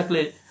আশঙ্কা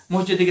থাকলে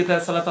মসজিদে গিয়ে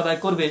তারা সালাত আদায়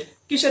করবে।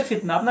 কিসের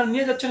ফিতনা? আপনারা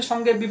নিয়ে যাচ্ছেন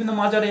সঙ্গে বিভিন্ন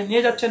মাজারে,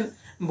 নিয়ে যাচ্ছেন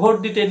ভোট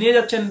দিতে, নিয়ে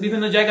যাচ্ছেন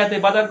বিভিন্ন জায়গাতে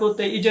বাজার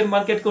করতে, ঈদের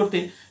মার্কেট করতে,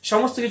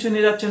 সমস্ত কিছু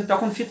নিয়ে যাচ্ছেন,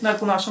 তখন ফিতনার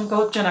কোনো আশঙ্কা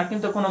হচ্ছে না।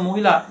 কিন্তু কোনো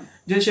মহিলা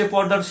যদি সে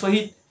পর্দার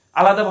সহিত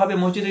আলাদাভাবে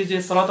মসজিদে যে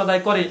সালাত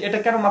আদায় করে, এটা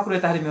কেন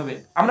মাকরুহে তাহরিমি হবে?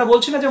 আমরা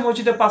বলছি না যে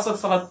মসজিদে 5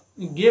 ওয়াক্ত সালাত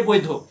গিয়ে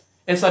বৈধ,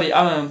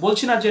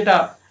 বলছি না যে এটা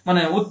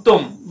উত্তম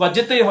বা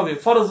যেতেই হবে,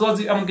 ফরজ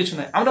ওয়াজিব এমন কিছু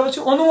নয়। আমরা বলছি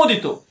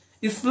অনুমোদিত।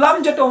 ইসলাম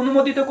যেটা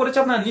অনুমোদিত করেছে,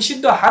 আপনারা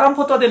নিষিদ্ধ হারাম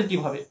ফতোয়া দেন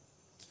কিভাবে?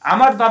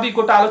 আমার দাবি,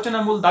 গোটা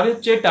আলোচনার মূল দাবি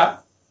হচ্ছে এটা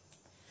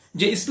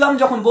যে ইসলাম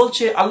যখন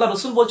বলছে, আল্লাহ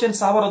রাসূল বলছেন,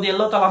 সাহাবা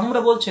রাদিয়াল্লাহু তাআলা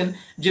আনহুরা বলছেন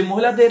যে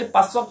মহিলাদের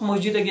 5 ওয়াক্ত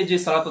মসজিদে গিয়ে যে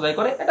সালাত আদায়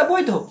করে এটা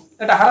বৈধ,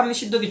 এটা হারাম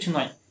নিষিদ্ধ কিছু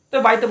নয়, তো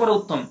বাড়িতে পড়া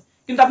উত্তম।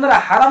 কিন্তু আপনারা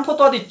হারাম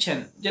ফতোয়া দিচ্ছেন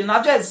যে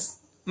নাজায়েজ,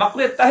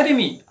 মাকরুহে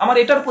তাহরিমি। আমার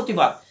এটার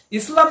প্রতিবাদ।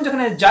 ইসলাম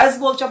যেখানে জায়েজ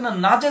বলছে, আপনারা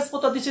নাজায়েজ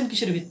ফতোয়া দিচ্ছেন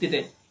কিসের ভিত্তিতে?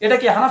 এটা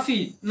কি হানাফি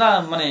না?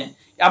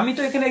 আমি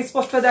তো এখানে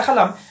স্পষ্ট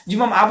দেখালাম যে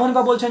ইমাম আবু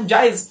হানিফা বলছেন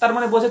জায়েজ, তার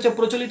বোঝাচ্ছে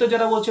প্রচলিত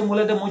যারা বলছে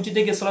মহিলাদের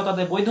মসজিদে গিয়ে সালাত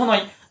আদায় বৈধ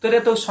নয়, তো এটা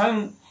তো স্বয়ং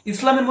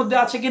ইসলামের মধ্যে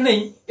আছে কি নেই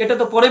এটা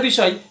তো পরে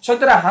বিষয়। স্বয়ং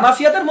তারা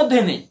হানাফিয়াতের মধ্যে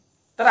নেই,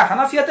 তারা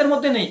হানাফিয়াতের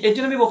মধ্যে নেই। এর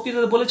জন্য আমি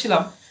বক্তৃতাতে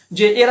বলেছিলাম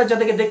যে এরা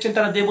যাদেরকে দেখছেন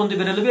তারা দেবন্দি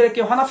বেরেলবি, এরা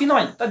কেউ হানাফি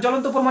নয়। তার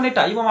জ্বলন্ত প্রমাণ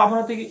এটা, ইমাম আবু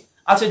হানিফা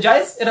আছে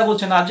জায়েজ, এরা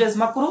বলছে না জায়েজ,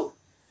 মাকরু,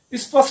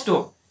 স্পষ্ট।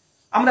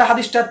 আমরা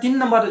হাদিসটা 3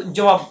 নম্বর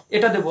জবাব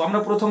এটা দেব। আমরা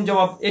প্রথম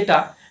জবাব এটা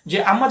যে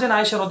আম্মা জান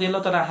আয়েশা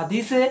রাদিয়াল্লাহু তাআলা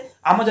হাদিসে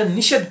আম্মা জান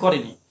নিষেধ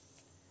করেনি।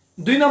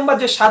 2 নম্বর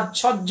যে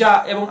সাজসজ্জা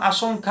এবং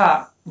আশঙ্কা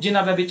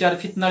জিনা ব্যভিচার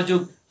ফিতনার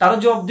যুগ, তারও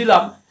জবাব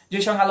দিলাম যে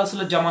স্বয়ং আল্লাহ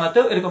রাসূলের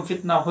জামানাতেও এরকম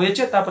ফিতনা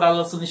হয়েছে, তারপর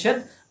আল্লাহ রাসূল নিষেধ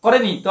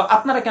করেনি, তো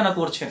আপনারা কেন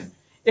করছেন?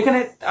 এখানে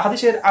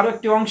হাদিসের আরো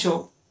একটি অংশ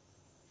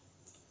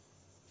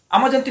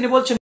আমাদের তিনি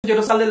বলছেন যে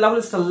রাসূল সাল্লাল্লাহু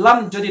আলাইহি সাল্লাম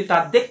যদি তা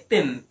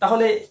দেখতেন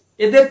তাহলে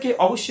এদেরকে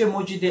অবশ্যই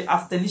মসজিদে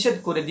আসতে নিষেধ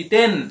করে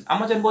দিতেন।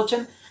 আমাদের বলছেন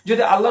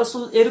যদি আল্লাহ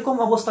রাসূল এরকম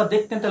অবস্থা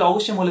দেখতেন তাহলে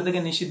অবশ্যই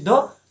মহিলাদেরকে নিষিদ্ধ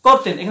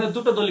করতেন। এখানে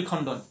দুটো দলিল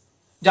খণ্ডন,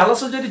 যে আল্লাহ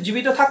রাসূল যদি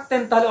জীবিত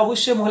থাকতেন তাহলে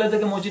অবশ্যই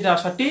মহিলাদেরকে মসজিদে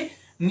আসাটি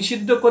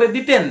নিষিদ্ধ করে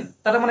দিতেন।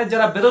 তার মানে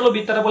যারা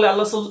বেরলবি তারা বলে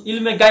আল্লাহ রাসূল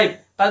ইলমে গায়েব,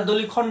 তার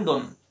দলিল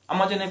খণ্ডন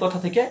আমাদের এই কথা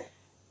থেকে,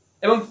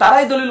 এবং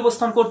তারাই দলিল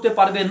উপস্থান করতে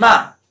পারবে না।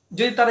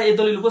 যদি তারা এই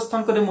দলিল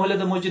উপস্থান করে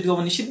মহিলাদের মসজিদ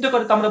গমন নিষিদ্ধ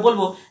করে, তো আমরা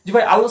বলবো যে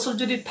ভাই আল্লাহ রাসূল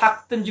যদি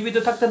থাকতেন, জীবিত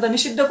থাকতেন, তা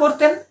নিষিদ্ধ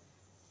করতেন।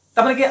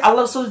 তার মানে কি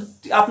আল্লাহ রাসূল,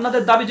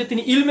 আপনাদের দাবি যে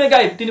তিনি ইলমে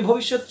গায়েব, তিনি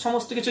ভবিষ্যৎ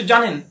সমস্ত কিছু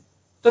জানেন,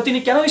 তো তিনি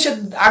কেন নিষেধ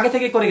আগে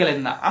থেকে করে গেলেন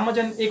না? আমরা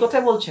যেন এই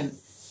কথাই বলছেন,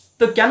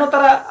 তো কেন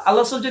তারা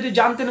আল্লাহ রাসূল যদি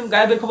জানতেন,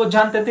 গায়েবের খবর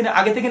জানতেন, তিনি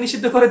আগে থেকে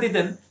নিষিদ্ধ করে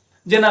দিতেন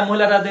যে না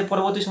মহিলারা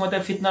পরবর্তী সময়তে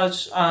ফিতনার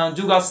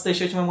যুগ আসতে,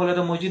 সেই সময়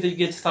মহিলারা মসজিদে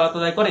গিয়ে সালাত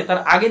আদায় করে, তার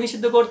আগে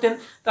নিষিদ্ধ করতেন।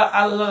 তা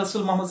আল্লাহ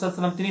রাসূল মুহাম্মদ সাল্লাল্লাহু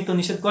আলাইহি ওয়াসাল্লাম তিনি তো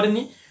নিষেধ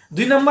করেননি।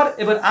 2 নম্বর,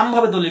 এবার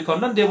আমভাবে দলিল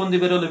খণ্ডন দেওবন্দি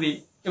বেরলবি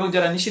এবং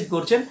যারা নিষিদ্ধ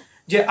করছেন,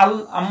 যে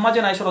আম্মা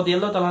জান আয়েশা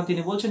রাদিয়াল্লাহু তাআলা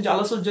তিনি বলছেন যে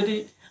আল্লাহ রাসূল যদি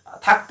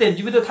থাকতেন,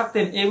 জীবিত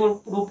থাকতেন, এই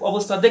রূপ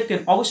অবস্থা দেখতেন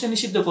অবশ্যই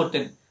নিষিদ্ধ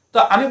করতেন। তো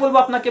আমি বলবো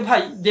আপনাকে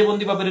ভাই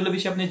দেওবন্দি বা বেরলবি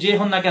আপনি যে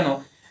হন না কেন,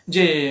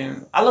 যে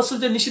আল্লাহ রাসূল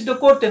যে নিষিদ্ধ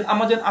করতেন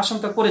আম্মা জান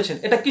আশঙ্কা করেছেন,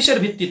 এটা কিসের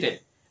ভিত্তিতে?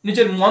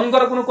 নিজের মন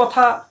গড়া কোনো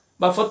কথা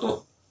বা ফতোয়া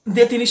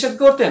দিয়ে তিনি নিষেধ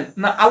করতেন,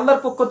 না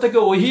আল্লাহর পক্ষ থেকে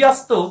ওহী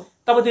আসতো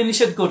তবে তিনি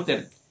নিষেধ করতেন?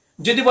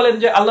 যদি বলেন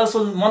যে আল্লাহ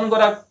রাসূল মন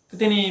গড়া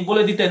তিনি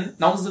বলে দিতেন,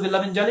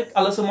 নাউযুবিল্লাহ মিন জালিক,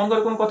 আল্লাহ রাসূল মন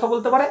গড়া কোনো কথা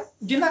বলতে পারে?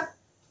 জি না।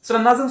 সূরা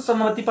নাজম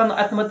 53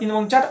 আয়াত নম্বর 3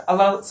 এবং 4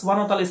 আল্লাহ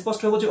সুবহানাহু ওয়া তাআলা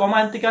স্পষ্ট বলছে ওমা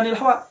আনতিকা আনিল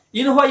হাওয়া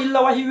ইন হুয়া ইল্লা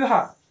ওয়াহিয়ুহা।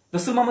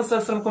 রাসূল মুহাম্মদ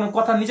সাল্লাল্লাহু আলাইহি ওয়াসাল্লাম কোনো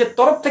কথা নিজের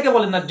তরফ থেকে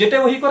বলেন না, যেটা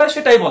ওহী করে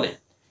সেটাই বলে।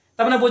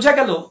 তার মানে বোঝা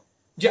গেল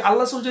যে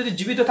আল্লাহ রাসূল যদি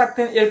জীবিত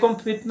থাকতেন এরকম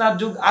ফিতনার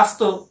যুগ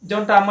আসতো,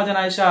 যেমনটা আম্মা জান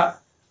আয়েশা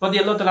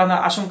রাদিয়াল্লাহু তাআলা আনহা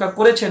আশঙ্কা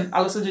করেছেন।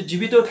 আল্লাহ রাসূল যদি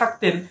জীবিত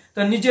থাকতেন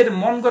তাহলে নিজের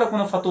মন গড়া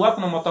কোনো ফতোয়া,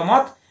 কোনো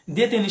মতামত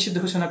দিয়ে তিনি নিষিদ্ধ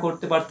ঘোষণা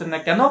করতে পারতেন না।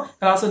 কেন?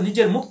 কারণ রাসূল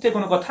নিজের মুখ থেকে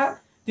কোনো কথা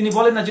তিনি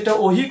বলেন না, যেটা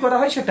ওহী করা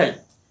হয় সেটাই।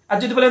 আর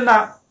যদি বলেন না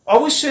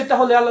অবশ্যই,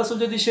 তাহলে আল্লাহ রাসূল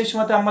যদি সেই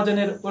সময়তে আম্মা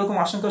জানের ওরকম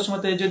আশঙ্কার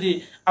সময়তে যদি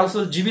আল্লাহ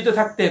রাসূল জীবিত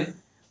থাকতেন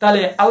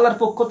তাহলে আল্লাহর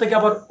পক্ষ থেকে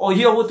আবার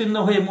ওহী অবতীর্ণ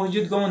হয়ে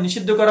মসজিদ গমন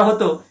নিষিদ্ধ করা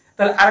হতো।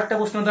 তাহলে আরেকটা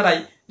প্রশ্ন দাঁড়ায়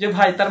যে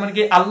ভাই তার মানে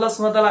কি আল্লাহ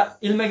সুবহানাহু ওয়া তাআলা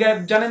ইলমে গায়েব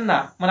জানেন না,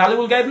 মানে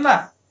আলিমুল গায়েব না?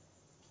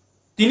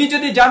 তিনি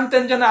যদি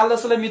জানতেন যে না আল্লাহ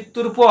রাসূলের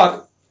মৃত্যুর পর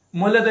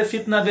মহিলাদের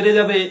ফিতনা বেড়ে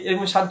যাবে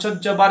এবং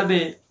সাজসজ্জা বাড়বে,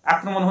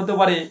 আক্রমণ হতে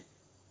পারে,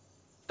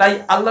 তাই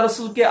আল্লাহ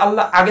রাসূলকে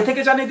আল্লাহ আগে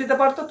থেকে জানিয়ে দিতে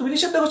পারতো। তুমি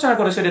নিষিদ্ধ ঘোষণা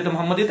করে শরীয়তে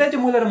মুহাম্মদীতে যে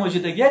মহিলারা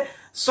মসজিদে গিয়ে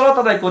সালাত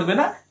আদায় করবে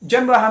না,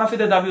 যেমন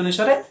হানাফিদের দাবি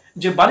অনুসারে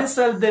যে বনী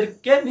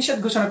ইসরাঈলদেরকে নিষেধ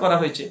ঘোষণা করা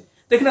হয়েছে।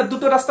 এখানে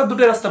দুটো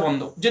রাস্তা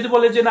বন্ধ। যদি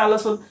বলে যে না আল্লাহ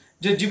রাসূল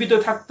যে জীবিত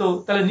থাকতো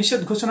তাহলে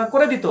নিষেধ ঘোষণা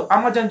করে দিত,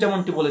 আম্মা জান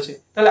যেমনটি বলেছে,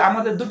 তাহলে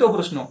আমাদের দুটো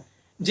প্রশ্ন,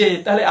 যে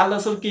তাহলে আল্লাহ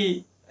রাসূল কি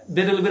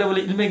বেরলবিরা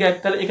বলে ইলমে গায়েব,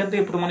 তাহলে এখান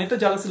থেকে প্রমাণিত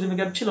যে আল্লাহ রাসূল ইলমে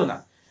গায়েব ছিল না।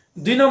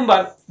 2 নম্বর,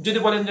 যদি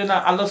বলেন যে না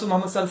আল্লাহ রাসূল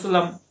মুহাম্মদ সাল্লাল্লাহু আলাইহি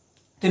ওয়াসাল্লাম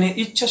তিনি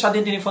ইচ্ছা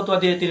স্বাধীন তিনি ফতোয়া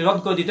দিয়ে তিনি রদ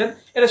করে দিতেন,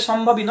 এটা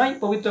সম্ভবই নয়,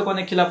 পবিত্র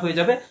কোরআনের খিলাফ হয়ে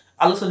যাবে।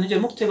 আল্লাহ রাসূল নিজের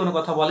মুখ থেকে কোনো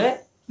কথা বলে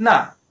না।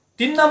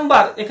 3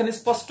 নম্বর, এখানে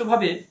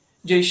স্পষ্টভাবে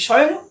যে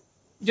স্বয়ং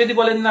যদি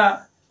বলেন না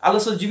আল্লাহ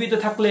রাসূল জীবিত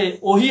থাকলে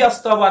ওহী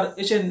আসতো, আবার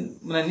এসে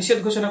মানে নিষেধ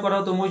ঘোষণা করা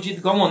হতো মসজিদ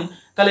গমন,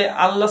 তাহলে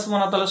আল্লাহ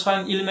সুবহানাহু ওয়া তাআলা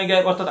স্বয়ং ইলমে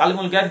গায়েব অর্থাৎ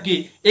আলিমুল গায়েব কি?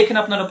 এখানে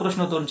আপনারা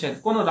প্রশ্ন তুলছেন,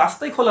 কোনো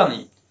রাস্তাই খোলা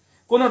নেই,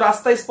 কোনো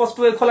রাস্তায় স্পষ্ট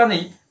হয়ে খোলা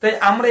নেই। তাই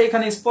আমরা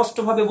এখানে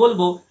স্পষ্টভাবে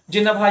বলবো যে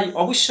না ভাই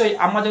অবশ্যই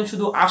আম্মা জান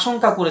শুধু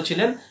আশঙ্কা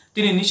করেছিলেন,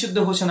 তিনি নিষিদ্ধ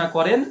ঘোষণা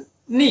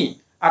করেননি।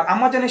 আর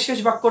আম্মা জানের শেষ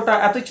বাক্যটা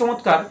এতই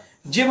চমৎকার,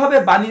 যেভাবে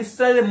বনী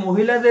ইসরাঈলের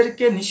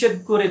মহিলাদেরকে নিষেধ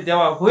করে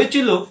দেওয়া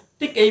হয়েছিল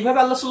ঠিক এইভাবে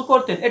আল্লাহ রাসূল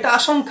করতেন, এটা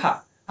আশঙ্কা।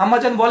 আম্মা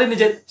জান বলেনি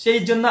যে সেই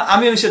জন্য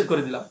আমিও নিষেধ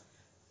করে দিলাম।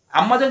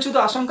 আম্মা জান শুধু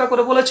আশঙ্কা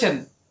করে বলেছেন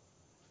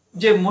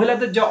যে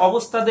মহিলাদের যে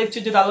অবস্থা দেখছে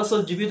যদি আল্লাহ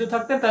রাসূল জীবিত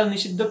থাকতেন তাহলে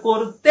নিষিদ্ধ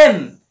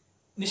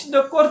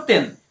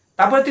করতেন।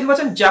 তারপরে তিনি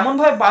বলেছেন যেমন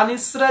ভাবে বনী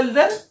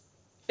ইসরাঈলদের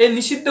এই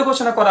নিষিদ্ধ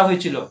ঘোষণা করা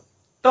হয়েছিল।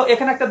 তো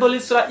এখানে একটা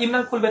দলিল সূরা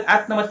ইমরান খুলবেন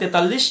আয়াত নম্বর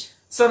 43,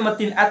 সূরা নম্বর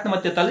 3 আয়াত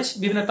নম্বর 43,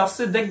 বিভিন্ন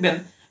তাফসীর দেখবেন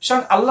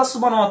স্বয়ং আল্লাহ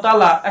সুবহানাহু ওয়া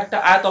তাআলা একটা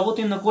আয়াত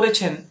অবতীর্ণ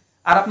করেছেন।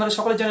 আর আপনারা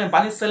সকলে জানেন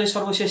বনী ইসরাঈলের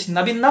সর্বশেষ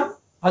নবীর নাম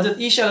হযরত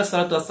ঈসা আলাইহিস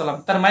সালাতু ওয়াস সালাম,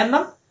 তার মায়ের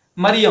নাম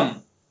মারিয়ম।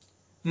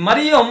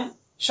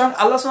 স্বয়ং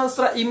আল্লাহ সুবহানাহু ওয়া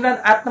তাআলা ইমরান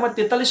আয়াত নম্বর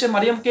 43 এ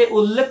মারিয়মকে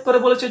উল্লেখ করে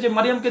বলেছে যে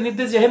মারিয়মকে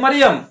নির্দেশ যে হে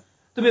মারিয়ম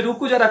তুমি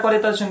রুকু যারা করে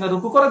তাদের সঙ্গে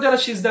রুকু করো, যারা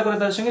সিজদা করে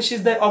তাদের সঙ্গে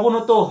সিজদায়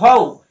অবনত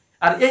হও।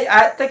 আর এই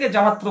আয়াত থেকে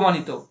জামাত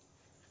প্রমাণিত।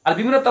 আর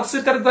বিভিন্ন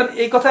তাফসীরকারগণ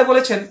এই কথাই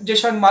বলেছেন যে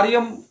স্বয়ং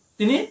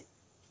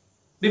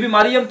বিবি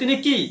মারিয়াম তিনি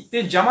কি?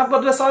 তিনি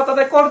জামাতবদ্ধভাবে সালাত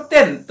আদায়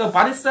করতেন। তো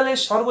বনী ইসরাঈলের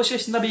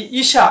সর্বশেষ নবী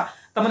ঈসা,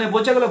 তার মানে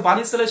বোঝা গেল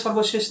বনী ইসরাঈলের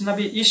সর্বশেষ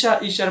নবী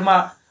ঈসার মা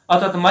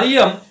অর্থাৎ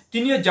মারিয়াম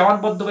তিনিও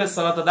জামাতবদ্ধভাবে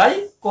সালাত আদায়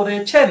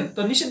করেছেন। তো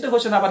নিষিদ্ধ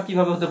ঘোষণা আবার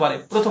কিভাবে হতে পারে?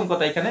 প্রথম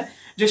কথা এখানে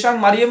যে স্বয়ং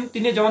মারিয়াম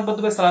তিনি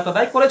জামাতবদ্ধভাবে সালাত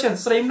আদায় করেছেন,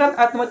 সূরা ইমরান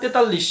আয়াত নম্বর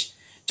 43।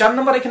 4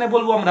 নম্বর এখানে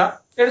বলবো আমরা,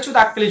 এটা শুধু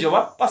আকলি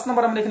জবাব। 5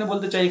 নম্বর আমরা এখানে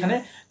বলতে চাই এখানে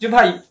যে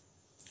ভাই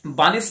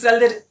বনী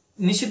ইসরাঈলদের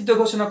নিষিদ্ধ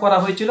ঘোষণা করা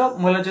হয়েছিল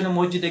মহিলার জন্য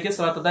মসজিদে গিয়ে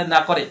সালাত আদায় না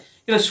করে,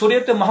 কিন্তু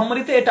শরীয়তে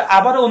মুহাম্মাদিতে এটা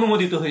আবারও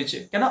অনুমোদিত হয়েছে।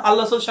 কেন?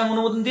 আল্লাহ রাসূল স্বয়ং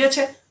অনুমোদন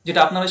দিয়েছে, যেটা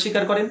আপনারা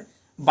স্বীকার করেন।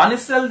 বনী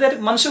ইসরাঈলদের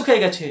মানসুখ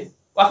হয়ে গেছে,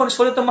 এখন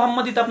শরীয়তে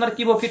মুহাম্মাদিতে আপনারা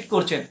কিভাবে ফিট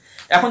করছেন?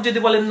 এখন যদি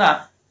বলেন না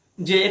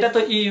যে এটা তো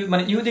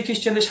মানে ইহুদি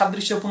খ্রিস্টানদের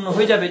সাদৃশ্যপূর্ণ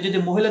হয়ে যাবে যদি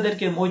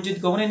মহিলাদেরকে মসজিদ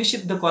গমনে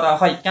নিষিদ্ধ করা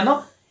হয়। কেন?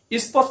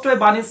 স্পষ্ট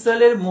বনী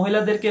ইসরাঈলের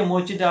মহিলাদেরকে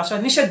মসজিদে আসা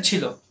নিষেধ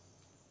ছিল,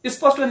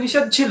 স্পষ্ট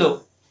নিষেধ ছিল।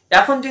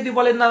 এখন যদি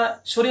বলেন না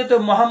শরীয়তে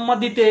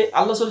মুহাম্মাদিতে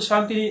আল্লাহ রাসূল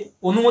স্বয়ং তিনি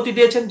অনুমতি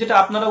দিয়েছেন, যেটা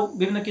আপনারাও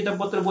বিভিন্ন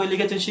কিতাবপত্র বই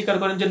লিখেছেন, স্বীকার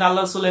করেন যে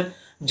আল্লাহ রাসূলের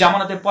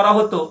জামানাতে পড়া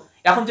হতো।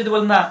 এখন যদি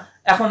বলেন না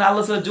এখন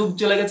আল্লাহ রাসূলের যুগ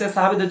চলে গেছে,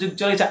 সাহাবীদের যুগ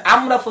চলে গেছে,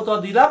 আমরা ফতোয়া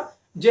দিলাম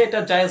যে এটা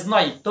জায়েজ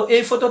নয়, তো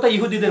এই ফতোয়াটা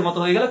ইহুদিদের মতো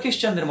হয়ে গেল,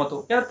 খ্রিস্টানদের মতো।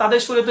 কারণ তাদের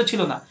শরীয়তে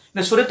ছিল না,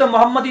 শরীয়তে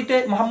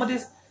মুহাম্মাদি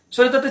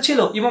শরীয়তে ছিল।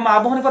 ইমাম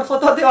আবু হানিফার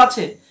ফতোয়া দেওয়া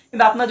আছে,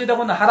 কিন্তু আপনার যদি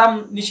এখন হারাম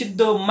নিষিদ্ধ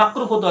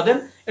মাকরুহ ফতোয়া দেন,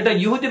 এটা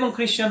ইহুদি এবং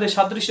খ্রিস্টানদের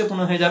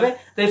সাদৃশ্যপূর্ণ হয়ে যাবে।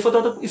 তাই এই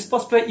ফতোয়া তো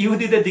স্পষ্ট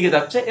ইহুদিদের দিকে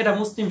যাচ্ছে, এটা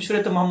মুসলিম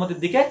শরীয়তে মুহাম্মাদের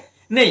দিকে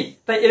নেই।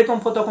 তাই এরকম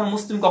ফতোয়া কোনো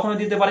মুসলিম কখনো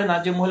দিতে পারে না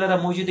যে মহিলারা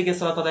মসজিদে গিয়ে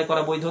সালাত আদায়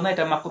করা বৈধ না,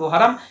 এটা মাকরুহ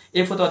হারাম।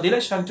 এই ফতোয়া দিলে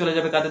স্বয়ং চলে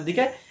যাবে কাদের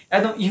দিকে?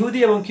 একদম ইহুদি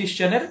এবং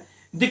খ্রিস্টানের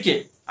দিকে।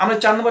 আমরা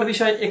 4 নম্বর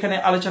বিষয় এখানে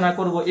আলোচনা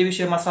করব, এই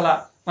বিষয়ে মাসালা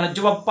মানে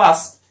জবাব পাস,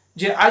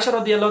 যে আয়েশা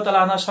রাদিয়াল্লাহু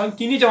তাআলা আনহা স্বয়ং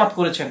তিনি জামাত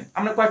করেছেন।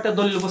 আমরা কয়েকটা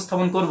দলিল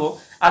উপস্থাপন করব,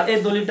 আর এই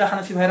দলিলটা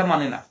হানাফি ভাইরা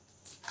মানে না।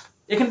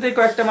 এখান থেকে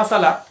কয়েকটা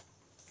মাসালা,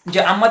 যে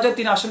আম্মাজান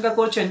তিনি আশঙ্কা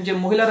করছেন যে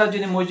মহিলারা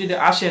যদি মসজিদে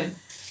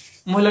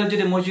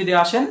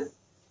আসেন,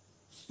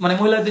 মানে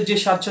মহিলাদের যে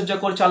সাজসজ্জা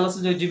করছে আল্লাহ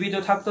যদি জীবিত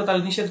থাকতো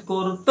তাহলে নিষেধ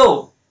করতো।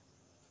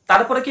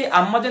 তারপরে কি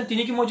আম্মাজান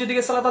তিনি কি মসজিদে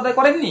গিয়ে সালাত আদায়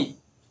করেননি?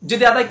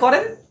 যদি আদায়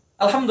করেন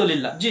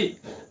আলহামদুলিল্লাহ, জি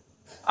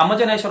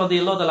আম্মাজান আয়েশা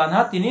রাদিয়াল্লাহু তাআলা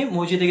আনহা তিনি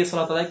মসজিদে গিয়ে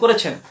সালাত আদায়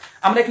করেছেন।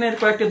 আমরা এখানে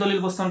কয়েকটি দলিল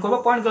উপস্থাপন করব,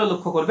 পয়েন্টগুলো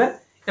লক্ষ্য করবেন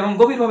এবং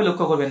গভীরভাবে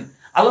লক্ষ্য করবেন।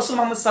 আল্লাহ রাসূল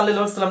মুহাম্মদ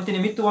সাল্লাল্লাহু আলাইহি ওয়াসাল্লাম তিনি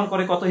মৃত্যুবরণ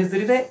করে কত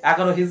হিজরিতে?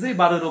 11 হিজরি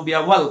 12 রবিউল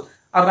আউয়াল।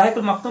 আর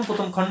রাহিকুল মাকতুম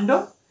প্রথম খণ্ড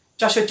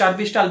 404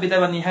 পৃষ্ঠা, আল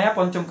বিদায়া ওয়ান নিহায়া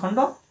পঞ্চম খণ্ড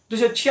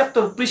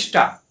 276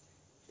 পৃষ্ঠা।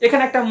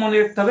 এখানে একটা মনে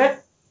রাখতে হবে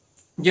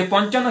যে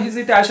 55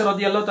 হিজরিতে আয়েশা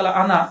রাদিয়াল্লাহু তাআলা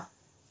আনহা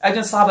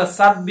একজন সাহাবা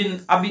সাদ বিন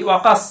আবি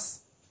ওয়াকাস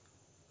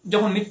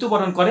যখন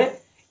মৃত্যুবরণ করে,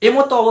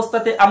 এমতো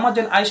অবস্থাতে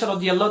আম্মাজান আয়েশা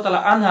রাদিয়াল্লাহু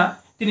তাআলা আনহা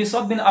তিনি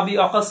সাদ বিন আবি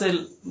ওয়াকাসের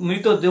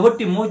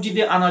মৃতদেহটি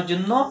মসজিদে আনার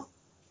জন্য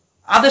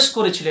আদেশ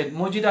করেছিলেন।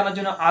 মসজিদে আনার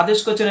জন্য আদেশ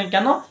করেছিলেন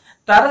কেন?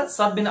 তার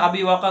সাদ বিন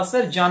আবি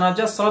ওয়াকাসের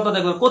জানাজা সালাত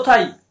আদায় করে।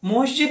 কোথায়?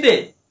 মসজিদে।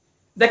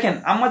 দেখেন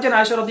আম্মাজান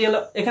আয়েশা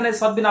রাদিয়াল্লাহু, এখানে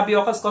সাদ বিন আবি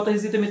ওয়াকাস কত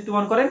হিজরিতে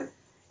মৃত্যুবরণ করেন?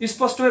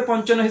 স্পষ্টভাবে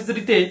 55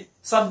 হিজরিতে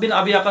সাদ বিন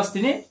আবি ওয়াকাস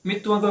তিনি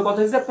মৃত্যুবরণ করে কত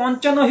হিজরিতে?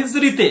 55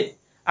 হিজরিতে।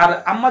 আর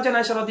আম্মাজান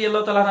আয়েশা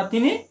রাদিয়াল্লাহু তাআলা আনহা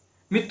তিনি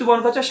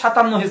মৃত্যুবরণ করেছে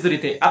 57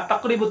 হিজরিতে। আর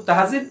তাকরিবুত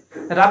তাহজিব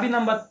রাবি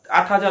নাম্বার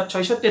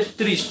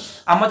 8633।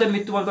 আম্মাজান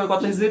মৃত্যুবরণ করে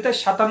কত হিজরিতে?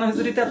 57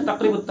 হিজরিতে। আর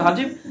তাকরিবুত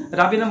তাহজিব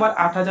রাবি নাম্বার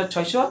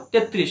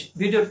 8633।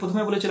 ভিডিওর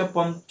প্রথমে বলেছিল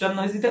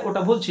 55 হিজরিতে,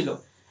 ওটা ভুল ছিল।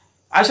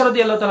 আয়েশা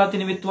রাদিয়াল্লাহু তাআলা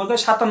তিনি মৃত্যুবরণ করে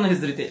 57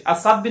 হিজরিতে, আর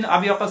সাদ বিন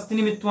আবি ওয়াকাস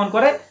তিনি মৃত্যুবরণ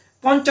করে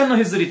 55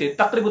 হিজরিতে।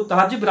 তাকরিবুত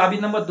তাহজিব রাবি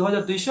নাম্বার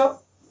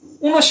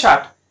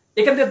 2259।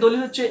 এখান থেকে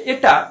দলিল হচ্ছে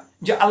এটা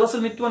যে আল্লাহ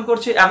রাসূল মৃত্যুবরণ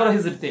করছে 11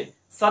 হিজরিতে,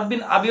 সাদ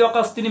বিন আবি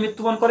ওয়াকাস তিনি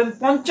মৃত্যুবরণ করেন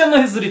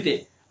 55 হিজরিতে।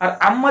 আর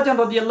আম্মাজান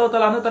রাদিয়াল্লাহু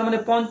তাআলা আনহা তার মানে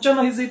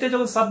 55 হিজরিতে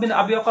যখন সাদ বিন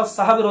আবি ওয়াকাস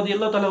সাহাবী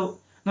রাদিয়াল্লাহু তাআলা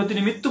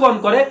তিনি মৃত্যুবরণ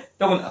করে,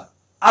 তখন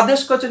আদেশ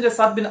করেছেন যে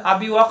সাদ বিন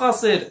আবি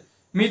ওয়াকাসের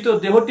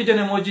মৃতদেহটি যেন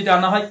মসজিদে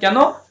আনা হয়। কেন?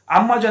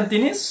 আম্মাজান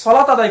তিনি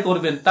সালাত আদায়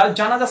করবেন, তার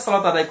জানাজার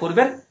সালাত আদায়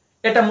করবেন।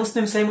 এটা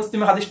মুসলিম, সহিহ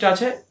মুসলিমে হাদিসটা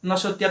আছে,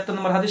 973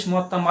 নম্বর হাদিস,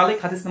 মুওয়াত্তা মালিক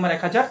হাদিস নাম্বার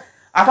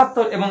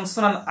 1078, এবং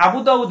সুনান আবু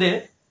দাউদে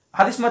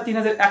হাদিস নাম্বার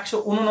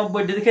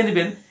 3189 দেখে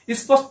নেবেন।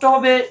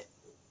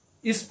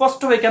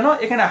 স্পষ্টভাবে কেন?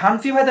 এখানে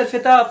হানফি ভাইদের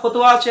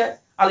ফতোয়া আছে,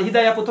 আল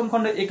হিদায়া প্রথম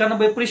খণ্ড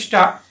 91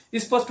 পৃষ্ঠা।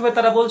 স্পষ্টভাবে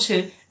তারা বলছে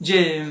যে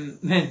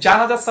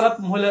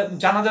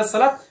জানাজার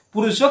সালাত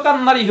পুরুষ হোক আর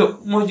নারী হোক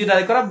মসজিদ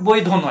আদায় করা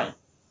বৈধ নয়।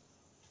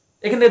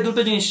 এখানে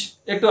দুটো জিনিস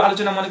একটু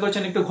আলোচনা মনে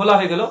করছেন একটু ঘোলা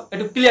হয়ে গেল,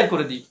 একটু ক্লিয়ার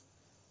করে দিই।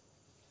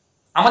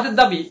 আমাদের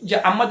দাবি যে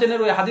আম্মাজানের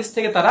ওই হাদিস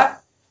থেকে তারা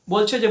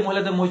বলছে যে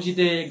মহিলাদের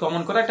মসজিদে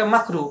গমন করা একটা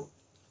মাকরুহ।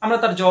 আমরা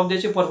তার জবাব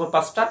দিয়েছি পরপর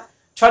 5টা।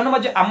 6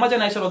 নম্বর যে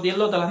আম্মাজান আয়েশা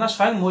রাদিয়াল্লাহু তাআলা আনহা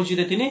স্বয়ং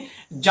মসজিদে তিনি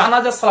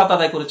জানাজার সালাত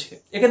আদায় করেছে।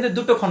 এখানে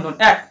দুটো খণ্ডন।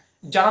 এক,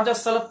 জানাজার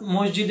সালাত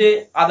মসজিদে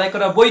আদায়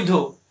করা বৈধ,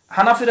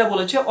 হানাফিরা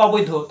বলেছে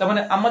অবৈধ। তার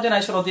মানে আম্মাজান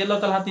আয়েশা রাদিয়াল্লাহু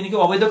তাআলা আনহা তিনি কি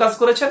অবৈধ কাজ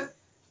করেছেন?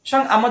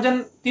 স্বয়ং আম্মাজান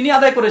তিনি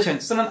আদায় করেছেন।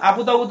 সুনান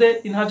আবু দাউদে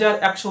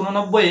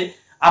 3189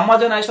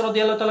 আম্মাজান আয়েশা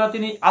রাদিয়াল্লাহু তাআলা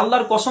তিনি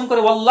আল্লাহর কসম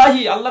করে,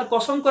 ওয়াল্লাহি আল্লাহর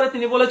কসম করে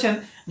তিনি বলেছেন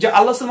যে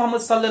আল্লাহ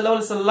মুহাম্মদ সাল্লাল্লাহু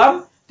আলাইহি সাল্লাম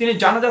তিনি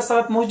জানাজার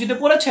সালাত মসজিদে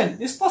পড়েছেন।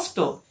 স্পষ্ট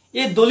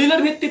এই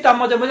দলিলের ভিত্তিতে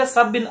আম্মাজান বলেছে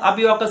সাদ বিন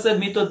আবি ওয়াকাসের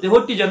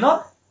মৃতদেহটি যেন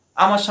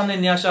আমার সামনে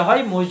নিয়ে আসা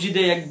হয়,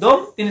 মসজিদে একদম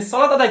তিনি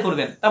সালাত আদায়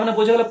করবেন। তার মানে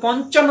বোঝা গেল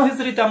 55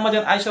 হিজরিতে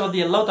আম্মাজান আয়েশা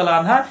রাদিয়াল্লাহু তাআলা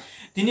আনহা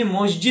তিনি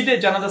মসজিদে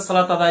জানাজার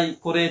সালাত আদায়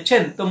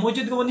করেছেন। তো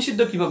মসজিদ গমন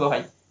নিষিদ্ধ কিভাবে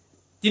হয়?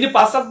 তিনি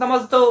 5 ওয়াক্ত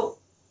নামাজ তো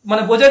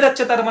মানে বোঝা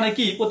যাচ্ছে, তার মানে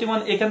কি প্রতিমান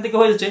এখান থেকে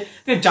হয়েছে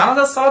তিনি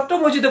জানাজার সালাতটাও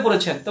মসজিদে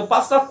পড়েছেন। তো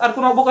 5 ওয়াক্ত আর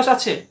কোনো অবকাশ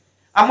আছে?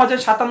 আম্মাজান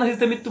 57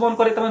 হিজরিতে মৃত্যুবরণ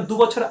করে, তার মানে 2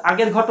 বছর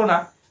আগের ঘটনা।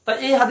 তা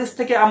এই হাদিস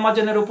থেকে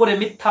আম্মাজানের উপরে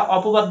মিথ্যা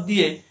অপবাদ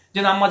দিয়ে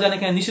যেন আম্মাজান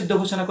এখানে নিষিদ্ধ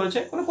ঘোষণা করেছে,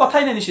 কোনো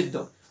কথাই নেই নিষিদ্ধ।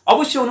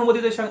 অবশ্যই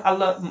অনুমোদিত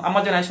আল্লাহ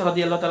আম্মাজান আয়েশা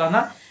রাদিয়াল্লাহু তাআলা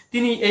আনহা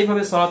তিনি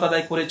এইভাবে সালাত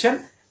আদায় করেছেন।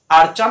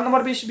 আর 4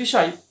 নম্বর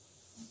বিষয়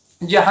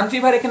যে হানফি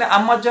ভাই এখানে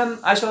আম্মাজান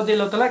আয়েশা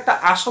রাদিয়াল্লাহু তাআলা একটা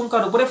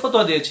আশঙ্কার উপরে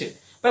ফতোয়া দিয়েছে।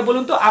 ভাই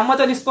বলুন তো,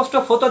 আম্মাজান স্পষ্ট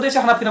ফতোয়া দিয়েছে,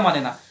 হানাফিরা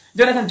মানে না।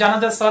 যেন এখন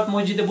জানাজার সালাত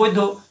মসজিদে বৈধ,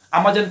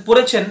 আম্মাজান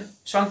পড়েছেন,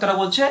 স্বয়ং তারা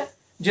বলছে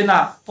যে না,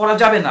 পড়া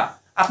যাবে না।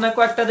 আপনার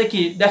কয়েকটা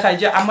দেখায়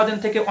যে আম্মাজান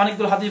থেকে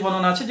অনেকগুলো হাদিস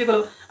বর্ণনা আছে যেগুলো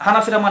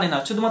হানাফিরা মানে না,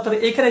 শুধুমাত্র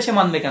এইখানে এসে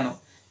মানবে কেন?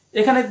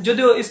 এখানে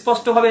যদিও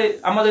স্পষ্টভাবে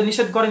আমাদের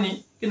নিষেধ করেনি,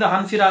 কিন্তু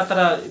হানফিরা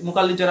তারা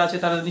মুকাল্লিদ যারা আছে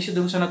তারা নিষেধ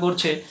ঘোষণা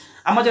করছে।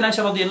 আম্মাজান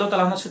আয়েশা রাদিয়াল্লাহু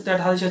তাআলা আনহার সূত্রে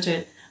একটা হাদিস আছে,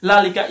 লা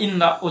লিকা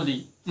ইন্না ওলি,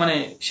 মানে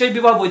সেই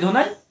বিবাহ বৈধ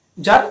নাই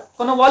যার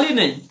কোনো ওয়ালি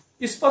নেই।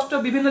 স্পষ্ট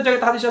বিভিন্ন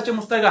জায়গায় হাদিস আছে,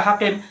 মুস্তাদরাক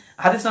হাকিম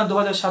হাদিস নাম্বার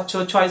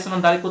 2706,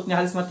 সুনান দারিকুতনি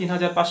হাদিস নাম্বার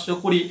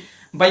 3520,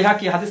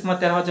 বাইহাকি হাদিস নাম্বার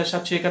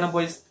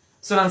 13791,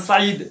 সুনান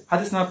সাঈদ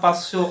হাদিস নাম্বার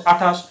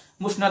 528,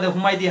 মুসনাদে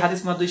হুমায়দি হাদিস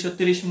নাম্বার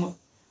 230,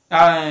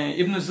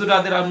 ইবনু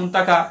জুরাদের আল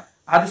মুনতাকা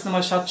হাদিস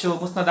নাম্বার 700,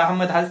 মুসনাদ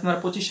আহমেদ হাদিস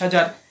নাম্বার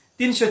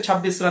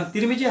 25326, সুনান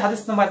তিরমিজি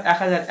হাদিস নাম্বার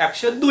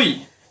 1102।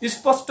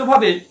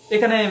 স্পষ্টভাবে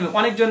এখানে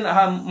অনেকজন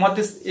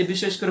মুহাদ্দিস,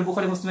 বিশেষ করে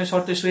বুখারী মুসলিমের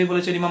শর্তে সহিহ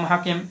বলেছেন, ইমাম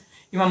হাকিম,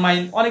 ইমাম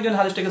মাইন, অনেকজন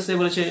হাদিসটাকে সহিহ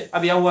বলেছে,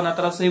 আবি আওয়ানা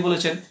তারা সহিহ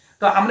বলেছেন।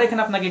 তো আমরা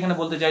এখানে আপনাকে এখানে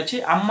বলতে চাইছি,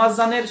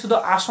 আম্মাজানের শুধু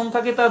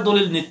আশঙ্কাকে তারা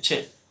দলিল নিচ্ছে,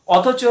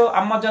 অথচ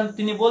আম্মাজান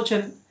তিনি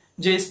বলছেন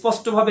যে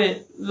স্পষ্টভাবে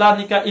লা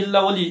নিকা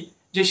ইল্লা ওলি,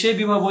 যে সেই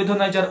বিবাহ বৈধ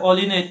নয় যার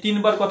অলি নেই,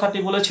 3বার কথাটি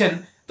বলেছেন।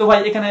 তো ভাই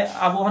এখানে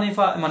আবু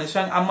হানিফা মানে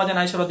স্বয়ং আম্মাজান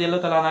আয়েশা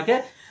রাদিয়াল্লাহু তাআলা আনহাকে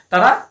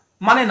তারা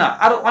মানে না।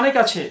 আর অনেক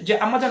আছে যে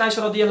আম্মাজান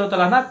আয়েশা রাদিয়াল্লাহু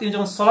তাআলা আনহা তিনি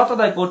যখন সালাত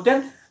আদায় করতেন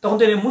তখন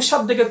তিনি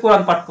মুশাফ দেখে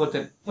কোরআন পাঠ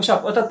করতেন, মুশাফ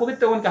অর্থাৎ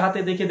পবিত্র কোরআনকে হাতে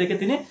দেখে দেখে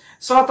তিনি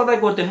সালাত আদায়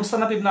করতেন।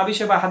 মুসনাদ ইবনে আবি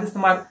শাইবা হাদিস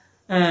নাম্বার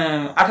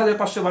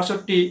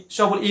 8562,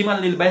 সবুল ঈমান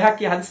লিল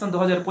বাইহাকি হাদিস নাম্বার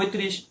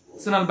 2035,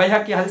 সুনান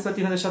বাইহাকি হাদিস নাম্বার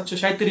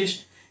 3737।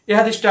 এই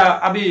হাদিসটা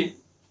আবি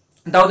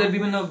দাউদের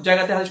বিভিন্ন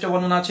জায়গাতে হাদিসটা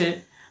বর্ণনা আছে।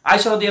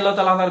 আয়েশা রাদিয়াল্লাহু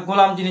তাআলা আনহার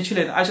গোলাম যিনি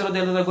ছিলেন, আয়েশা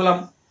রাদিয়াল্লাহু তাআলার গোলাম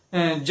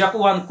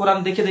জাকওয়ান কোরআন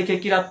দেখে দেখে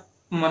কিরাত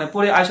মানে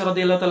পড়ে আয়েশা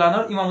রাদিয়াল্লাহু তাআলা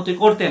আনহার ইমামতি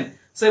করতেন।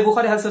 সহিহ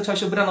বুখারী হাদিস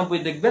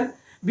 692 দেখবেন,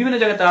 বিভিন্ন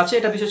জায়গাতে আছে।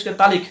 এটা বিশেষ করে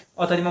তালিক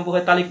অর্থাৎ ইমাম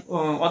বুখারী তালিক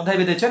অধ্যায়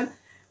বেঁধেছেন,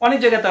 অনেক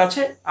জায়গাতে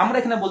আছে। আমরা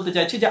এখানে বলতে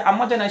চাইছি যে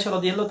আম্মাজান আয়েশা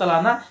রাদিয়াল্লাহু তাআলা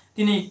আনহা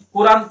তিনি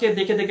কোরআনকে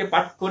দেখে দেখে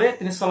পাঠ করে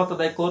তিনি সালাত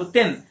আদায়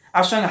করতেন।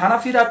 আর সঙ্গে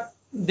হানাফিরা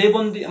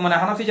দেবন্দি মানে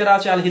হানাফি যারা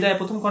আছে, আল হিদায়া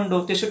প্রথম খণ্ড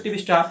 63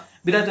 পৃষ্ঠা,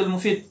 বিদায়াতুল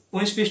মুফিদ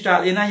 19 পৃষ্ঠা,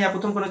 এনাইয়া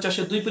প্রথম খণ্ড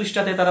 402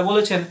 পৃষ্ঠাতে তারা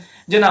বলেছেন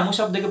যে না,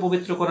 মুশাফ দেখে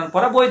পবিত্র কোরআন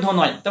পড়া বৈধ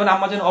নয়। তবে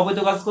আম্মাজান অবৈধ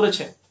কাজ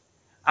করেছে।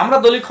 আমরা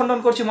দলিল খণ্ডন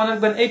করছি, মনে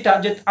রাখবেন এইটা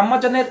যে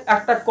আম্মাজানের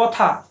একটা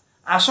কথা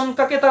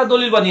আশঙ্কাকে তারা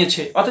দলিল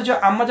বানিয়েছে, অথচ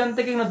আম্মাজান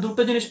থেকে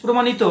দুটো জিনিস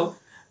প্রমাণিত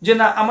যে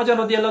না, আম্মাজান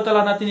রাদিয়াল্লাহু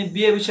তাআলা আনহা তিনি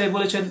বিয়ে বিষয়ে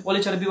বলেছেন ওলি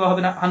ছাড়া বিবাহ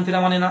হবে না, হানফিরা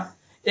মানে না।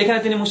 এখানে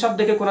তিনি মুশাফ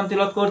দেখে কোরআন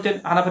তিলাওয়াত করতেন,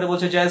 হানাফিরা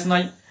বলছে জায়েজ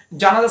নয়।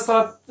 জানাজার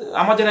সালাত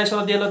আম্মাজান আয়েশা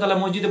রাদিয়াল্লাহু তাআলা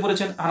মসজিদে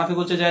পড়েছেন,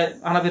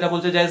 হানাফিরা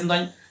বলছে জায়েজ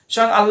নয়।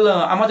 স্বয়ং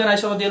আম্মাজান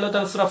আয়েশা রাদিয়াল্লাহু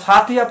তাআলা সূরা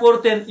ফাতিহা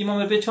পড়তেন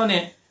ইমামের পেছনে,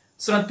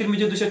 সুনান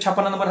তিরমিজি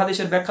 256 নম্বর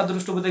হাদিসের ব্যাখ্যা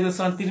দ্রষ্টব্য দেখবেন,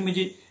 সুনান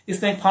তিরমিজি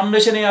ইসলামিক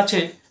ফাউন্ডেশনে আছে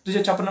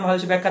 256 নম্বর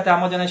হাদিসের ব্যাখ্যাতে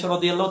আম্মাজান আয়েশা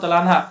রাদিয়াল্লাহু তাআলা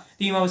আনহা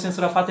তিনি ইমাম হোসেন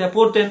সূরা ফাতিহা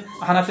পড়তেন,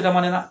 হানাফিরা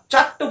মানে না।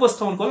 4টা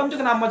উপস্থাপন করলাম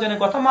যেখানে আম্মাজানের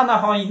কথা মানা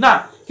হয় না,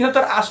 কিন্তু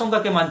তার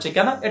আশঙ্কাকে মানছে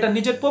কেন? এটা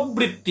নিজের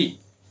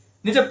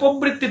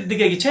প্রবৃত্তির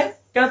দিকে গেছে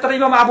কেন? তারা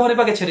ইমাম আবু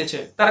হানিফাকে ছেড়েছে,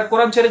 তারা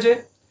কোরআন ছেড়েছে,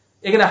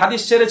 এখানে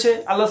হাদিস ছেড়েছে,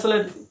 আল্লাহ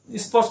সাল্লাল্লাহু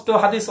স্পষ্ট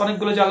হাদিস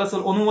অনেকগুলো যে আল্লাহ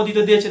সাল্লাল্লাহু অনুমোদিত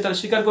দিয়েছে তারা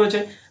স্বীকার করেছে,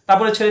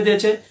 তারপরে ছেড়ে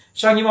দিয়েছে।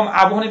 স্বয়ং ইমাম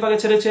আবু হানিফাকে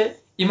ছেড়েছে,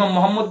 ইমাম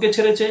মোহাম্মদকে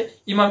ছেড়েছে,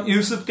 ইমাম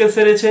ইউসুফকে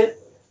ছেড়েছে,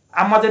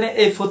 আম্মাজানে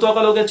এই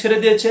ফতোয়াগুলোকে ছেড়ে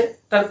দিয়েছে।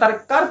 তারা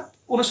কার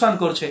অনুসরণ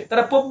করছে?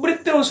 তারা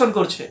প্রবৃত্তির অনুসরণ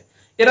করছে।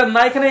 এরা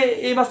না এখানে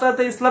এই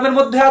মাসলাতে ইসলামের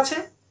মধ্যে আছে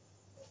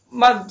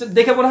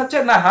দেখে মনে হচ্ছে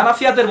না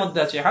হানাফিয়াদের মধ্যে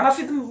আছে,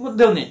 হানাফির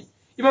মধ্যেও নেই।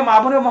 ইমাম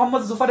আবু হানিফা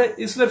মোহাম্মদ জুফারের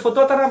ইসলামের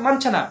ফতোয়া তারা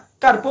মানছে না।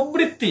 কার?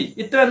 প্রবৃত্তি,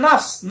 ইত্তেবা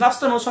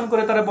নাফসটা অনুসরণ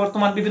করে তারা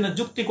বর্তমান বিভিন্ন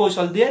যুক্তি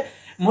কৌশল দিয়ে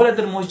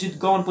মহিলাদের মসজিদ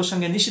গমন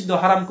প্রসঙ্গে নিষিদ্ধ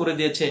হারাম করে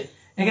দিয়েছে।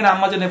 এখানে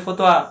আম্মাজানের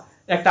ফতোয়া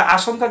একটা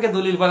আশঙ্কাকে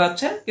দলিল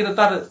বানাচ্ছে, কিন্তু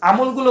তার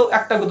আমলগুলো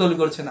একটা দলিল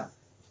করছে না।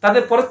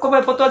 তাদের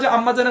পরোক্ষভাবে ফতোয়া যে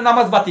আম্মাজানের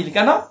নামাজ বাতিল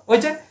কেন? ওই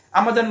যে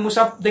আম্মাজান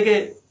মুশাফ দেখে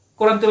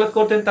কোরআন তেলাওয়াত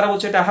করতেন, তারা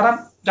বলছে এটা হারাম,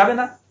 যাবে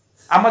না।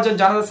 আম্মাজান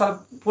জানাজা সালাত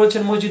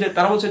পড়েছেন মসজিদে,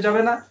 তারা বলছে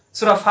যাবে না।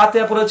 সূরা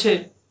ফাতিহা পড়েছে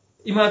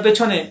ইমামের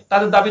পেছনে,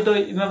 তাদের দাবি তো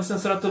ইমাম হোসেন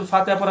সূরাতুল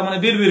ফাতিহা পড়া মানে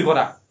বিড়বিড়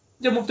করা,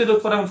 যে মুক্তি রোধ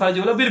করা এবং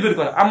ফারিজগুলো বিড়বিড়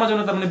করা, আম্মাজান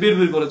তার মানে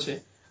বিড়বিড় করেছে,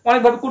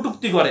 অনেকভাবে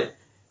কটূক্তি করে।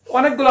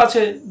 অনেকগুলো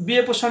আছে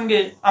বিয়ে প্রসঙ্গে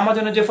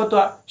আম্মাজানের যে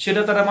ফতোয়া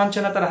সেটা তারা মানছে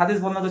না, তারা হাদিস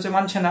বর্ণনা করেছে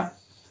মানছে না।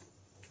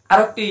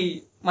 আরেকটি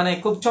মানে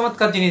খুব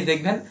চমৎকার জিনিস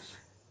দেখবেন,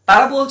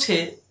 তারা বলছে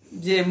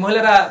যে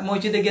মহিলারা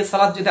মসজিদে গিয়ে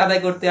সালাত যদি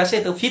আদায় করতে আসে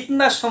তো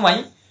ফিতনার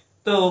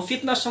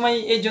সময়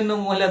এই জন্য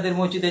মহিলাদের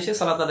মসজিদে এসে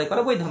সালাত আদায়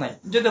করা বৈধ নয়।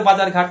 যদিও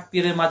বাজার ঘাট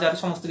পীরের মাজার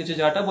সমস্ত কিছু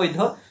যাওয়াটা বৈধ,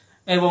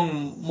 এবং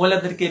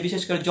মহিলাদেরকে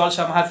বিশেষ করে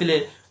জলসা মাহফিলে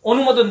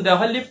অনুমোদন দেওয়া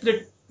হয়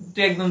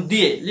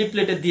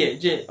লিফলেটে দিয়ে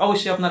যে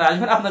অবশ্যই আপনারা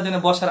আসবেন, আপনার জন্য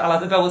বসার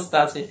আলাদা ব্যবস্থা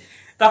আছে।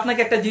 তো আপনাকে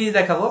একটা জিনিস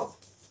দেখাবো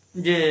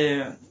যে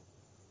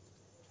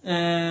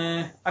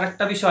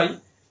আরেকটা বিষয়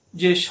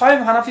যে স্বয়ং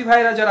হানাফি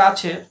ভাইরা যারা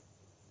আছে,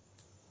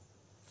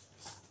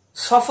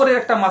 সফরের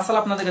একটা মাসালা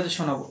আপনাদের কাছে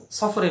শোনাবো।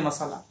 সফরের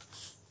মাসালা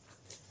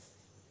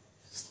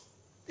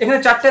এখানে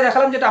 4টে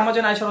দেখালাম, যেটা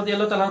আম্মাজান আয়েশা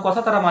রাদিয়াল্লাহু তাআলার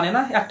কথা তারা মানে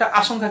না, একটা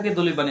আশঙ্কাকে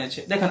দলিল বানিয়েছে।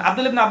 দেখেন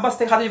আব্দুল্লাহ ইবনে আব্বাস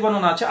থেকে হাদিস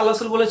বর্ণনা আছে, আল্লাহ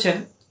রাসূল বলেছেন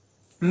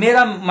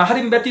মেয়েরা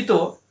মাহরিম ব্যতীত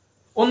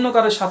অন্য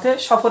কারোর সাথে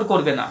সফর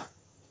করবে না।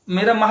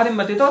 মেয়েরা মাহরিম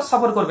ব্যতীত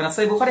সফর করবে না।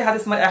 সহিহ বুখারী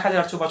হাদিস নম্বর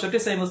 1862,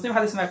 সহিহ মুসলিম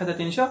হাদিস নম্বর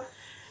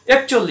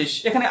 1341।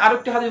 এখানে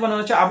আরেকটি হাদিস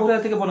বর্ণনা হচ্ছে আবু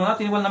হুরায়রা থেকে বর্ণনা,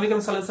 তিনি বলেন নবী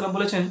করিম সাল্লাল্লাহু আলাইহি ওয়াসাল্লাম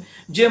বলেছেন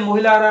যে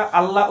মহিলারা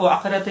আল্লাহ ও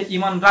আখিরাতে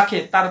ঈমান রাখে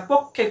তার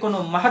পক্ষে কোনো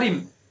মাহরিম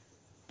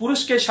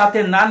পুরুষকে সাথে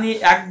না নিয়ে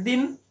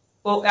একদিন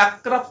ও এক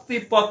রাত্রি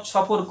পথ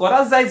সফর করা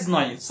জায়েজ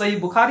নয়। সহিহ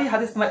বুখারী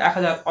হাদিস নম্বর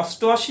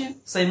 1088,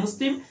 সহিহ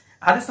মুসলিম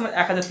হাদিস নম্বর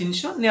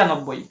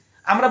 1399।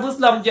 আমরা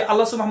বুঝলাম যে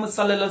আল্লাহ মুহাম্মদ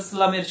সাল্লাল্লাহু আলাইহি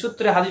ওয়াসাল্লামের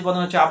সূত্রে হাদিস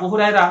বর্ণনা হচ্ছে আবু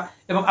হুরায়রা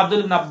এবং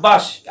আব্দুল্লাহ ইবনে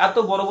আব্বাস, এত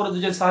বড় বড়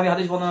দুজন সাহাবী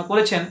হাদিস বর্ণনা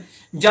করেছেন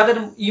যাদের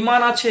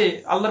ঈমান আছে,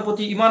 আল্লাহর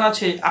প্রতি ঈমান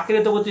আছে,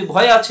 আখিরাতের প্রতি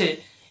ভয় আছে,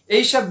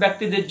 এইসব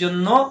ব্যক্তিদের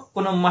জন্য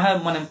কোন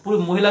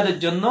মহিলাদের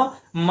জন্য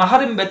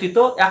মাহরিম ব্যতীত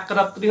এক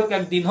রাত্রি হোক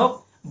একদিন হোক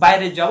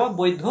বাইরে যাওয়া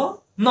বৈধ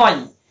নয়।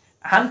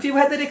 হানফি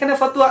ভাইদের এখানে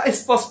ফতোয়া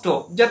স্পষ্ট,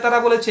 যে তারা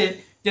বলেছে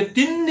যে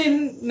 3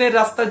 দিনের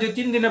রাস্তা, যে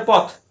 3 দিনের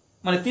পথ,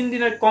 3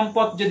 দিনের কম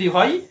পথ যদি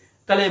হয়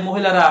তাহলে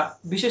মহিলারা,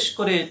 বিশেষ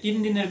করে 3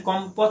 দিনের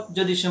কম পথ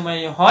যদি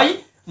সময় হয়,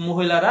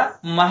 মহিলারা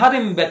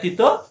মাহরিম ব্যতীত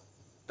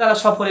তারা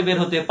সফরে বের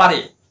হতে পারে।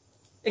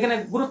 এখানে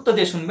গুরুত্ব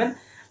দিয়ে শুনবেন,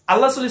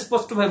 আল্লাহ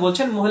স্পষ্টভাবে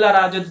বলছেন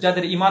মহিলারা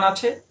যাদের ঈমান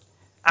আছে,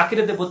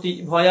 আখিরাতের প্রতি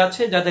ভয়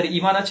আছে, যাদের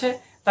ঈমান আছে,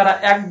 তারা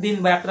একদিন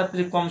বা এক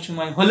রাত্রির কম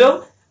সময় হলেও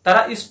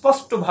তারা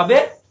স্পষ্টভাবে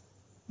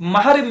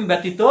মাহরিম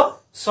ব্যতীত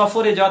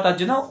সফরে যাওয়া তার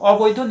জন্য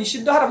অবৈধ,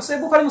 নিষিদ্ধ, হারাম। সহিহ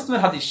বুখারী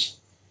মুসলিমের হাদিস।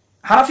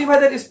 হানাফি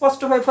ভাইদের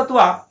স্পষ্টভাবে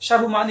ফতোয়া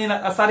শারহু মানি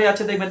আসারে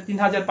আছে, দেখবেন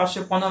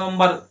 3515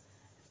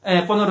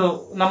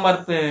 নম্বর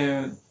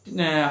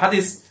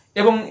হাদিস,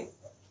 এবং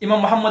ইমাম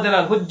মুহাম্মদ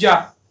আল হুজ্জা,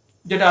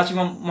 যেটা আছে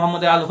ইমাম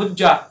মুহাম্মদ আল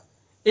হুজ্জা,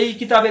 এই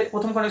কিতাবের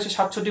প্রথম খণ্ডে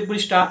 67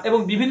 পৃষ্ঠা, এবং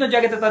বিভিন্ন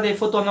জায়গাতে তাদের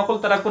ফতোয়া নকল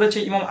তারা করেছে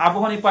ইমাম আবু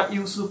হানিফা,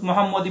 ইউসুফ,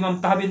 মুহাম্মদ ইমাম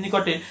তাহাবির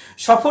নিকটে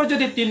সফর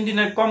যদি 3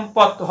 দিনের কম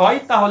পথ হয়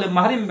তাহলে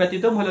মাহরিম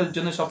ব্যতীত মহিলাদের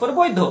জন্য সফর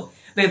বৈধ।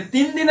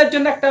 3 দিনের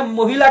জন্য একটা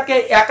মহিলাকে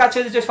একা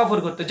ছেড়ে যে সফর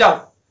করতে যাও,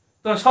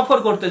 তোমরা সফর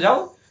করতে যাও,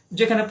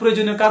 যেখানে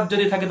প্রয়োজনীয় কাজ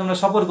যদি থাকে তোমরা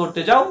সফর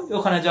করতে যাও,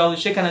 ওখানে যাও,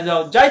 সেখানে যাও,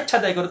 যা ইচ্ছা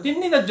তাই করো 3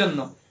 দিনের জন্য।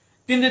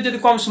 3 দিন যদি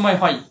কম সময়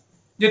হয়,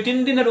 যে 3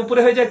 দিনের উপরে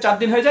হয়ে যায়, 4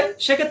 দিন হয়ে যায়,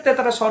 সেক্ষেত্রে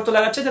তারা শর্ত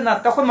লাগাচ্ছে যে না,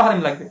 তখন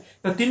মাহরিম লাগবে।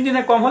 3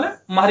 দিনের কম হলে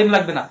মাহরিম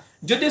লাগবে না,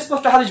 যদি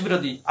স্পষ্ট হাদিস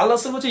বিরোধী। আল্লাহ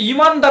বলছে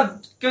ঈমানদার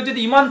কেউ যদি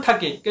ঈমান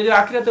থাকে, কেউ যদি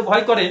আখিরাতে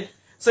ভয় করে,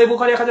 সহিহ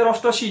বুখারী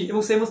 1088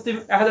 এবং সহিহ মুসলিম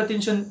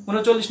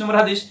 1339 নম্বর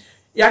হাদিস,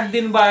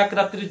 একদিন বা এক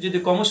রাত্রির যদি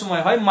কম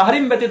সময় হয়,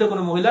 মাহরিম ব্যতীত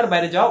কোনো মহিলার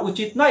বাইরে যাওয়া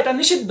উচিত নয়, এটা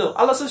নিষিদ্ধ,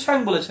 আল্লাহ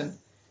স্বয়ং বলেছেন।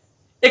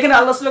 এখানে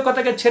আল্লাহ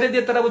কথাকে ছেড়ে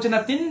দিয়ে তারা বলছে না,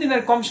 3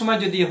 দিনের কম সময়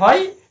যদি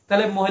হয়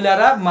তাহলে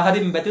মহিলারা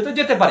মাহরিম ব্যতীত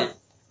যেতে পারে।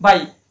 ভাই,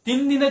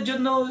 3 দিনের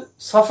জন্য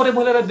সফরে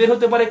মহিলারা বের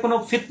হতে পারে, কোনো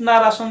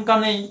ফিতনার আশঙ্কা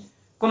নেই,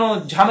 কোনো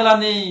ঝামেলা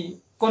নেই,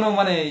 কোনো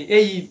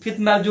এই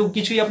ফিতনার যুগ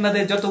কিছুই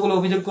আপনাদের যতগুলো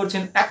অভিযোগ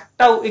করছেন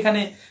একটাও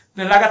এখানে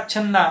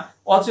লাগাচ্ছেন না।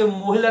 অথচ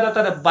মহিলারা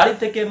তারা বাড়ি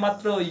থেকে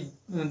মাত্র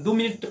 2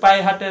 মিনিট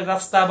পায়ে হাঁটের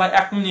রাস্তা বা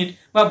 1 মিনিট,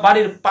 বা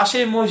বাড়ির পাশে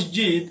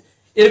মসজিদ,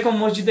 এরকম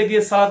মসজিদে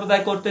গিয়ে সালাত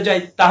আদায় করতে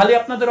যায়, তাহলে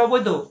আপনাদের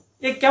অবৈধ?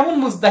 এ কেমন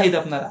মুজতাহিদ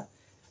আপনারা?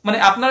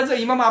 আপনারা যে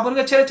ইমাম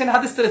আবুকে ছেড়েছেন,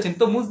 হাদিস ছেড়েছেন,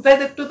 তো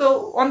মুজতাহিদ একটু তো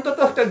অন্তত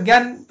একটা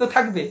জ্ঞান তো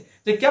থাকবে,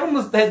 যে কেমন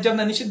মুজতাহিদ যে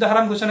আপনারা নিষিদ্ধ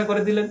হারাম ঘোষণা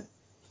করে দিলেন।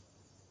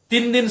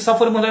 3 দিন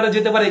সফর মহিলারা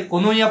যেতে পারে,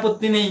 কোনো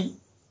আপত্তি নেই,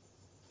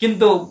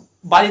 কিন্তু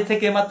বাড়ি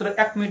থেকে মাত্র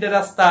 1 মিনিটের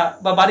রাস্তা,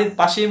 বা বাড়ির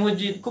পাশেই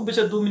মসজিদ, খুব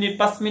বেশি 2 মিনিট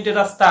 5 মিনিটের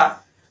রাস্তা,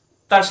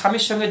 তার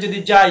স্বামীর সঙ্গে যদি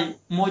যায়,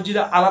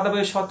 মসজিদে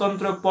আলাদাভাবে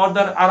স্বতন্ত্র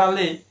পর্দার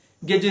আড়ালে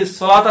গিয়ে যে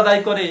সালাত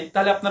আদায় করে,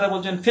 তাহলে আপনারা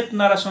বলছেন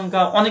ফিতনার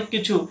আশঙ্কা, অনেক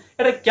কিছু।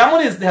 এটা কেমন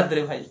ইজতিহাদ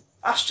রে ভাই?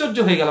 আশ্চর্য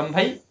হয়ে গেলাম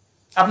ভাই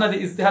আপনাদের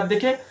ইজতিহাদ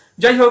দেখে।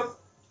 যাই হোক,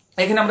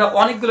 এখানে আমরা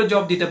অনেকগুলো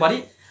জবাব দিতে পারি।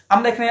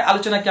 আমরা এখানে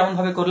আলোচনা কেমন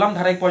ভাবে করলাম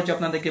ধারাবাহিক পর্যায়ে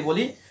আপনাদেরকে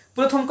বলি।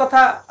 প্রথম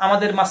কথা,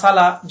 আমাদের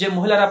মাসালা যে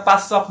মহিলারা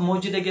 5 ওয়াক্ত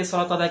মসজিদে গিয়ে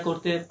সালাত আদায়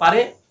করতে পারে,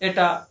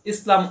 এটা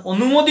ইসলাম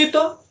অনুমোদিত,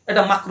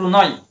 এটা মাকরু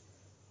নয়।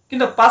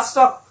 কিন্তু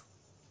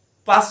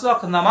 5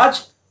 ওয়াক্ত নামাজ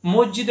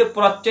মসজিদে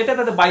পড়ার চাইতে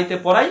তাদের বাড়িতে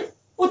পড়াই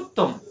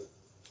উত্তম,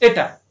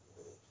 এটা।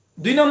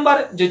 2 নম্বর,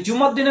 যে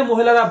জুমার দিনে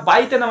মহিলারা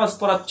বাড়িতে নামাজ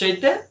পড়ার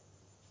চাইতে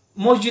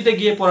মসজিদে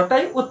গিয়ে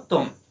পড়াটাই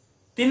উত্তম।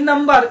 3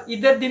 নম্বর,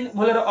 ঈদের দিন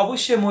মহিলারা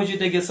অবশ্যই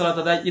মসজিদে গিয়ে সালাত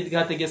আদায়,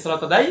 ঈদগাহতে গিয়ে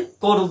সালাত আদায়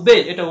করবে,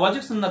 এটা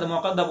ওয়াজিব সুন্নাত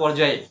মুআক্কাদা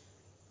পর্যায়ে।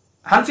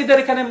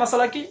 হানফিদের এখানে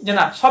মাসালা কি, যে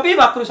না, সবই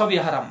মাকরু, সবই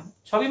হারাম,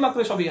 সবই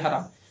মাকরু, সবই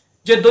হারাম।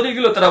 যে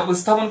দলিলগুলো তারা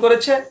উপস্থাপন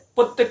করেছে,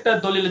 প্রত্যেকটা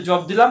দলিলের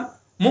জবাব দিলাম।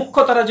 মুখ্য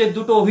তারা যে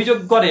 2টো অভিযোগ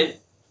করে,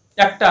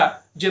 একটা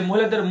যে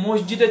মহিলাদের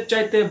মসজিদের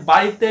চাইতে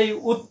বাড়িতেই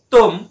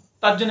উত্তম,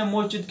 তার জন্য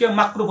মসজিদকে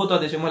মাকরু ফতোয়া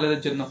দিয়েছে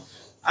মহিলাদের জন্য।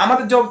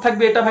 আমাদের জবাব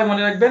থাকবে এটা, ভাই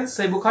মনে রাখবেন,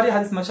 সহিহ বুখারী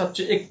হাদিস নম্বর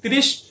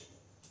 731,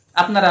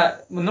 আপনারা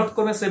নোট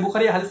করবেন, সহিহ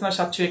বুখারী হাদিস নম্বর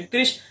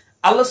 731,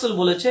 আল্লাহ রাসূল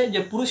বলেছে যে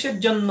পুরুষের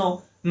জন্য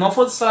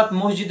নফল সালাত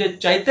মসজিদের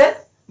চাইতে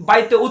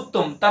বাড়িতে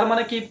উত্তম। তার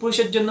মানে কি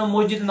পুরুষের জন্য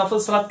মসজিদে নফল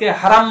সালাতকে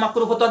হারাম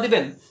মাকরু ফতোয়া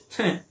দিবেন?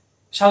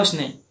 সাহস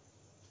নেই।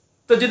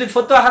 তো যদি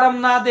ফতোয়া হারাম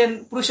না দেন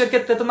পুরুষের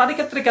ক্ষেত্রে, তো নারী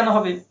ক্ষেত্রে কেন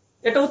হবে?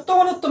 এটা উত্তম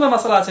অনুত্তমের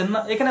মাসালা আছে না,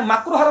 এখানে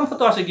মাকরু হারাম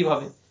ফতোয়া আসে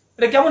কিভাবে?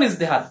 এটা কেমন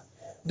ইজতিহাদ?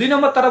 2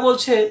 নম্বর, তারা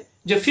বলছে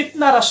যে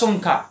ফিতনার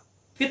আশঙ্কা,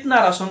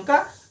 ফিতনার আশঙ্কা।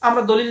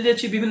 আমরা দলিল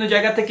দিয়েছি বিভিন্ন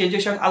জায়গা থেকে, যে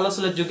সঙ্গে আল্লাহ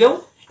রাসূলের যুগেও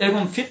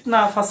এরকম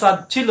ফিতনা ফাসাদ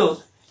ছিল,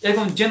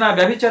 এরকম জেনা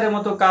ব্যভিচারের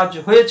মতো কাজ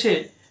হয়েছে,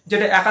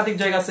 যেটা একাধিক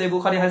জায়গা আছে,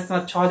 বুখারী হাদিস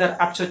নাম্বার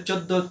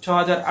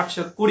 6814,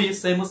 6820,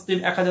 সহিহ মুসলিম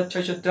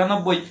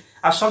 1693,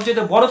 আর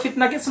সবচেয়ে বড়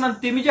ফিতনা কি সুনান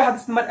তিরমিজি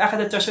হাদিস নাম্বার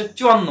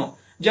 1454,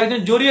 যে একজন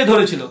জড়িয়ে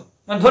ধরেছিল,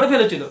 মানে ধরে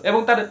ফেলেছিল এবং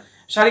তার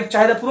শারীরিক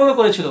চাহিদা পূরণ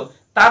করেছিল,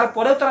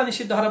 তারপরেও তারা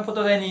নিষিদ্ধ হারাম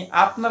ফতোয়া দেয়নি।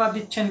 আপনারা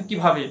দিচ্ছেন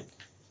কিভাবে?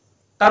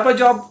 তারপর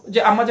জব যে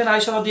আম্মাজান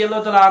আয়েশা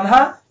রাদিয়াল্লাহু তাআলা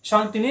আনহা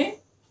স্বয়ং তিনি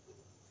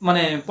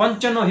মানে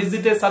 55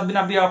 হিজরিতে সাদ বিন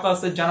আবি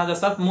ওয়াক্কাসের জানাজা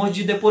সালাত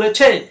মসজিদে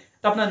পড়েছে,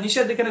 তো আপনারা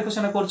নিষেধ এখানে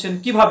ঘোষণা করছেন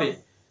কিভাবে?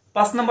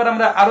 5 নম্বর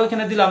আমরা আরো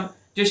এখানে দিলাম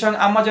যে স্বয়ং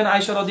আম্মাজান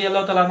আয়েশা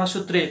রাদিয়াল্লাহু তাআলা আনহা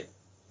সূত্রে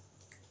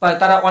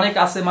তারা অনেক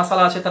আছে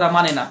মাসালা আছে তারা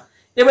মানে না।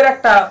 এবার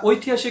একটা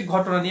ঐতিহাসিক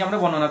ঘটনা নিয়ে আমরা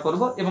বর্ণনা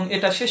করব এবং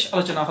এটা শেষ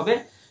আলোচনা হবে।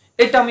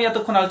 এটা আমি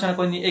এতক্ষণ আলোচনা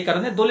করিনি, এই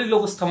কারণে দলিল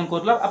উপস্থাপন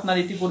করলাম।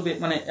 আপনার ইতিপূর্বে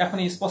মানে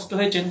এখনই স্পষ্ট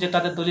হয়েছেন যে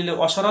তাদের দলিলের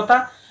অসরতা,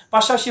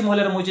 পাশাপাশি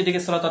মহিলারা মসজিদে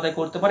গিয়ে সালাত আদায়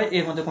করতে পারে,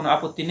 এর মধ্যে কোনো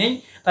আপত্তি নেই।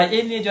 তাই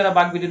এই নিয়ে যারা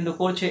বাকবিতণ্ড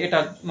করছে এটা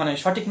মানে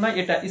সঠিক নয়,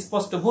 এটা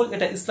স্পষ্ট ভুল,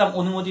 এটা ইসলাম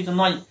অনুমোদিত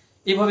নয়,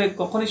 এভাবে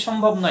কখনোই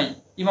সম্ভব নয়।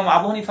 ইমাম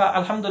আবু হানিফা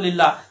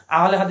আলহামদুলিল্লাহ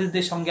আহলে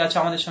হাদিসদের সঙ্গে আছে,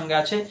 আমাদের সঙ্গে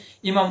আছে।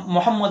 ইমাম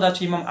মোহাম্মদ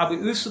আছে, ইমাম আবু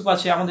ইউসুফ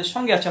আছে, আমাদের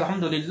সঙ্গে আছে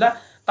আলহামদুলিল্লাহ,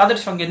 তাদের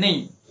সঙ্গে নেই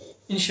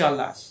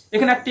ইনশাআল্লাহ।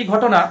 এখানে একটি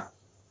ঘটনা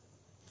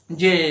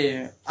যে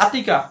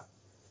আতিকা,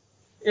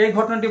 এই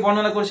ঘটনাটি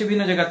বর্ণনা করেছে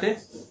বিভিন্ন জায়গাতে,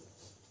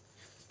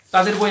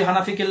 তাদের বই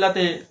হানাফি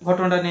কিল্লাতে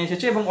ঘটনাটা নিয়ে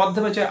এসেছে এবং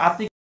অধ্যায় হচ্ছে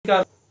আতিকা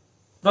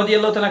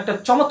রাদিয়াল্লাহু তাআলা একটা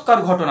চমৎকার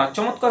ঘটনা।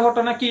 চমৎকার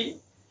ঘটনা কি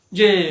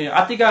যে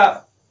আতিকা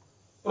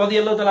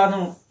রাদিয়াল্লাহু তাআলা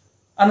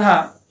আনহা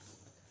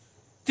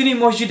তিনি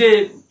মসজিদে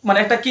মানে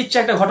একটা কিচ্ছা,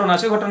 একটা ঘটনা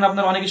আছে, ঘটনা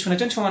আপনারা অনেকে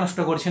শুনেছেন, সময় নষ্ট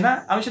করছি না।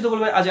 আমি শুধু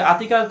বলবো আজ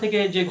আতিকা থেকে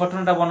যে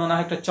ঘটনাটা বর্ণনা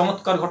হয় একটা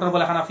চমৎকার ঘটনা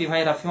বলে হানাফি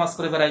ভাইরা ফেমাস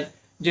করে বেড়ায়,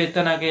 যে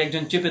তেনাকে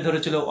একজন চেপে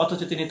ধরেছিল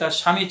অথচ তিনি তার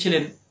স্বামী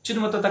ছিলেন,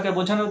 শুধুমাত্র তাকে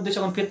বোঝানোর উদ্দেশ্যে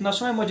এখন ফিতনার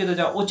সময় মসজিদে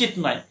যাওয়া উচিত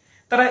নয়।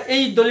 তারা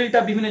এই দলিলটা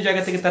বিভিন্ন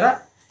জায়গা থেকে তারা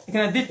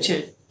এখানে দিচ্ছে,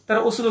 তারা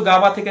উসুল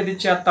গাবা থেকে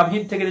দিচ্ছে, আর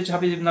তামহিদ থেকে দিচ্ছে,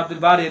 হাফিজ ইবনে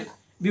আব্দুল বারের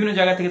বিভিন্ন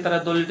জায়গা থেকে তারা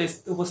দলিলটা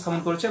উপস্থাপন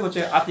করেছে, বলছে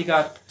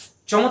আতিকার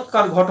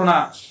চমৎকার ঘটনা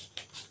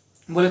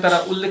বলে তারা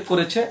উল্লেখ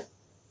করেছে।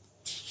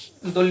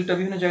 দলিলটা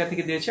বিভিন্ন জায়গা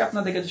থেকে দিয়েছে,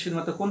 আপনাদের কাছে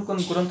শুধুমাত্র কোন কোন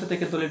গ্রন্থ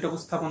থেকে দলিলটা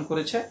উপস্থাপন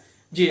করেছে।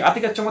 জি,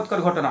 আতিকার চমৎকার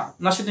ঘটনা,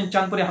 নাসিরুদ্দিন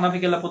চাঁদপুরি হানাফি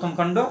কেল্লা প্রথম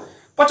খণ্ড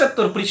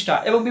 75 পৃষ্ঠা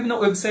এবং বিভিন্ন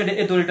ওয়েবসাইটে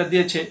এই দলিলটা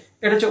দিয়েছে।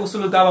 এটা হচ্ছে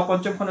উসুল দাওয়া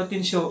পঞ্চম খণ্ড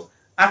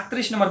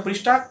 338 নম্বর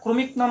পৃষ্ঠা,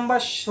 ক্রমিক নাম্বার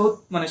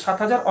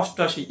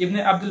 7088, ইবনে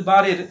আব্দুল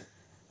বারের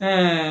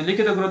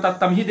লিখিত গ্রন্থ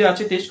তামহিদে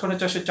আছে 23 খণ্ড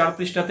 404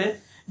 পৃষ্ঠাতে।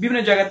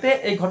 বিভিন্ন জায়গাতে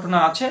এই ঘটনা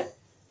আছে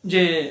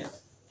যে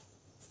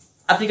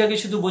আতিকাকে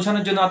শুধু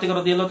বোঝানোর জন্য, আতিকা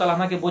রাদিয়াল্লাহু তাআলা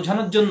আনহাকে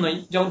বোঝানোর জন্যই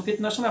যখন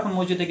ফিতনার সময় এখন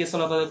মসজিদে গিয়ে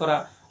সালাত আদায় করা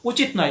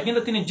উচিত নয়,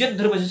 কিন্তু তিনি জেদ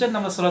ধরে বসেছেন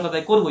আমরা সালাত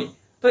আদায় করবই।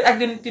 তো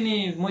একদিন তিনি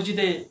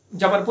মসজিদে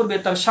যাবার পূর্বে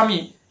তার স্বামী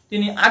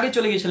তিনি আগে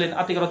চলে গিয়েছিলেন,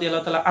 আতিকা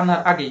রাদিয়াল্লাহু তাআলা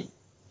আনহার আগেই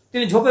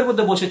তিনি ঝোপের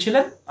মধ্যে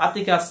বসেছিলেন,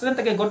 আতিকা আসলেন,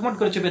 তাকে গটমট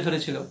করে চেপে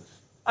ধরেছিল।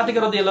 আতিকা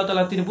রাদিয়াল্লাহু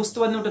তাআলা তিনি বুঝতে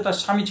পারেন ওটা তার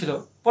স্বামী ছিল।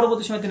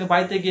 পরবর্তী সময় তিনি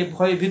বাড়িতে গিয়ে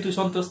ভয়ে ভীতু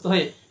সন্ত্রস্ত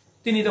হয়ে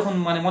তিনি তখন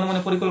মানে মনে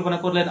মনে পরিকল্পনা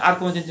করলেন আর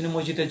কোনোদিন তিনি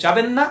মসজিদে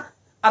যাবেন না,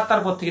 আর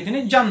তারপর থেকে তিনি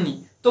যাননি।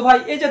 তো ভাই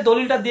এই যে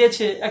দলিলটা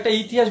দিয়েছে একটা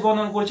ইতিহাস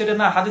বর্ণনা করেছে, এটা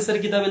না হাদিসের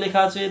কিতাবে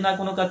লেখা আছে না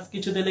কোনো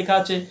কিছুতে লেখা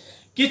আছে,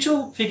 কিছু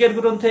ফিকের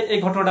গ্রন্থে এই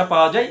ঘটনাটা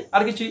পাওয়া যায়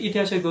আর কিছু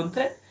ইতিহাসের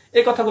গ্রন্থে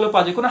এই কথাগুলো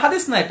পাওয়া যায়। কোনো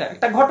হাদিস না, এটা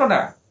একটা ঘটনা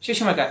সেই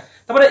সময়কার।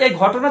 তারপরে এই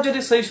ঘটনা যদি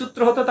সেই সূত্র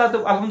হতো তাহলে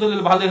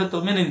আলহামদুলিল্লাহ ভালোই হতো,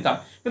 মেনে নিতাম।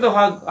 কিন্তু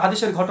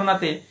হাদিসের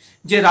ঘটনাতে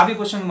যে রাবি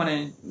প্রসঙ্গ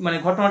মানে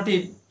ঘটনাটি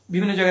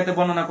বিভিন্ন জায়গাতে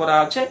বর্ণনা করা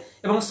আছে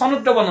এবং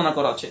সনদটা বর্ণনা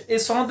করা আছে, এই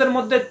সনদের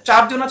মধ্যে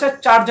 4 জন আছে,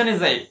 4 জনই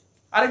যায়েব,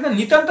 আরেকজন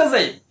নিতান্ত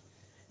যায়েব।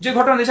 যে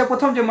ঘটনা দিয়েছে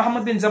প্রথম যে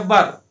মোহাম্মদ বিন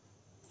জব্বার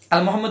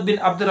আল মোহাম্মদ বিন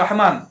আব্দুর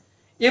রহমান,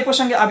 এ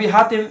প্রসঙ্গে আবি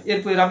হাতিম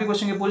এরপরে রাবি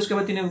প্রসঙ্গে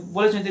পরিষ্কার তিনি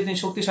বলেছেন যে তিনি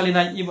শক্তিশালী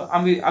নাই।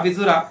 আবি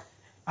জুরা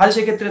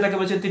হাদিসের ক্ষেত্রে তাকে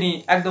বলেছেন তিনি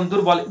একদম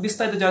দুর্বল।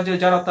 বিস্তারিত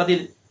যারা তাদের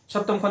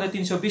 7ম খণ্ডে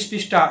 320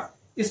 পৃষ্ঠা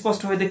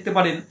স্পষ্ট হয়ে দেখতে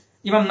পারেন।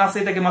 ইমাম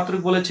নাসাই তাকে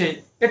মাতরুক বলেছে।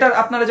 এটার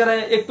আপনারা যারা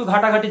একটু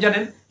ঘাটাঘাটি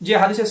জানেন যে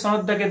হাদিসের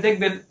সনদটাকে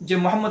দেখবেন যে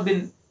মোহাম্মদ বিন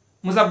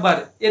মুজাব্বার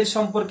এর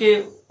সম্পর্কে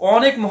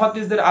অনেক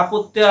মুহাদ্দিসদের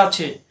আপত্তি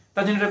আছে,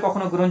 তার জন্য এটা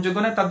কখনো গ্রহণযোগ্য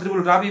নয়।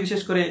 তাদরিবুল রাবি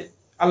বিশেষ করে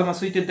আল্লামা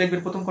সুইতে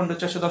দেখবেন প্রথম খণ্ড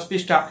 410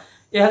 পৃষ্ঠা।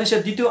 এই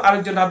হাদিসের দ্বিতীয়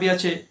আরেকজন রাবি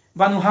আছে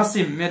বানু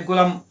হাসিমের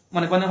গোলাম,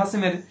 মানে বানু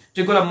হাসিমের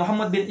যে গোলাম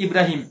মোহাম্মদ বিন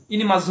ইব্রাহিম,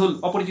 ইনি মাজহুল,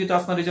 অপরিচিত,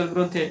 আসমার রিজাল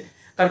গ্রন্থে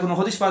তার কোনো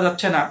হদিস পাওয়া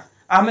যাচ্ছে না।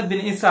 আহমেদ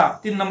বিন ঈসা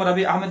 3 নম্বর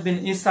রাবি, আহমেদ বিন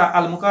ঈসা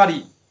আল মুকারি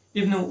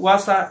ইবনু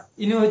ওয়াসা,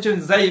 ইনি হচ্ছেন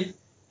যায়েব।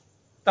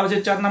 তারপর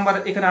 4 নম্বর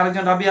এখানে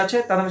আরেকজন রাবি আছে,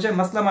 তার নাম হচ্ছে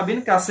মাসলামা বিন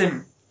কাসেম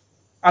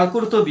আল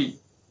কুরতুবি,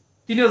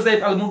 তিনিও যায়েব।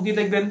 আল মুগনি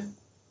দেখবেন,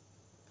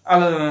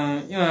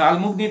 আল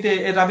মুগনিতে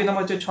এর রাবি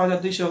নাম্বার হচ্ছে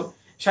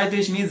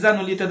 6237,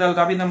 মিজানুল ইতিদাল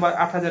রাবি নাম্বার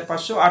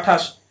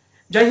 8528।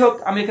 যাই হোক,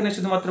 আমি এখানে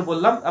শুধুমাত্র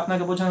বললাম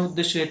আপনাকে বোঝানোর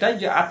উদ্দেশ্য এটাই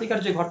যে আতিকার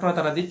যে ঘটনা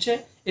তারা দিচ্ছে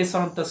এই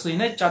সনদটা সহি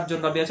নাই, 4 জন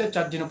রাবি আছে,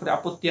 4 জনের উপরে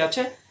আপত্তি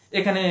আছে।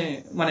 এখানে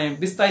মানে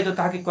বিস্তারিত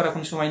তাহকিক করার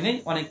এখন সময় নেই,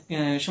 অনেক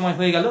সময়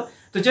হয়ে গেল।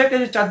 তো যে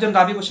 4 জন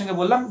রাবি প্রসঙ্গে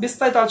বললাম,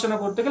 বিস্তারিত আলোচনা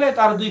করতে গেলে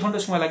তার 2 ঘন্টা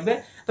সময় লাগবে।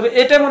 তবে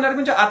এটা মনে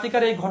রাখবেন যে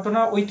আতিকার এই ঘটনা,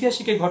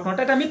 ঐতিহাসিক এই ঘটনাটা,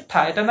 এটা মিথ্যা,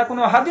 এটা না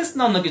কোনো হাদিস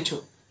না অন্য কিছু,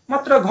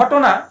 মাত্র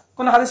ঘটনা,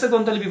 কোন হাদিসের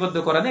গ্রন্থে লিপিবদ্ধ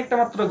করা নেই, একটা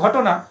মাত্র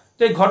ঘটনা।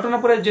 তো এই ঘটনা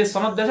পরে যে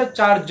সনদ দেশে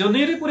 4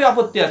 জনেরই পুরো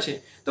আপত্তি আছে।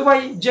 তো ভাই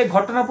যে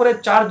ঘটনা পরে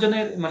 4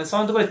 জনের মানে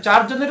সনদ পরে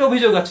 4 জনের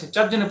অভিযোগ আছে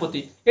 4 জনের প্রতি,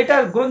 এটা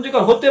গ্রহণযোগ্য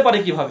হতে পারে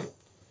কিভাবে?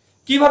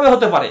 কিভাবে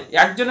হতে পারে?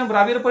 একজনের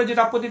রাবির উপরে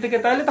যেটা আপত্তি থেকে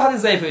তাহলে তো হাদিস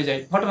যায়িফ হয়ে যায়,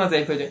 ঘটনা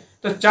যায়িফ হয়ে যায়।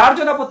 তো 4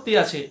 জন আপত্তি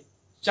আছে,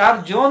 4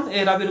 জন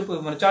এই রাবির উপরে,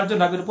 মানে 4 জন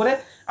রাবির উপরে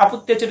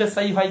আপত্তি আছে, এটা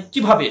সহিহ হয়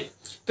কিভাবে?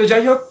 তো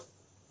যাই হোক,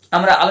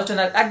 আমরা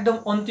আলোচনার একদম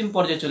অন্তিম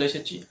পর্যায়ে চলে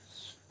এসেছি।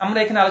 আমরা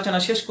এখানে আলোচনা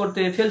শেষ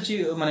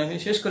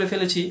করে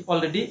ফেলেছি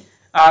অলরেডি।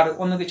 আর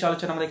অন্য কিছু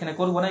আলোচনা আমরা এখানে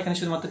করবো না, এখানে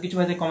শুধুমাত্র কিছু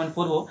ভাইদের কমেন্ট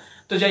পড়বো।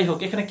 তো যাই হোক,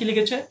 এখানে কি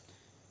লিখেছে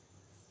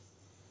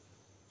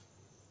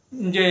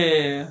যে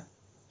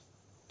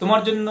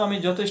তোমার জন্য আমি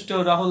যথেষ্ট,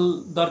 রাহুল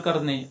দরকার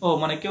নেই। ও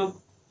মানে কেউ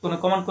কোনো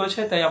কমেন্ট করেছে,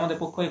 তাই আমাদের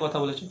পক্ষে কথা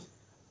বলেছে।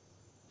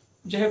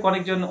 যাই হোক,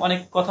 অনেকজন অনেক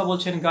কথা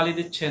বলছেন, গালি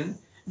দিচ্ছেন।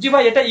 জি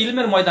ভাই, এটা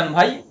ইলমের ময়দান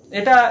ভাই,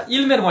 এটা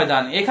ইলমের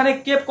ময়দান। এখানে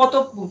কে কত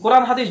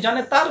কোরআন হাদিস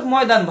জানে তার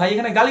ময়দান ভাই,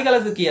 এখানে গালি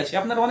গালাজের কি আছে?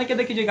 আপনারা অনেকে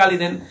দেখি যে গালি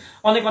দেন,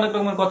 অনেক অনেক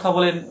রকমের কথা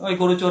বলেন, ওই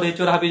গরু চোরে,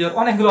 চোর হাবিজর,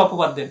 অনেকগুলো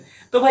অপবাদ দেন।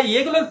 তো ভাই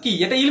এগুলো কি?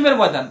 এটা ইলমের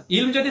ময়দান।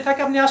 ইলম যদি থাকে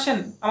আপনি আসেন,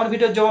 আমার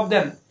ভিডিওর জবাব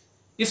দেন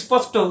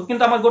স্পষ্ট।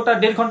 কিন্তু আমার গোটা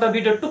 1.5 ঘন্টা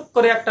ভিডিও টুক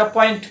করে একটা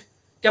পয়েন্ট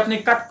কে আপনি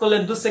কাট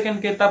করলেন 2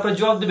 সেকেন্ডকে, তারপরে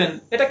জবাব দিবেন,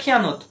 এটা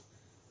খেয়ানত।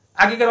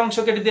 আগেকার অংশ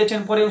কেটে দিয়েছেন,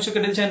 পরে অংশ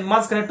কেটে দিয়েছেন,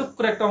 মাঝখানে টুক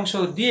করে একটা অংশ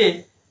দিয়ে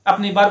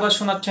আপনি বারবার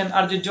শোনাচ্ছেন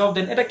আর যে জবাব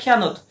দেন, এটা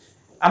খেয়ানত।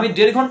 আমি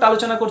 1.5 ঘন্টা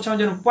আলোচনা করছি, আমি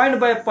যেমন পয়েন্ট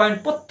বাই পয়েন্ট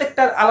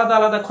প্রত্যেকটার আলাদা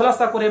আলাদা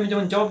খোলাসা করে আমি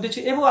যেমন জবাব দিচ্ছি,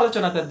 এবং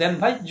আলোচনা করে দেন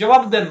ভাই,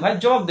 জবাব দেন ভাই,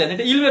 জবাব দেন।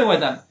 এটা ইলমের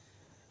ময়দান।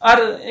 আর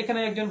এখানে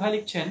একজন ভাই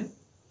লিখছেন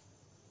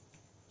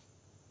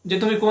যে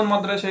তুমি কোন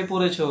মাদ্রাসায়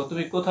পড়েছো,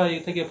 তুমি কোথায়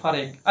থেকে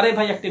ফারেক। আরে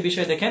ভাই, একটা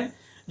বিষয় দেখেন,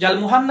 জাল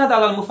মুহান্নাদ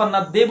আলাল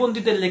মুফান্নাদ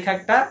দেবন্দীদের লেখা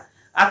একটা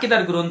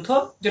আকিদার গ্রন্থ,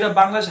 যেটা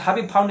বাংলাদেশ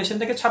হাবিব ফাউন্ডেশন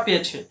থেকে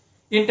ছাপিয়েছে।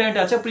 ইন্টারনেটে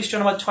আছে, পৃষ্ঠা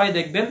নম্বর 6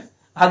 দেখবেন।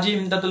 হাজি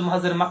ইমদাদুল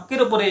মাহাজের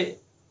মাক্কির উপরে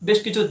বেশ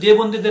কিছু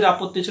দেবন্দীদের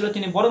আপত্তি ছিল,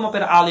 তিনি বড়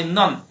মাপের আলিম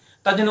নন,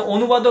 তার জন্য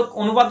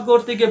অনুবাদ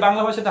করতে গিয়ে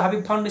বাংলা ভাষাতে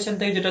হাবিব ফাউন্ডেশন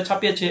থেকে যেটা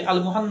ছাপিয়েছে, আল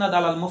মুহান্নাদ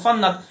আলাল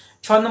মুফান্নাদ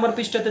 6 নম্বর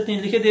পৃষ্ঠাতে তিনি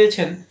লিখে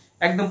দিয়েছেন,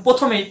 একদম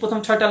প্রথম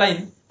 6টা লাইন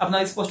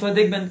আপনারা স্পষ্টভাবে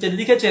দেখবেন যে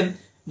লিখেছেন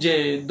যে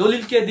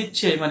দলিল কে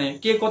দিচ্ছে, মানে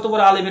কে কত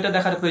বড় আলিম এটা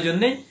দেখার প্রয়োজন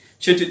নেই,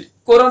 সেটি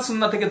কোরআন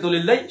সুন্নাহ থেকে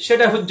দলিল দেয়,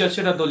 সেটা হুজ্জত,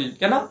 সেটা দলিল।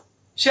 কেন?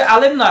 সে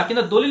আলেম না,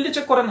 কিন্তু দলিল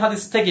দিচ্ছে কোরআন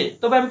হাদিস থেকে।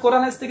 তবে আমি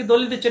কোরআন হাদিস থেকে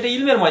দলিল দিচ্ছি, এটা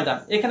ইলমের ময়দান।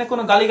 এখানে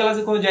কোনো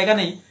গালিগালাজের কোনো জায়গা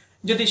নেই।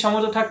 যদি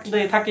সমর্থ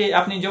থাকে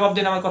আপনি জবাব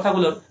দেন আমার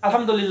কথাগুলোর।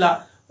 আলহামদুলিল্লাহ,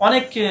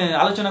 অনেক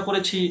আলোচনা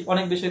করেছি,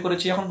 অনেক বিষয়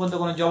করেছি, এখন পর্যন্ত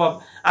কোনো জবাব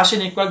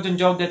আসেনি। কয়েকজন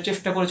জবাব দেওয়ার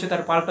চেষ্টা করেছে,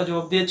 তার পাল্টা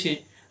জবাব দিয়েছি।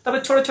 তবে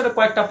ছোট ছোট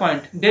কয়েকটা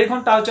পয়েন্ট, 1.5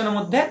 ঘন্টা আলোচনার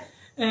মধ্যে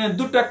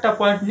দুটো একটা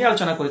পয়েন্ট নিয়ে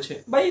আলোচনা করেছে।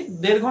 ভাই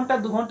 1.5 ঘন্টা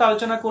 2 ঘন্টা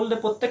আলোচনা করলে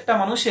প্রত্যেকটা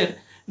মানুষের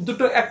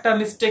দুটো একটা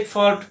মিস্টেক,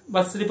 ফল্ট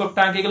বা স্লিপ অফ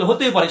টাং এগুলো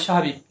হতেই পারে,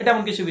 স্বাভাবিক। এটা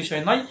এমন কিছু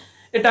বিষয় নয়।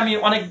 এটা আমি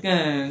অনেক,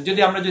 যদি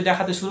আমরা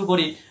দেখাতে শুরু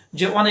করি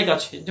যে অনেক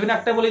আছে। যেমন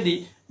একটা বলে দিই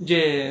যে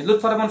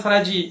লুৎফর রহমান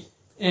ফরাজি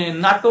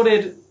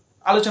নাটোরের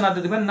আলোচনাতে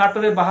দেখবেন,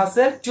 নাটোরের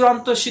বাহাসের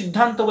চূড়ান্ত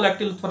সিদ্ধান্ত বলে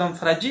একটি লুৎফর রহমান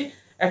ফরাজি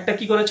একটা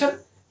কি করেছেন,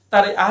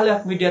 তার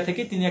AGS মিডিয়া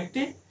থেকে তিনি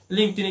একটি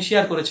লিঙ্ক তিনি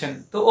শেয়ার করেছেন।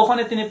 তো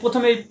ওখানে তিনি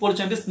প্রথমেই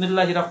পড়ছেন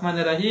বিসমিল্লাহির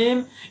রহমানির রহিম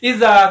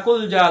ইজা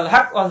কুলজাল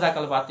হক ওয়া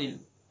যাকাল বাতিল।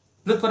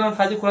 লুৎফর রহমান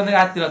ফরাজি কোরআন থেকে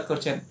আয়াত তিলাওয়াত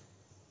করছেন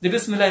যে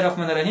বিসমিল্লাহির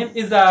রহমানির রহিম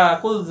ইজা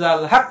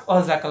কুলজাল হক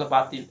ওয়া যাকাল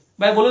বাতিল।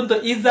 ভাই বলুন তো,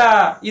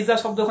 ইজা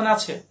শব্দ ওখানে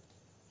আছে?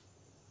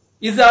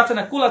 ইজা আছে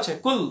না কুল আছে?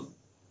 কুল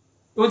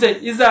বুঝে,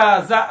 ইজা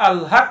জা আল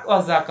হক ওয়া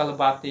যাকাল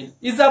বাতিল।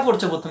 ইজা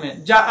পড়ছে প্রথমে,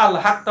 যা আল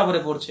হক তারপরে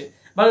পড়ছে।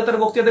 ভালো, তার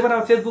বক্তৃতা দেবেন,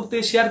 আমার ফেসবুক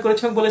থেকে শেয়ার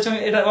করেছেন, বলেছেন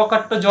এটা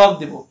অকাট্য জবাব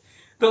দেব।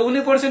 তো উনি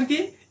পড়ছেন কি,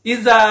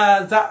 ইজা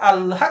জা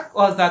আল হক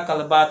ওয়া যাকাল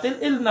বাতিল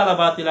ইন্নাল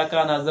বাতিলা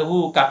কানা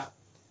যাহুকা।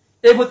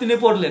 এই তিনি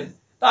পড়লেন।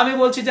 তো আমি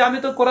বলছি যে আমি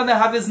তো কোরআনে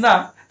হাফেজ না।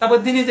 তারপর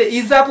তিনি যে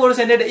ইজা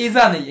পড়ছেন, এটা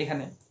ইজা নেই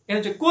এখানে, এটা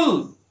হচ্ছে কুল,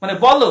 মানে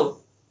বলো,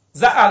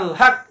 জা আল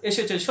হক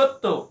এসেছে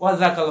সত্য, ওয়া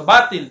যাকাল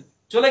বাতিল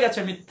চলে গেছে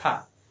মিথ্যা।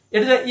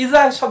 এটা যে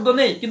ইজা শব্দ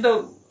নেই, কিন্তু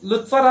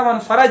লুৎফর রহমান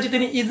ফরাজি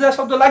তিনি ইজা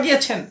শব্দ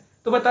লাগিয়েছেন।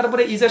 তবে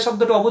তারপরে ইজা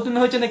শব্দটা অবতীর্ণ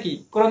হয়েছে নাকি?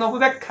 কোরআন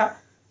অপব্যাখ্যা,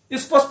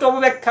 স্পষ্ট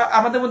অপব্যাখ্যা।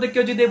 আমাদের মধ্যে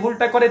কেউ যদি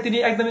ভুলটা করে, তিনি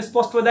একদম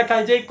স্পষ্ট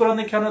দেখায় যে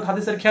কোরআনের খেয়ানত,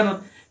 হাদিসের খেয়ানত।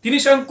 তিনি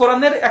স্বয়ং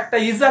কোরআনের একটা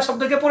ইজা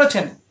শব্দকে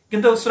পড়েছেন,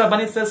 কিন্তু সূরা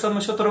বানী ইসরাঈল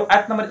 17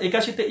 আয়াত নম্বর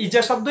 81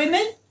 ইজা শব্দই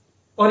নেই,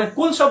 ওখানে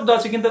কুল শব্দ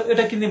আছে, কিন্তু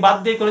এটা তিনি বাদ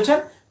দিয়ে করেছেন,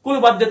 কুল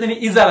বাদ দিয়ে তিনি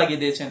ইজা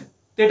লাগিয়ে দিয়েছেন।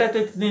 তো এটাতে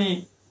তিনি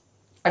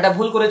একটা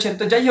ভুল করেছেন।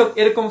 তো যাই হোক,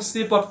 এরকম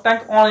স্লিপ অফ টাং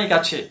অনেক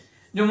আছে।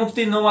 যে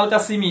মুফতি নোমাল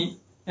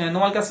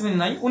কাসিমি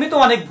নাই, উনি তো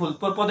অনেক ভুল,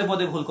 পদে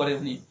পদে ভুল করে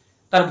উনি।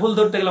 তার ভুল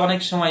ধরতে গেলে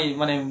অনেক সময়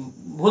মানে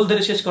ভুল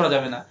ধরে শেষ করা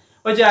যাবে না।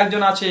 ওই যে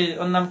একজন আছে,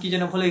 ওর নাম কি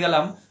যেন ভুলে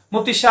গেলাম,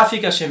 মুফতি শাফি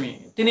কাশেমি,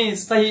 তিনি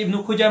সাহিহ ইবনে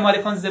খুজাইমা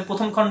রেফারেন্সের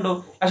প্রথম খণ্ড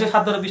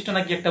 117 পৃষ্ঠা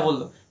নাকি একটা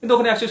বললো, কিন্তু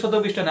ওখানে 117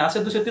 পৃষ্ঠা না, আছে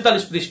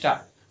 243 পৃষ্ঠা।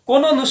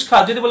 কোন নুসখা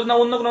যদি বলে না,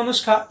 অন্য কোনো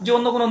নুসখা, যে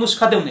অন্য কোনো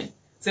নুসখাতেও নেই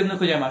ইবনে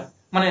খুজাইমার,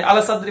 মানে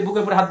আলা সাদরি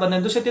বুকের উপরে হাত বাঁধলেন,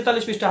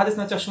 243 পৃষ্ঠা, হাদিস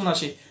না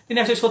 479, তিনি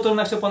 117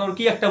 না 115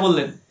 কি একটা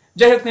বললেন।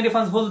 যাই হোক, তিনি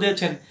রেফারেন্স ভুল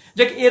দিয়েছেন।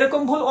 যে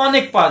এরকম ভুল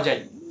অনেক পাওয়া যায়,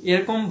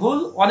 এরকম ভুল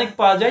অনেক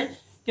পাওয়া যায়,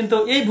 কিন্তু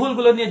এই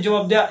ভুলগুলো নিয়ে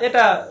জবাব দেওয়া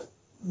এটা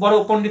বড়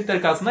পণ্ডিতের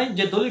কাজ নাই।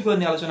 যে দলিলগুলো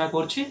নিয়ে আলোচনা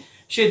করছি,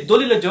 সেই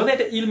দলিলের জন্য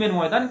এটা ইলমের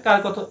ময়দান। কার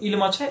কত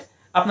ইলম আছে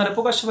আপনারা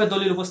প্রকাশ্যভাবে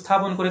দলিল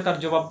উপস্থাপন করে তার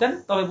জবাব দেন,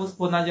 তবে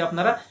বুঝবো না যে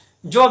আপনারা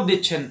জবাব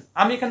দিচ্ছেন।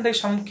 আমি এখান থেকে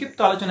সংক্ষিপ্ত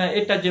আলোচনা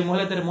এটা যে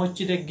মহিলাদের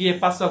মসজিদে গিয়ে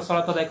 5 ওয়াক্ত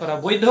সালাত আদায় করা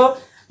বৈধ,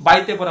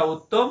 বাড়িতে পড়া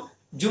উত্তম,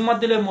 জুম্মার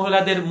দিনে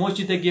মহিলাদের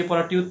মসজিদে গিয়ে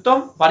পড়াটি উত্তম,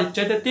 বাড়ির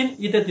চাইতে 3,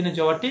 ঈদের দিনে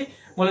যাওয়াটি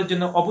মহিলাদের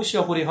জন্য অবশ্যই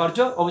অপরিহার্য,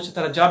 অবশ্যই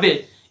তারা যাবে।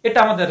 এটা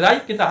আমাদের রায়,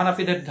 কিন্তু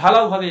হানাফিদের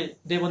ঢালাওভাবে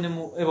দেবন্দী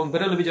এবং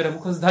বেরলভী যারা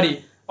মুখোশধারী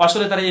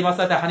আসলে তারা এই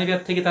মাসালাতে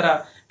হানিফিয়াত থেকে তারা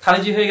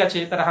খারিজি হয়ে গেছে,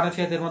 তারা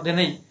হানাফিয়াতের মধ্যে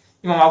নেই।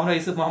 ইমাম আবু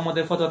ইউসুফ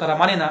মোহাম্মদের ফতোয়া তারা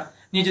মানে না,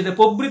 নিজেদের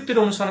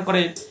প্রবৃত্তির অনুসরণ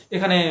করে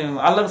এখানে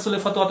আল্লাহ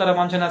রসুলের ফতোয়া তারা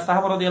মানছে না,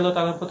 সাহাবা রাদিয়াল্লাহু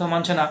তাআলার ফতোয়া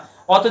মানছে না,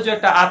 অথচ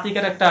একটা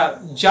আতিকের একটা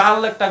জাল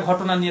একটা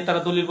ঘটনা নিয়ে তারা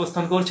দলিল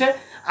উপস্থাপন করছে,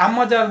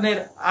 আম্মাজানের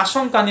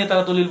আশঙ্কা নিয়ে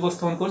তারা দলিল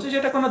উপস্থাপন করছে,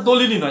 যেটা কোনো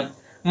দলিলই নয়।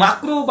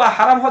 মাকরু বা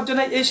হারাম হওয়ার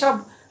জন্য এইসব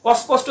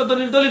অস্পষ্ট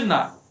দলিল না,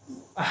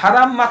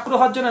 হারাম মাকরু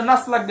হওয়ার জন্য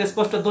নাস লাগবে,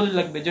 স্পষ্ট দলিল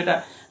লাগবে যেটা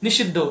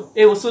নিষিদ্ধ।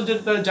 এই উসুল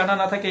যদি তাদের জানা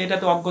না থাকে এটা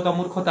তো অজ্ঞতা,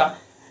 মূর্খতা।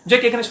 যে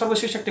এখানে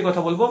সর্বশেষ একটি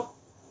কথা বলবো,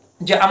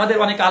 যে আমাদের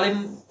অনেক আলেম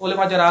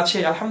ওলেমা যারা আছে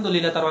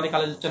আলহামদুলিল্লাহ তারা অনেক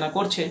আলোচনা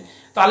করছে,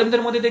 তো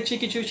আলেমদের মধ্যে দেখছি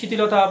কিছু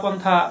শিথিলতা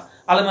পন্থা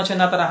আলেম আছে,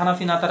 না তারা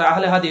হানাফি না তারা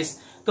আহলে হাদিস,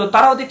 তো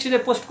তারাও দেখছি যে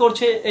পোস্ট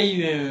করছে এই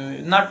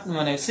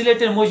মানে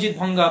সিলেটের মসজিদ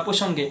ভঙ্গা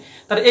প্রসঙ্গে,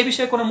 তারা এই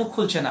বিষয়ে কোনো মুখ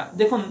খুলছে না।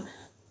 দেখুন,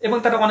 এবং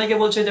তারা অনেকে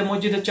বলছে যে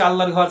মসজিদ হচ্ছে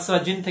আল্লাহর ঘর, সূরা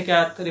জিন থেকে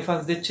আয়াত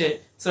রেফারেন্স দিচ্ছে,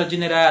 সূরা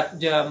জিনের আয়াত,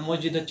 যে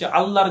মসজিদ হচ্ছে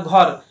আল্লাহর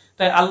ঘর,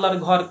 তাই আল্লাহর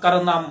ঘর কারো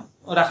নাম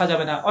রাখা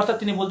যাবে না। অর্থাৎ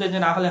তিনি বলতেন যে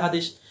আহলে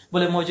হাদিস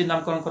বলে মসজিদ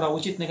নামকরণ করা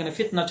উচিত না, এখানে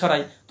ফিতনা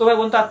ছড়াই। তো ভাই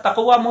বলতে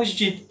তাকওয়া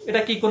মসজিদ,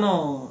 এটা কি কোনো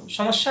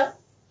সমস্যা?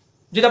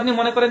 যদি আপনি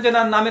মনে করেন যে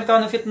না নামের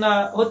কারণে ফিতনা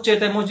হচ্ছে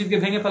তাই মসজিদকে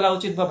ভেঙে ফেলা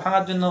উচিত বা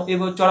ভাঙার জন্য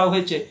এভাবে চড়া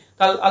হয়েছে,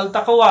 তাহলে আল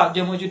তাকওয়া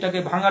যে মসজিদটাকে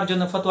ভাঙার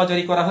জন্য ফতোয়া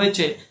জারি করা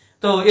হয়েছে,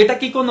 তো এটা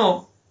কি কোনো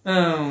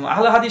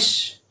আহলে হাদিস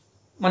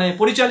মানে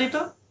পরিচালিত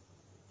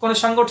কোন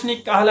সাংগঠনিক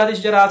আহলে হাদিস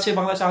যারা আছে,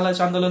 বাংলাদেশ আহলে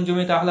হাদিস আন্দোলন,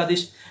 জমিয়ত আহলে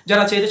হাদিস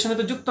যারা আছে, এদের সঙ্গে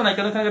তো যুক্ত নাই।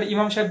 কারণ এখানকার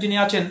ইমাম সাহেব যিনি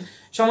আছেন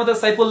সম্ভবত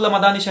সাইফুল্লাহ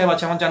মাদানী সাহেব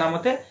আছে আমার জানা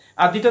মতে,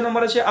 আর দ্বিতীয়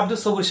নম্বর আছে আব্দুল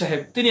সবুর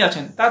সাহেব, তিনি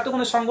আছেন, তার তো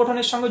কোনো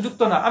সংগঠনের সঙ্গে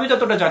যুক্ত না আমি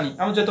যতটা জানি,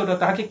 আমি যতটা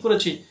তাহাকিক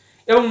করেছি।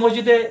 এবং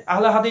মসজিদে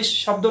আহলে হাদিস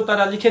শব্দ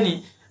তারা লিখেনি,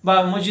 বা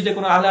মসজিদে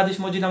কোনো আহলে হাদিস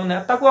মসজিদ নাম নেই,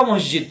 তাকওয়া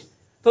মসজিদ।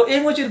 তো এই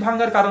মসজিদ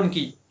ভাঙ্গার কারণ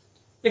কি?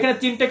 এখানে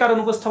তিনটে কারণ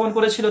উপস্থাপন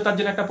করেছিল, তার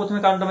জন্য একটা প্রথমে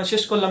কারণটা আমরা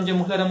শেষ করলাম যে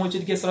মহিলারা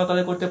মসজিদ গিয়ে সালাত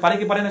আদায় করতে পারে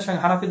কি পারে না,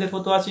 সঙ্গে হানাফিদের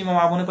ফতোয়া আছে, ইমাম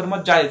আবু হানিফার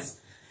মত জায়েজ।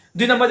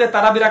 2 নম্বর যে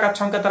তারাবি রাকাত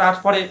সংখ্যা তারা 8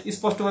 পরে,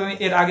 স্পষ্টভাবে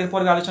এর আগের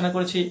পর্বে আলোচনা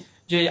করেছি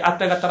যে 8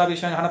 রাকাত তারাবি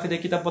সঙ্গে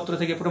হানাফিদের কিতাবপত্র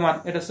থেকে প্রমাণ,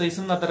 এটা সহিহ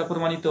সুন্নাহ দ্বারা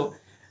প্রমাণিত।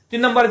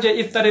 3 নম্বর যে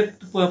ইফতারের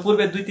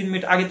পূর্বে 2-3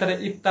 মিনিট আগে তারা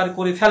ইফতার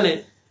করে ফেলে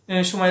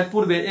সময়ের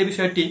পূর্বে, এই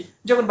বিষয়টি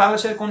যখন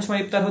বাংলাদেশের কোন সময়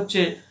ইফতার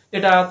হচ্ছে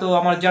এটা তো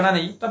আমার জানা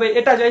নেই, তবে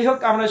এটা যাই হোক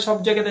আমরা সব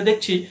জায়গাতে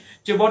দেখছি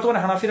যে বর্তমানে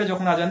হানাফিরা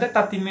যখন আজান দেয়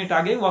তার 3 মিনিট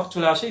আগে ওয়াক্ত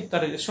চলে আসে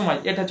ইফতারের সময়,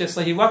 এটা হচ্ছে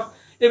সহিহ ওয়াক্ত।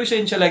 এই বিষয়ে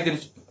ইনশাআল্লাহ একদিন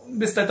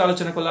বিস্তারিত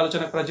আলোচনা করলে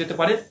আলোচনা করা যেতে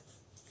পারে।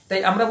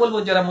 তাই আমরা বলবো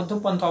যারা মধ্যম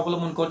পন্থা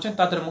অবলম্বন করছেন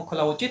তাদের মুখ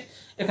খোলা উচিত।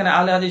 এখানে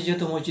আহলে হাদিস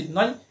যেহেতু মসজিদ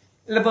নয়,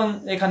 এবং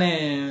এখানে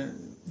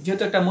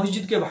যেহেতু একটা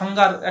মসজিদকে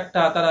ভাঙ্গার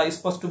একটা তারা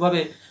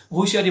স্পষ্টভাবে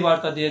হুঁশিয়ারি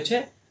বার্তা দিয়েছে,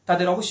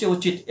 তাদের অবশ্যই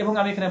উচিত। এবং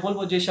আমি এখানে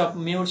বলবো যে সব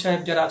মেয়র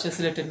সাহেব যারা আছে,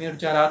 সিলেটের মেয়র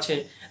যারা আছে,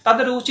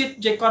 তাদের উচিত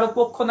যে কারো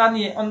পক্ষ না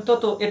নিয়ে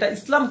অন্তত এটা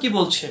ইসলাম কি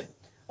বলছে।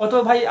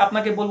 অথবা ভাই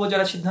আপনাকে বলবো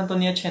যারা সিদ্ধান্ত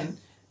নিয়েছেন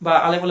বা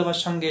আলেম ওলামার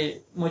সঙ্গে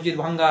মসজিদ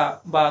ভাঙ্গা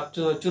বা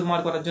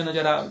চুরমার করার জন্য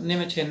যারা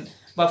নেমেছেন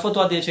বা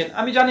ফতোয়া দিয়েছেন,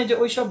 আমি জানি যে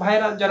ওইসব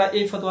ভাইরা যারা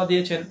এই ফতোয়া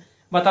দিয়েছেন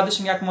বা তাদের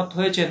সঙ্গে একমত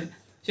হয়েছেন,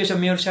 সেসব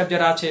মেয়র সাহেব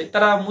যারা আছে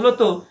তারা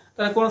মূলত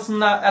তারা কোন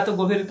সুন্নাহ এত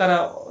গভীর তারা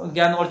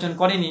জ্ঞান অর্জন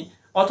করেনি,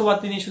 অথবা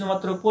তিনি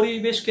শুধুমাত্র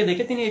পরিবেশকে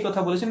দেখে তিনি এই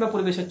কথা বলেছেন বা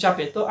পরিবেশের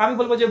চাপে। তো আমি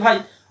বলবো যে ভাই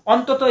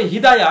অন্তত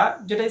হিদায়া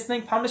যেটা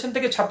ইসলামিক ফাউন্ডেশন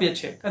থেকে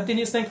ছাপিয়েছে, কারণ তিনি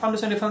ইসলামিক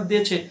ফাউন্ডেশন রেফারেন্স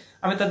দিয়েছে,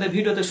 আমি তাদের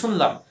ভিডিওতে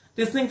শুনলাম। তো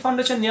ইসলামিক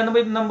ফাউন্ডেশন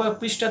 99 নম্বর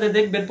পৃষ্ঠাতে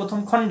দেখবেন প্রথম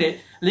খণ্ডে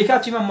লেখা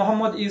আছে ইমাম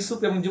মোহাম্মদ ইউসুফ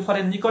এবং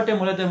জুফারের নিকটে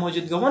মহিলাদের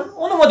মসজিদ গমন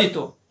অনুমোদিত।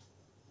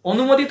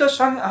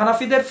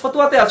 হানাফিদের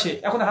ফতোয়াতে আছে।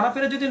 এখন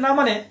হানাফিরা যদি না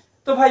মানে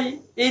তো ভাই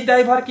এই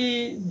দায়ভার কি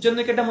জন্য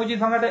কি এটা মসজিদ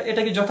ভাঙাটা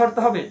এটা কি যথার্থ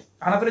হবে?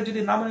 হানাফিরা যদি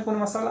না মানে কোনো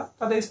মাসালা,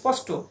 তাদের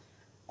স্পষ্ট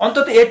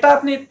অন্তত এটা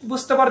আপনি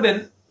বুঝতে পারবেন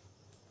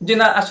যে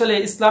না আসলে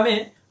ইসলামে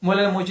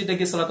মহিলারা মসজিদে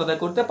গিয়ে সালাত আদায়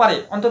করতে পারে।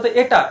 অন্তত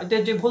এটা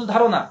যে ভুল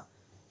ধারণা,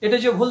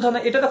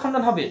 এটা তো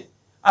খণ্ডন হবে।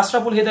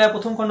 আশরাফুল হিদায়া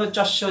প্রথম খণ্ড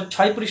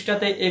 406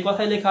 পৃষ্ঠাতে এই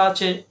কথাই লেখা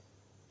আছে।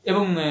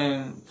 এবং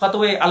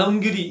ফাতোয়া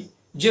আলমগিরি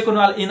যে কোনো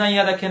আল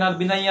ইনাইয়া দেখেন, আল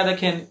বিনাইয়া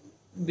দেখেন,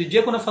 যে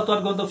কোনো ফতোয়ার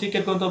গ্রন্থ,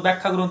 ফিকের গ্রন্থ,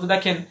 ব্যাখ্যা গ্রন্থ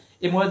দেখেন,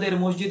 এই মহিলাদের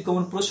মসজিদ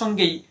গমন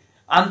প্রসঙ্গেই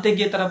আনতে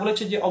গিয়ে তারা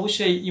বলেছে যে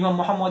অবশ্যই ইমাম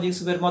মোহাম্মদ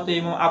ইউসুফের মতে,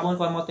 ইমাম আবু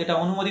হানিফার মতে এটা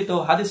অনুমোদিত,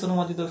 হাদিস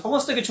অনুমোদিত,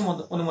 সমস্ত কিছু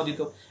অনুমোদিত।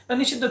 এটা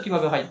নিষিদ্ধ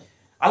কিভাবে হয়?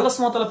 আল্লাহ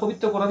সুবহানাহু ওয়া তাআলা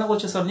পবিত্র কোরআনে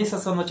বলছে সূরা নিসা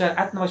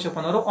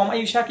 4:15 ওমা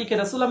ইউশাকিকা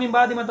রাসূলা মিন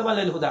বাদি মা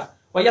তাবাল্লাল হুদা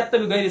ওয়া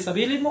ইয়াত্তাবি গায়রা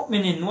সাবিলিল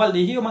মুমিনিন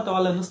ওয়াল্লাহি ওয়া মা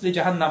তাওয়াল্লা নুসলি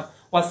জাহান্নাম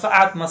ওয়া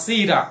সাআত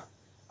মাসীরা।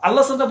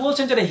 আল্লাহ সুবহানাহু ওয়া তাআলা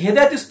বলছেন যে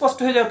হেদায়েত স্পষ্ট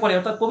হয়ে যাওয়ার পরে,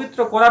 অর্থাৎ পবিত্র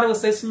কোরআন ও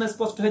সহিহ সুন্নাহ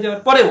স্পষ্ট হয়ে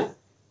যাওয়ার পরেও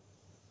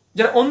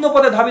যারা অন্য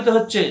পথে ধাবিত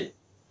হচ্ছে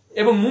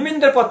এবং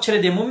মুমিনদের পথ ছেড়ে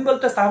দিয়ে, মুমিন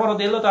বলতে সাহাবা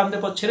রাদিয়াল্লাহু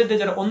তাআলাদের পথ ছেড়ে দিয়ে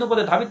যারা অন্য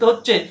পথে ধাবিত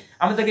হচ্ছে,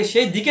 আমি তাকে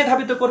সেই দিকে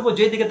ধাবিত করব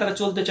যে দিকে তারা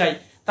চলতে চায়,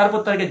 তারপর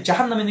তাকে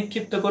জাহান্নামে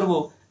নিক্ষিপ্ত করব।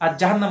 আর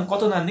জাহান্নাম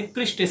কত না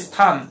নিকৃষ্ট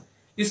স্থান।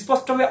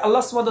 স্পষ্টভাবে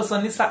আল্লাহ সুবহানাহু ওয়া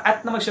তাআলা নিসা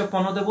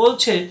 8:15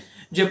 বলছে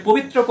যে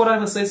পবিত্র কোরআন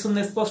ও সহিহ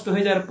সুন্নাহ স্পষ্ট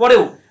হয়ে যাওয়ার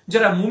পরেও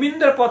যারা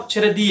মুমিনদের পথ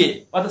ছেড়ে দিয়ে,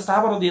 অর্থাৎ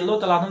সাহাবা রাদিয়াল্লাহু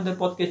তাআলা আনহুদের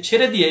পথকে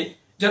ছেড়ে দিয়ে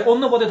যারা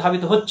অন্য পথে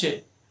ধাবিত হচ্ছে,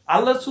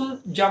 আল্লাহ রাসূল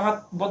জামাত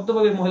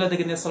বদ্ধভাবে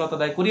মহিলাদেরকে নিয়ে সালাত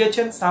আদায়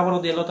করিয়েছেন। সাহাবা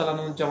রাদিয়াল্লাহু তাআলা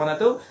আনহুর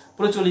জামানাতেও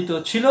প্রচলিত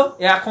ছিল,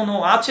 এখনো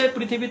আছে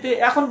পৃথিবীতে,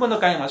 এখন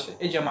পর্যন্ত কায়েম আছে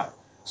এই জামাত।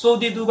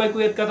 সৌদি, দুবাই,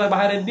 কুয়েত, কাতার,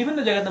 বাহরাইন বিভিন্ন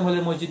জায়গাতে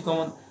মহিলা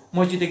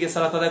মসজিদে গিয়ে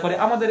সালাত আদায় করে।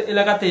 আমাদের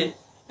এলাকাতে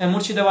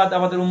মুর্শিদাবাদ,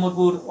 আমাদের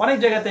উম্মরপুর, অনেক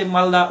জায়গাতে,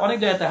 মালদা, অনেক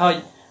জায়গাতে হয়,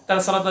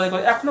 তারা সালাত আদায়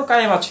করে, এখনো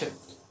কায়েম আছে।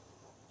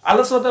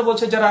 আল্লাহ সুবহানাহু ওয়া তাআলা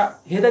বলছে যারা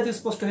হেদায়েত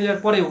স্পষ্ট হয়ে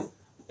যাওয়ার পরেও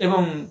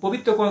এবং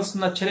পবিত্র কোরআন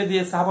সুন্নাহ ছেড়ে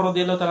দিয়ে সাহাবা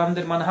রাদিয়াল্লাহু তাআলা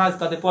আনহুদের মানহাজ,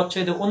 তাদের পথ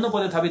ছেড়ে অন্য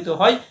পথে ধাবিত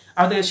হয়,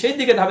 আমাদের সেই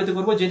দিকে ধাবিত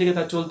করব যেদিকে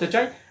তারা চলতে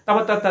চায়,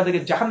 তারপর তাদেরকে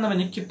জাহান্নামে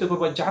নিক্ষিপ্ত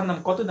করবো। জাহান্নাম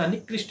কত না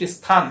নিকৃষ্ট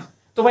স্থান।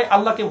 তো ভাই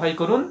আল্লাহকে ভয়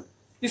করুন,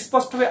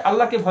 স্পষ্টভাবে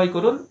আল্লাহকে ভয়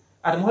করুন,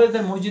 আর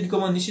মহিলাদের মসজিদ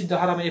গমন নিষিদ্ধ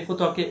হারামে এই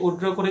ফতোয়াকে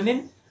উগ্র করে নিন।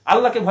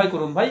 আল্লাহকে ভয়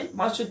করুন ভাই,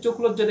 মানুষের চোখ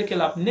লজ্জা দেখে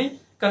লাভ নেই,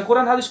 কারণ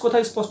কোরআন হাদিস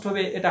কোথায়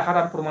স্পষ্টভাবে এটা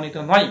হারাম প্রমাণিত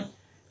নয়।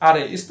 আর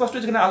স্পষ্ট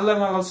যেখানে আল্লাহ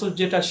রাসূল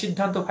যেটা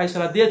সিদ্ধান্ত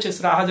ফায়সালা দিয়েছে,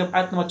 সূরা আহজাব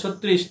আয়াত নম্বর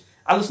 36,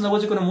 আল্লাহ সুবহানাহু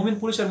বলছে কোনো মুমিন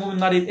পুরুষ আর মুমিন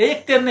নারীর এই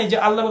এখতিয়ার নেই যে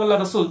আল্লাহ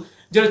রাসূল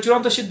যেটা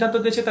চূড়ান্ত সিদ্ধান্ত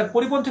দিয়েছে তার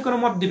পরিপন্থী কোনো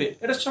মত দিবে,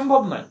 এটা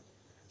সম্ভব নয়।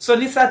 সূরা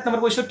নিসা আয়াত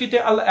নম্বর 65-তে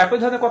আল্লাহ একই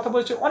ধরনের কথা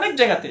বলেছে অনেক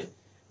জায়গাতে,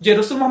 যে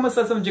রাসূল মুহাম্মদ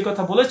সাল্লাল্লাহু আলাইহি ওয়াসাল্লাম যে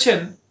কথা বলেছেন,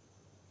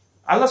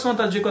 আল্লাহ সুবহানাহু ওয়া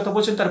তাআলা যে কথা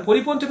বলেছেন তার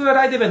পরিপন্থী করে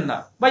রায় দেবেন না।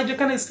 ভাই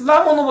যেখানে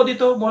ইসলাম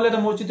অনুমোদিত মহিলারা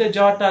মসজিদে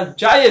যাওয়াটা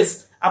জায়েজ,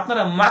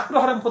 আপনারা মাকরুহ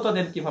হারাম ফতোয়া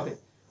দেন কিভাবে?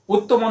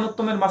 উত্তম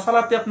অনুত্তমের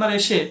মাসালাতে আপনারা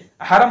এসে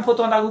হারাম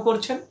ফতোয়া লাগু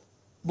করছেন।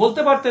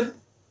 বলতে পারতেন,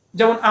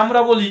 যেমন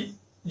আমরা বলি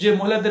যে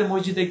মহিলাদের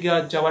মসজিদে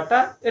যাওয়াটা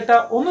এটা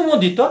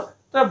অনুমোদিত,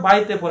 তার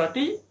বাড়িতে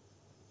পড়াটি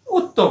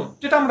উত্তম,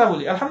 যেটা আমরা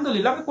বলি।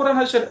 আলহামদুলিল্লাহ, আমি কোরআন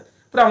হাদিসের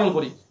উপর আমল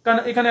করি, কারণ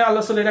এখানে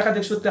আল্লাহ রাসূলের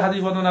একাধিক সূত্রে হাদিস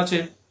বর্ণনা আছে।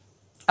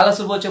 আল্লাহ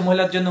রাসূল বলছে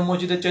মহিলার জন্য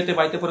মসজিদের চাইতে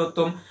বাড়িতে পড়া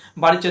উত্তম,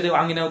 বাড়ির চাইতে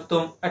আঙ্গিনা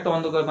উত্তম, একটা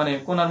অন্ধকার মানে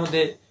কোনার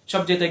মধ্যে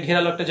সব চাইতে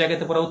ঘেরালো একটা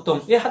জায়গাতে পড়া উত্তম।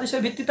 এই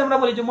হাদিসের ভিত্তিতে আমরা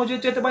বলি যে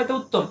মসজিদের চাইতে বাড়িতে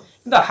উত্তম,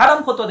 কিন্তু হারাম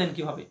ফতোয়া দেন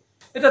কিভাবে?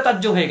 এটা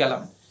তাজ্জব হয়ে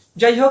গেলাম।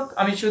 যাই হোক,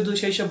 আমি শুধু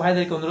সেই সব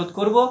ভাইদেরকে অনুরোধ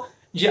করব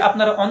যে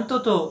আপনারা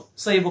অন্তত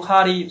সহিহ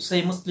বুখারী,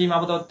 সহিহ মুসলিম,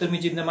 আবু দাউদ,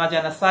 তিরমিজি, ইবনে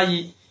মাজাহ, নাসাঈ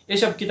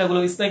এইসব কিতাবগুলো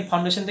ইসলামিক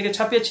ফাউন্ডেশন থেকে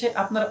ছাপিয়েছে,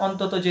 আপনারা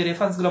অন্তত যে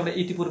রেফারেন্সগুলো আমরা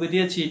ইতিপূর্বে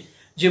দিয়েছি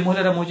যে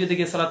মহিলারা মসজিদে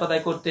গিয়ে সালাত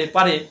আদায় করতে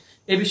পারে,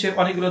 এ বিষয়ে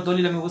অনেকগুলো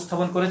দলিল আমি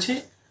উপস্থাপন করেছি।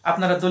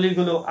 আপনারা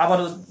দলিলগুলো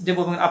আবারও দেব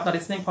এবং আপনার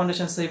ইসলামিক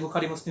ফাউন্ডেশন সহিহ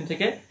বুখারী, মুসলিম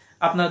থেকে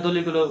আপনারা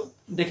দলিলগুলো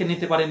দেখে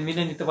নিতে পারেন,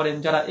 মিলে নিতে পারেন।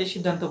 যারা এই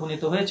সিদ্ধান্ত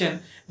উপনীত হয়েছেন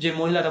যে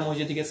মহিলারা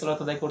মসজিদে গিয়ে সালাত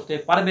আদায় করতে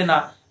পারবে না,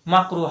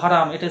 মাকরুহ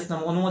হারাম, এটা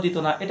ইসলাম অনুমোদিত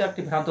না, এটা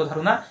একটি ভ্রান্ত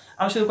ধারণা।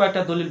 আমি শুধু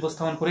কয়েকটা দলিল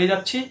উপস্থাপন করেই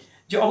যাচ্ছি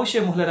যে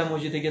অবশ্যই মহিলারা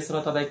মসজিদে গিয়ে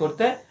সালাত আদায়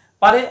করতে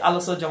পারে,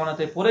 আল্লাহ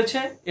জামানাতে পড়েছে,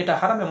 এটা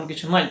হারাম এমন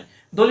কিছু নয়।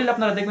 দলিল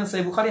আপনারা দেখবেন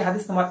সহিহ বুখারী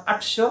হাদিস নম্বর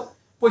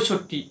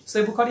 865,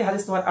 সহিহ বুখারী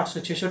হাদিস নম্বর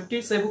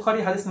 866, সহিহ বুখারী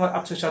হাদিস নম্বর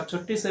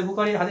 867, সহিহ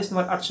বুখারী হাদিস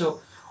নম্বর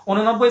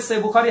 889, সহিহ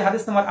বুখারী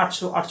হাদিস নম্বর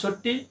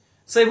 868,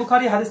 সহিহ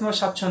বুখারী হাদিস নম্বর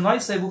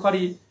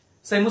 709,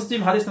 সহিহ মুসলিম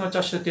হাদিস নম্বর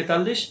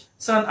 443,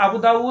 সুনান আবু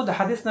দাউদ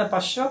হাদিস নম্বর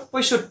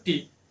 565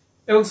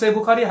 এবং সহিহ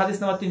বুখারী হাদিস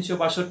নম্বর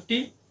 362,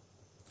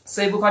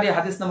 সহিহ বুখারী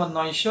হাদিস নম্বর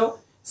 900,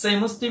 সহিহ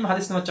মুসলিম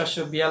হাদিস নম্বর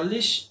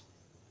 442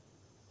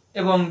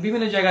 এবং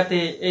বিভিন্ন জায়গাতে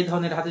এই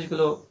ধরনের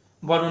হাদিসগুলো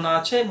বর্ণনা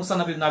আছে।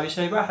 মুসান্নাফ ইবনে আবি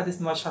শাইবা হাদিস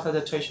নম্বর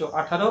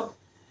 7618,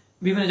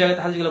 বিভিন্ন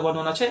জায়গাতে হাদিসগুলো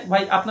বর্ণনা আছে।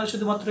 ভাই আপনারা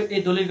শুধুমাত্র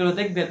এই দলিলগুলো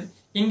দেখবেন,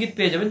 ইঙ্গিত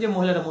পেয়ে যাবেন যে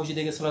মহিলারা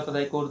মসজিদে গিয়ে সালাত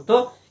আদায় করতো।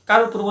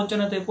 কারো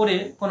প্রবঞ্চনাতে পড়ে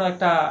কোনো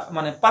একটা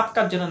মানে পাপ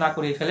কাজ যেন না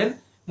করে ফেলেন,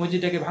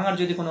 মসজিদটাকে ভাঙার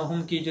যদি কোনো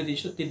হুমকি যদি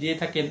সত্যি দিয়ে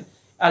থাকেন,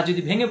 আর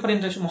যদি ভেঙে পড়েন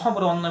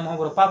মহাবড় অন্যায়,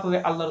 মহাবড় পাপ হবে।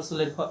 আল্লাহ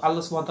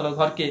সুবহানাহু ওয়া তাআলার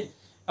ঘরকে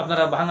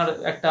আপনারা ভাঙার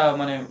একটা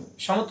মানে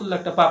সমতুল্য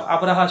একটা পাপ।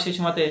 আব্রাহা সেই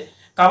সময়তে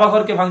কাবা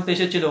ঘরকে ভাঙতে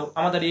এসেছিল,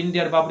 আমাদের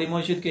ইন্ডিয়ার বাবরি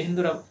মসজিদকে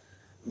হিন্দুরা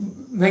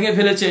ভেঙে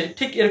ফেলেছে।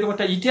 ঠিক এরকম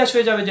একটা ইতিহাস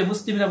হয়ে যাবে যে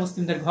মুসলিমরা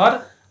মুসলিমদের ঘর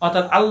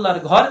অর্থাৎ আল্লাহর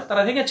ঘর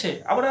তারা ভেঙেছে,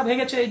 আব্রাহা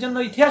ভেঙেছে, এই জন্য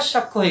ইতিহাস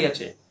সাক্ষ্য হয়ে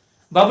গেছে।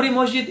 বাবরি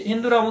মসজিদ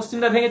হিন্দুরা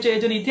মুসলিমরা ভেঙেছে, এই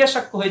জন্য ইতিহাস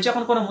সাক্ষ্য হয়েছে।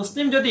 এখন কোন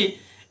মুসলিম যদি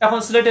এখন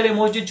সিলেটের এই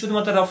মসজিদ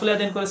শুধুমাত্র রফলে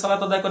আদান করে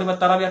সালাত আদায় করে বা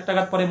তারাবি 1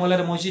 রাকাত পরে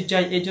মহিলারা মসজিদ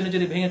যায়, এই জন্য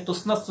যদি ভেঙে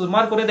তুসনাস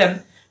চুরমার করে দেন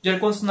যে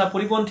কোন সুন্নাহ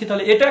পরিপন্থী,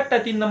 তাহলে এটা একটা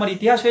 3 নম্বর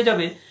ইতিহাস হয়ে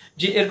যাবে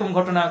যে এরকম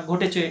ঘটনা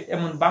ঘটেছে।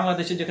 এমন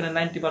বাংলাদেশে যেখানে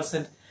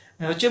 90%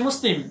 হচ্ছে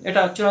মুসলিম,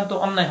 এটা চূড়ান্ত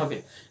অন্যায় হবে।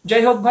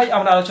 যাই হোক ভাই,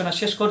 আমরা আলোচনা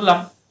শেষ করলাম।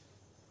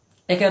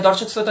 এখানে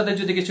দর্শক শ্রোতাদের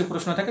যদি কিছু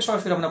প্রশ্ন থাকে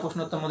সরাসরি আমরা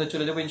প্রশ্নোত্তর মধ্যে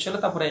চলে যাবো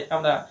ইনশাআল্লাহ, তারপরে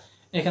আমরা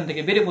এখান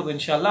থেকে বেরিয়ে পড়বো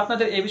ইনশাআল্লাহ।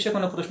 আপনাদের এই বিষয়ে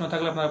কোনো প্রশ্ন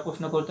থাকলে আপনারা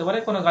প্রশ্ন করতে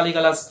পারেন, কোনো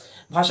গালিগালাজ,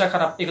 ভাষা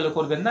খারাপ এগুলো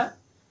করবেন না।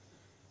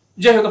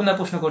 যাই হোক, আপনারা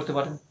প্রশ্ন করতে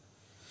পারেন।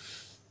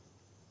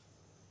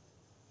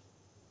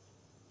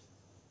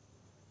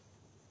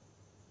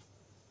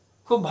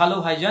 খুব ভালো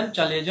ভাইজান,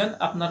 চালিয়ে যান,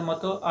 আপনার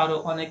মতো আরো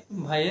অনেক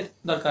ভাইয়ের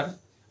দরকার।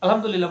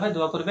 আলহামদুলিল্লাহ ভাই,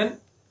 দোয়া করবেন।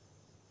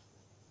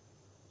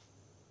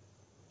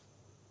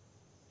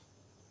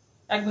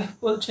 এক ভাই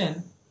বলছেন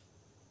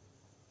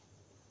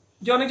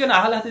যে অনেকজন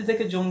আহলে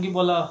হাদিসদেরকে জঙ্গি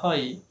বলা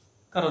হয়,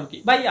 কারণ কি?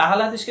 ভাই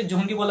আহলে হাদিসকে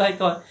জঙ্গি বলা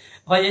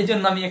হয় এই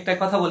জন্য আমি একটা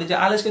কথা বলি যে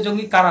আহলে হাদিসকে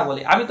জঙ্গি কারা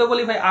বলে। আমি তো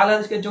বলি ভাই আহলে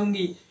হাদিসকে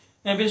জঙ্গি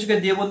বিশেষ করে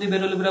দেওবন্দি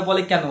বেরলভিরা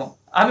বলে কেন?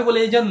 আমি বলি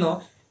এই জন্য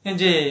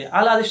যে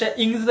আহলে হাদিসরা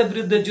ইংরেজদের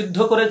বিরুদ্ধে যুদ্ধ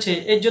করেছে,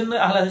 এই জন্য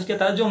আহলে হাদিসকে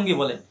তারা জঙ্গি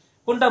বলে।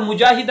 কোনটা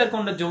মুজাহিদ আর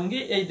কোনটা জঙ্গি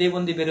এই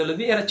দেওবন্দি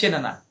বেরলভি এরা চেনে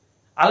না।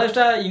 আহলে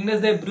হাদিসরা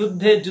ইংরেজদের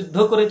বিরুদ্ধে যুদ্ধ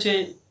করেছে,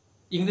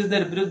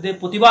 ইংরেজদের বিরুদ্ধে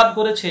প্রতিবাদ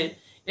করেছে,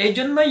 এই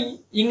জন্যই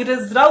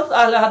ইংরেজরাও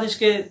আহলে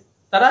হাদিসকে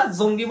তারা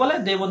জঙ্গি বলে,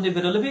 দেওবন্দি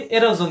বেরলভি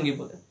এরাও জঙ্গি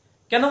বলে।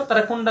 কেন?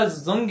 তারা কোনটা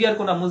জঙ্গি আর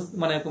কোনটা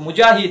মানে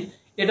মুজাহিদ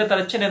এটা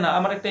তারা চেনে না।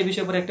 আমার একটা এই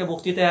বিষয়ের উপরে একটা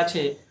বক্তৃতা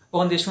আছে,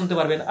 ওখান দিয়ে শুনতে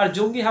পারবেন। আর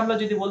জঙ্গি হামলা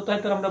যদি বলতে হয়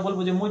তাহলে আমরা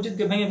বলবো যে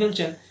মসজিদকে ভেঙে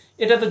ফেলছেন,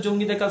 এটা তো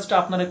জঙ্গিদের কাজটা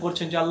আপনারা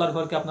করছেন, যে আল্লাহর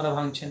ঘরকে আপনারা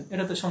ভাঙছেন,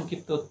 এটা তো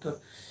সংক্ষিপ্ত উত্তর।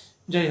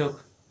 যাই হোক,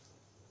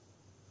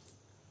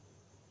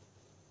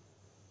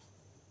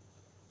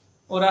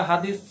 ওরা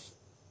হাদিস,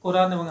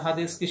 কোরআন এবং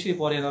হাদিস কিছুই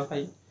পড়ে না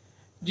ভাই।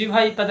 জি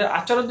ভাই, তাদের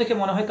আচরণ দেখে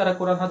মনে হয় তারা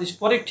কোরআন হাদিস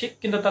পড়ে ঠিক,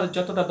 কিন্তু তাদের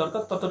যতটা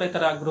দরকার ততটাই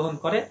তারা গ্রহণ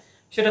করে,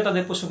 সেটা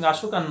তাদের প্রসঙ্গে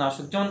আসুক আর না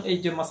আসুক। যেমন এই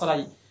যে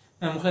মাসালাই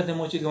মহিলাদের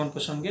মসজিদ গমন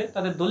প্রসঙ্গে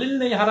তাদের দলিল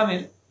নেই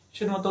হারামের,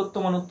 শুধুমাত্র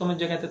উত্তমের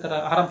জায়গাতে তারা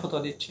হারাম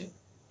ফতোয়া দিচ্ছে।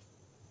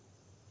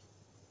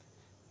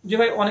 জি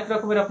ভাই, অনেক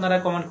রকমের আপনারা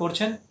কমেন্ট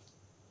করছেন।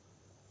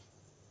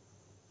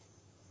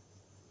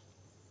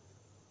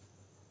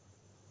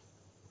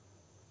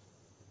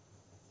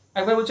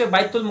 একবার বলছে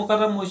বাইতুল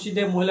মুকাররম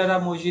মসজিদে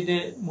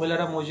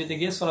মহিলারা মসজিদে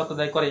গিয়ে সালাত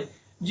আদায় করে।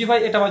 জি ভাই,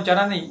 এটা আমার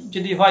জানা নেই।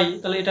 যদি হয়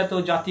তাহলে এটা তো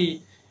জাতি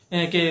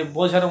কে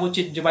বোঝানো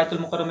উচিত যে বাইতুল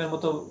মুকাররমের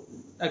মতো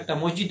একটা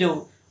মসজিদেও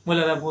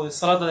মহিলারা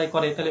সালাত আদায়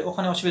করে, তাহলে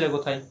ওখানে অসুবিধা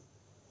কোথায়?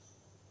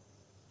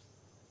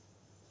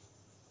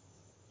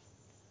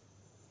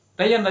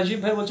 রাইয়ান রাজীব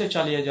ভাই বলছে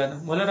চালিয়ে যান,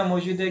 মহিলারা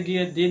মসজিদে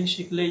গিয়ে দিন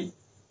শিখলেই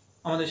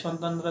আমাদের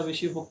সন্তানরা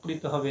বেশি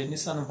উপকৃত হবে।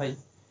 নিসান ভাই,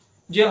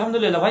 জি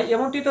আলহামদুলিল্লাহ ভাই,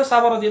 এমনটি তো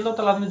সাহাবা রাদিয়াল্লাহু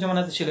তাআলা আনহু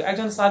জামানাতে ছিল।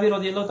 একজন সাহাবী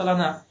রাদিয়াল্লাহু তাআলা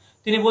না,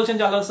 তিনি বলছেন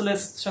যে আল্লাহ রাসূলের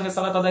সঙ্গে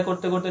সালাত আদায়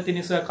করতে করতে তিনি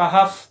সূরা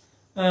কাহাফ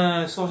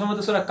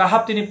সূরা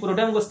কাহাফ তিনি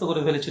পুরোটাই মুখস্থ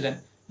করে ফেলেছিলেন।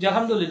 যে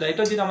আলহামদুলিল্লাহ,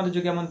 এটা যদি আমাদের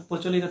যুগে এমন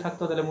প্রচলিত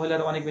থাকতো তাহলে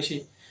মহিলারা অনেক বেশি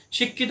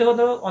শিক্ষিত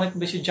হতো, অনেক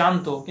বেশি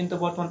জানতো। কিন্তু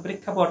বর্তমান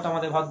প্রেক্ষাপট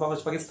আমাদের ভারত,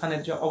 বাংলাদেশ,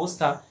 পাকিস্তানের যে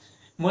অবস্থা,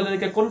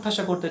 মহিলাদেরকে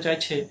কোণঠাসা করতে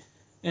চাইছে।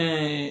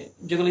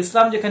 যেগুলো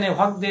ইসলাম যেখানে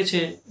হক দিয়েছে,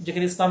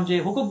 যেখানে ইসলাম যে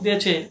হুকুক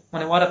দিয়েছে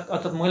মানে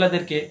অর্থাৎ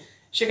মহিলাদেরকে,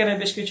 সেখানে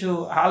বেশ কিছু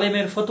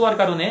আলেমদের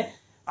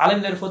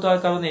ফতোয়ার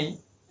কারণেই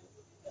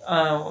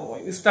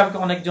ইসলামকে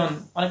অনেক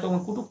রকম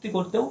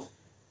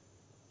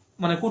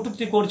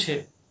কটূক্তি করছে।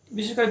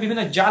 বিশেষ করে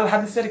বিভিন্ন জাল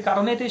হাদিসের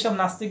কারণে তো এইসব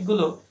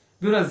নাস্তিকগুলো,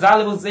 বিভিন্ন জাল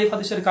এবং জয়ীফ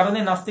হাদিসের কারণে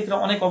নাস্তিকরা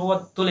অনেক অপবাদ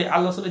তোলে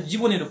আল্লাহ রাসূলের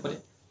জীবনের উপরে।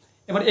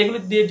 এবার এগুলি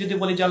দিয়ে যদি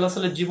বলি যে আল্লাহ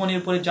রাসূলের জীবনের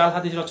উপরে জাল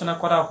হাদিস রচনা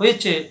করা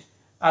হয়েছে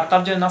আর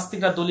তার জন্য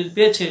নাস্তিকরা দলিল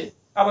পেয়েছে,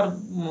 আবার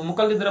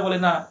মুকাল্লিদরা বলে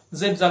না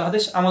জয়ীফ জাল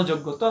হাদিস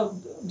আমলযোগ্য, তো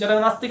যারা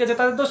নাস্তিক আছে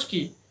তাদের দোষ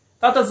কি?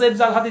 তারা তো জয়ীফ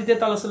জাল হাদিস দিয়ে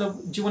আল্লাহ রাসূলের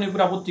জীবনের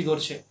উপরে আপত্তি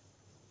করছে।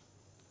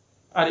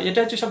 আর এটা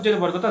হচ্ছে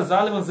সবচেয়ে বড় কথা,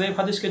 জাল এবং জয়ীফ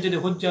হাদিসকে যদি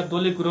হুজ্জাত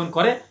দলিল গ্রহণ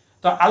করে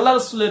তো আল্লাহ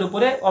রাসূলের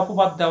উপরে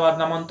অপবাদ দেওয়ার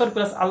নামান্তর,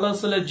 প্লাস আল্লাহ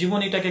রাসূলের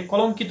জীবনীটাকে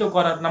কলঙ্কিত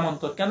করার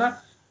নামান্তর। কেন?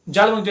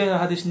 জাল এবং জয়ীফ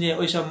হাদিস নিয়ে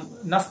ওইসব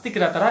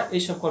নাস্তিকরা তারা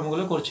এইসব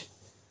কর্মগুলো করছে।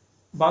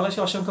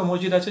 বাংলাদেশে অসংখ্য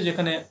মসজিদ আছে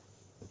যেখানে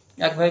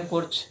এক ভাই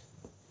পড়ছে,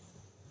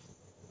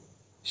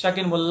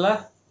 শাকিন মোল্লা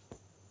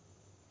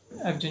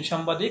একজন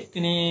সাংবাদিক,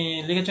 তিনি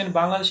লিখেছেন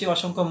বাংলাদেশে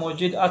অসংখ্য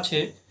মসজিদ আছে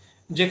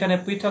যেখানে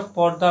পৃথক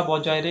পর্দা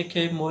বজায়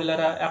রেখে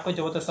মহিলারা একই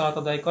জগতে সালাত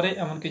আদায় করে,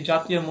 এমনকি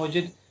জাতীয়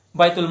মসজিদ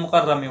বাইতুল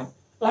মুকাররমেও।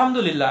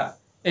 আলহামদুলিল্লাহ,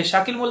 এই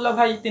শাকিল মোল্লা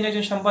ভাই তিনি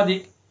একজন সাংবাদিক,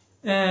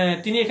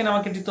 তিনি এখানে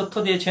আমাকে একটি তথ্য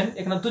দিয়েছেন।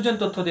 এখানে দুজন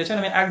তথ্য দিয়েছেন,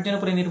 আমি একজনের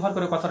উপরে নির্ভর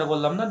করে কথাটা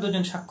বললাম না,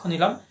 দুজন সাক্ষ্য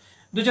নিলাম।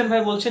 দুজন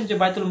ভাই বলছেন যে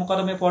বাইতুল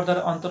মুকাররমে পর্দার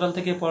অন্তরাল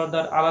থেকে,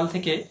 পর্দার আড়াল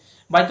থেকে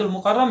বাইতুল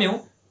মুকাররমেও,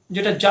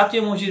 যেটা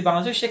জাতীয় মসজিদ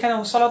বাংলাদেশ, সেখানে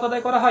সালাত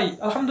আদায় করা হয়।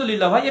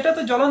 আলহামদুলিল্লাহ ভাই, এটা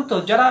তো জ্বলন্ত।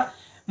 যারা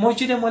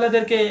মসজিদে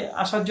মহিলাদেরকে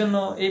আসার জন্য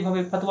এইভাবে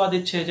ফতোয়া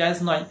দিচ্ছে জায়েজ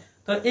নয়,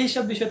 তো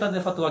এইসব বিষয়ে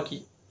তাদের ফতোয়া কি?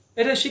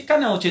 এটা শিক্ষা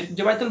নেওয়া উচিত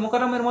যে বাইতুল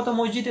মুকাররমের মতো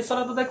মসজিদে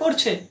সালাত আদায়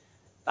করছে,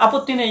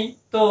 আপত্তি নেই,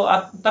 তো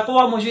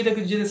তাকওয়া মসজিদে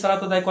যদি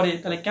সালাত আদায় করে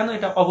তাহলে কেন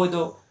এটা অবৈধ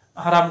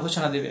হারাম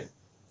ঘোষণা দেবে?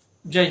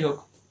 যাই হোক,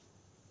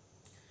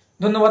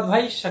 ধন্যবাদ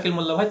ভাই শাকিল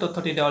মোল্লা ভাই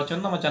তথ্যটি দেওয়ার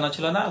জন্য, আমার জানা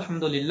ছিল না।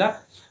 আলহামদুলিল্লাহ,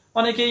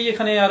 অনেকেই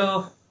এখানে আরো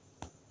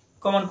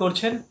কমেন্ট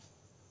করছেন।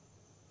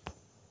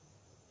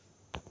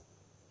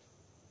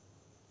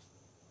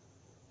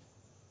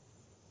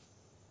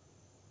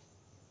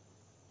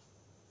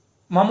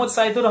 মোহাম্মদ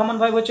সাইদুর রহমান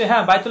ভাই বলছে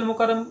হ্যাঁ, বাইতুল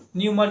মুকাররম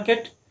নিউ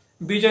মার্কেট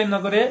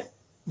বিজয়নগরে,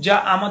 যা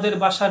আমাদের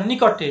বাসার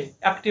নিকটে,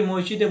 একটি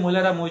মসজিদে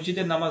মহিলারা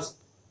মসজিদের নামাজ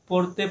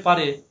পড়তে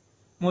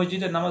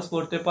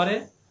পারে।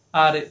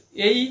 আর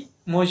এই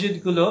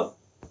মসজিদগুলো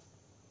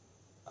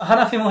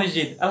হানাফি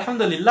মসজিদ।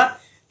 আলহামদুলিল্লাহ,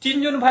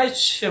 তিনজন ভাই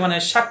মানে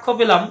সাক্ষ্য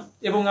পেলাম,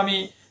 এবং আমি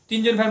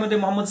তিনজন ভাইয়ের মধ্যে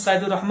মোহাম্মদ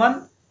সাইদুর রহমান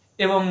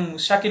এবং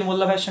শাকির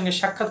মোল্লা ভাইয়ের সঙ্গে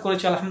সাক্ষাৎ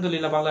করেছি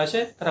আলহামদুলিল্লাহ বাংলাদেশে।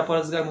 তারা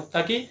পরেজগার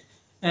মুত্তাকি,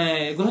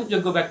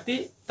 গ্রহণযোগ্য ব্যক্তি,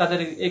 তাদের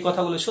এই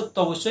কথাগুলো সত্য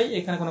অবশ্যই।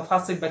 এখানে কোনো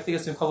ফাসিক ব্যক্তির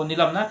কাছে খবর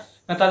নিলাম না,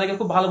 তাদেরকে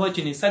খুব ভালোভাবে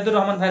চিনি। সাইদুর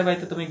রহমান ভাইয়ের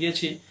বাড়িতে তুমি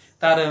গিয়েছি,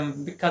 তার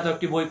বিখ্যাত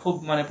একটি বই, খুব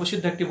মানে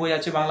প্রসিদ্ধ একটি বই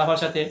আছে বাংলা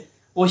ভাষাতে,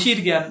 ওহির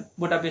জ্ঞান,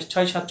 বইটা বেশ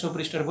 600-700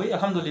 পৃষ্ঠার বই।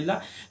 আলহামদুলিল্লাহ,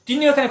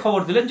 তিনি ওখানে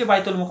খবর দিলেন যে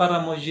বাইতুল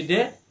মুকাররম মসজিদে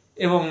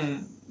এবং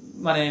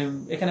মানে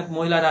এখানে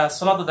মহিলারা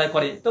সালাত আদায়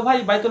করে। তো ভাই,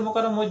 বাইতুল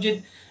মুকাররম মসজিদ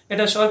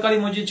এটা সরকারি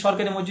মসজিদ,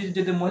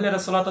 যদি মহিলারা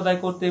সালাত আদায়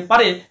করতে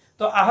পারে,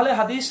 তো আহলে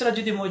হাদিসরা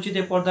যদি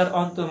মসজিদে পর্দার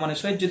মানে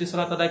সহিত যদি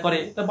সালাত আদায় করে,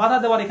 তো বাধা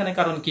দেওয়ার এখানে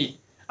কারণ কি?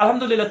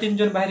 আলহামদুলিল্লাহ,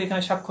 তিনজন ভাইয়ের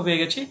এখানে সাক্ষ্য পেয়ে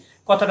গেছি,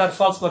 কথাটার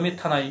ফলস বা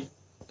মিথ্যা নাই।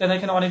 কেন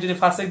এখানে অনেক যদি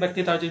ফাসিক ব্যক্তি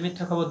তারা যদি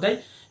মিথ্যা খবর দেয়,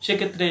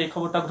 সেক্ষেত্রে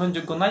খবরটা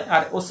গ্রহণযোগ্য নয়।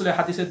 আর উসুলে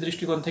হাদিসের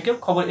দৃষ্টিকোণ থেকেও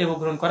খবর এভাবে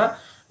গ্রহণ করা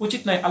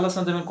উচিত নয়। আল্লাহ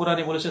সুবহানাহু ওয়া তাআলা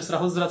কোরআনে বলেছে সূরা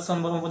হুজরাত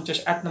 49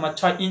 আয়াত নম্বর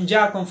 6, ইন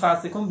জাআকুম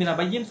ফাসিকুম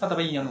বিনাবাইয়িন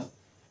ফাতাবাইয়ানু,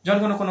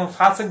 যখন কোনো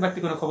ফাসিক ব্যক্তি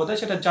কোনো খবর দেয়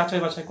সেটা যাচাই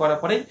বাছাই করার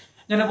পরে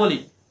যেন বলি।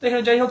 তো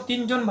এখানে যাই হোক,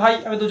 তিনজন ভাই,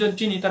 আমি দুজন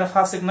চিনি, তারা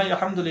ফাসিক নয়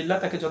আলহামদুলিল্লাহ।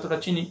 তাকে যতটা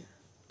চিনি,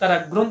 তারা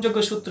গ্রহণযোগ্য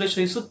সূত্রে,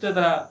 সেই সূত্রে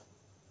তারা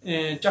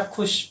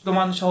চাক্ষুষ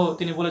প্রমাণ সহ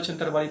তিনি বলেছেন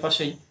তার বাড়ির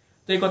পাশেই।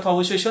 তো এই কথা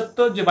অবশ্যই সত্য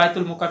যে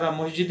বাইতুল মুকাররম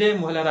মসজিদে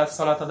মহিলারা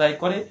সালাত আদায়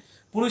করে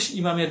পুরুষ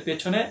ইমামের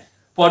পেছনে,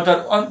 পর্দার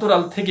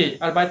অন্তরাল থেকে।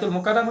 আর বাইতুল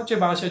মোকাররম হচ্ছে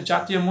বাংলাদেশের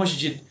জাতীয়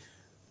মসজিদ।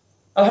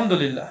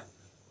 আলহামদুলিল্লাহ।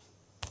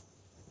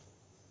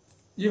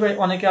 জি ভাই,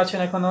 অনেকে আছেন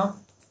এখনো,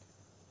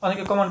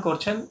 অনেকে কমেন্ট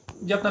করছেন,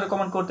 যে আপনারা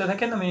কমেন্ট করতে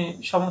থাকেন, আমি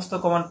সমস্ত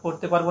কমেন্ট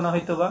পড়তে পারবো না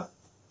হয়তো বা।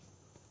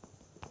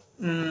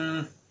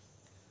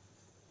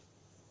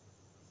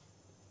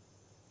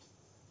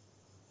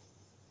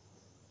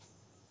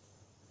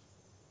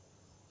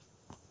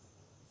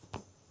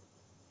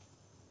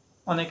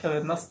 অনেকে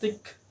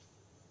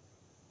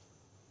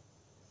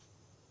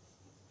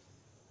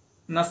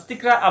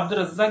নাস্তিকরা আব্দুর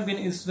রাজ্জাক বিন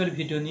ইউসুফের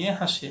ভিডিও নিয়ে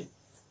হাসে।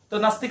 তো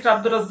নাস্তিকরা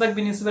আব্দুর রাজ্জাক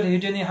বিন ইউসুফের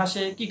ভিডিও নিয়ে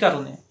হাসে কি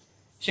কারণে?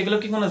 সেগুলো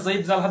কি কোনো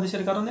জয়ীব জাল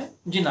হাদিসের কারণে?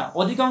 জি না,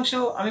 অধিকাংশ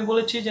আমি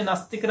বলেছি যে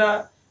নাস্তিকরা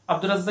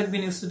আব্দুর রাজ্জাক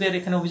বিন ইউসুফের,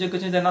 এখানে অভিযোগ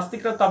করেছেন যে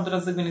নাস্তিকরা তো আব্দুর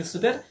রাজ্জাক বিন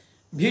ইউসুফের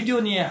ভিডিও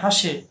নিয়ে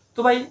হাসে। তো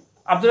ভাই,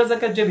 আব্দুর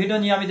রাজ্জাকের যে ভিডিও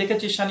নিয়ে আমি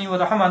দেখেছি শানি ও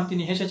রহমান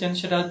তিনি হেসেছেন,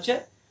 সেটা হচ্ছে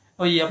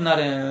ওই আপনার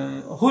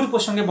হুর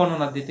প্রসঙ্গে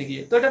বর্ণনা দিতে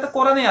গিয়ে। তো এটা তো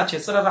কোরআনে আছে,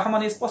 সূরা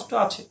রহমানে স্পষ্ট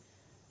আছে।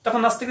 তখন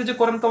নাস্তিকরা যে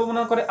কোরআনকে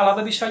অবমাননা করে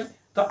আলাদা বিষয়।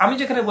 তো আমি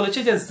যেখানে বলেছি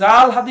যে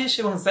জাল হাদিস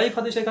এবং জাইফ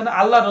হাদিস, এখানে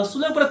আল্লাহ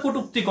রসুলের উপরে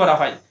কটূক্তি করা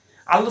হয়,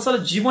 আল্লাহ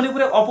সাল্লাল্লাহু জীবনের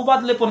উপরে অপবাদ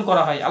লেপন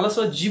করা হয়, আল্লাহ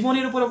সাল্লাল্লাহু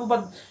জীবনের উপরে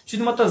অপবাদ,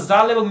 শুধুমাত্র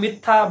জাল এবং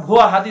মিথ্যা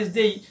ভুয়া হাদিস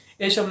দিয়েই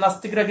এইসব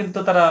নাস্তিকরা কিন্তু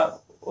তারা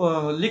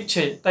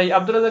লিখছে। তাই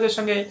আব্দুর রাজ্জাকের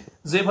সঙ্গে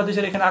জাইফ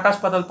হাদিসের এখানে আকাশ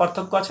পাতাল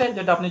পার্থক্য আছে,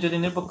 যেটা আপনি যদি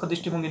নিরপেক্ষ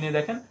দৃষ্টিভঙ্গি নিয়ে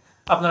দেখেন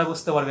আপনারা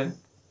বুঝতে পারবেন।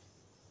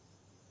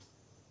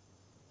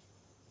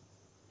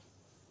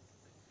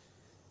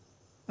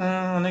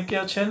 অনেকে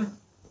আছেন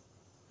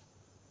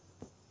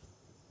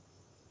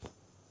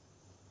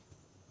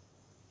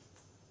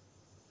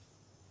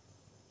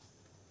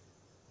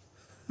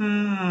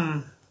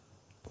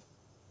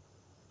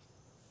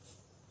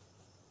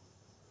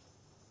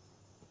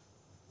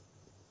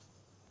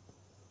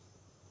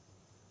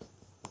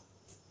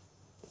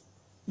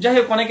যাই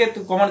হোক, অনেকে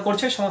কমেন্ট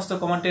করছে, সমস্ত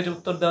কমেন্টের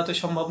উত্তর দেওয়া তো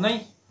সম্ভব নয়,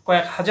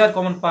 কয়েক হাজার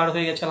কমেন্ট পার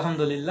হয়ে গেছে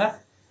আলহামদুলিল্লাহ।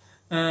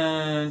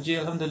 জি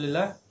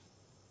আলহামদুলিল্লাহ।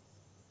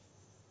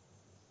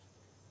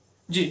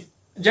 জি,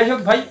 যাই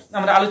হোক ভাই,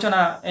 আমরা আলোচনা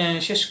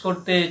শেষ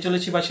করতে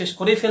চলেছি বা শেষ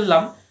করে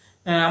ফেললাম।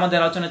 আমাদের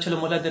আলোচনা ছিল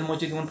মহিলাদের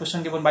মসজিদ জীবন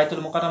প্রসঙ্গে এবং বাইতুল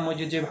মোকাররম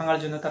মসজিদ যে ভাঙার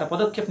জন্য তারা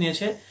পদক্ষেপ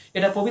নিয়েছে,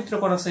 এটা পবিত্র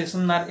কোরআন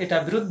সুন্নাহর এটা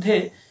বিরুদ্ধে।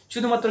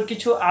 শুধুমাত্র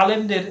কিছু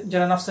আলেমদের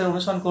যারা নাফসের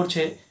অনুসরণ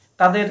করছে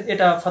তাদের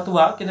এটা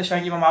ফতোয়া, কিন্তু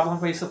শাইখ ইমাম আবু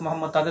হানিফা ইউসুফ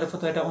মোহাম্মদ তাদের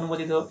ফতোয়া এটা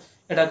অনুমোদিত,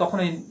 এটা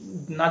কখনোই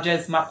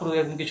নাজায়েজ মাকরুহ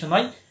এরকম কিছু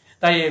নয়।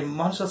 তাই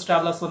মহান স্রষ্টা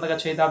আল্লাহ সুবহানাহু ওয়া তাআলার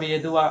কাছে এই দাবি,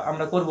 এই দোয়া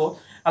আমরা করব,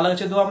 আল্লাহর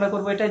কাছে দোয়া আমরা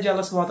করবো এটাই যে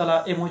আল্লাহ সুবহানাহু ওয়া তাআলা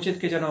এই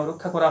মসজিদকে যেন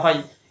রক্ষা করা হয়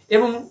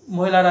এবং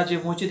মহিলারা যে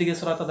মসজিদে গিয়ে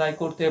সালাত আদায়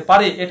করতে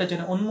পারে এটা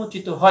যেন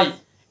উন্মোচিত হয়।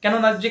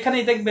 কেননা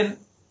যেখানেই দেখবেন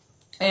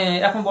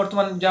এখন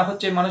বর্তমান যা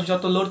হচ্ছে, মানুষ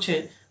যত লড়ছে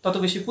তত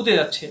বেশি পুঁতে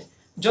যাচ্ছে,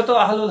 যত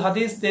আহলুল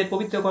হাদিসদের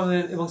পবিত্র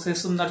এবং সেই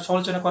সুন্নাহর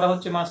সমালোচনা করা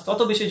হচ্ছে, মানুষ তত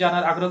বেশি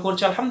জানার আগ্রহ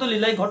করছে।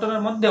 আলহামদুলিল্লাহ, এই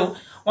ঘটনার মধ্যেও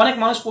অনেক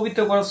মানুষ পবিত্র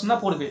কোরআন সুন্নাহ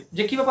পড়বে,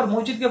 যে কি ব্যাপার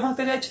মসজিদকে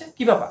ভাঙতে চাইছে,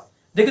 কি ব্যাপার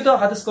দেখি তো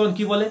হাদিস কোরআন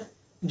কি বলে,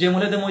 যে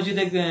মহিলাদের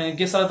মসজিদে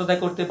গিয়ে সালাত আদায়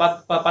করতে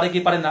পারে কি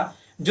পারে না।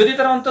 যদি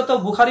তারা অন্তত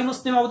বুখারী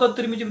মুসলিম আবু দাউদ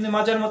তিরমিজি ইবনে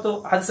মাজার মতো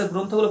হাদিসের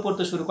গ্রন্থগুলো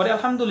পড়তে শুরু করে,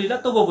 আলহামদুলিল্লাহ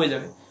তবুও হয়ে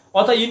যাবে।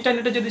 অথবা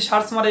ইন্টারনেটে যদি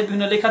সার্চ মারে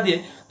বিভিন্ন লেখা দিয়ে,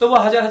 তবুও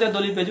হাজার হাজার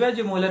দলিল পেয়ে যাবে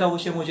যে মহিলারা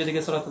অবশ্যই মসজিদে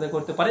গিয়ে সালাত আদায়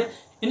করতে পারে।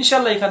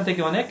 ইনশাআল্লাহ এখান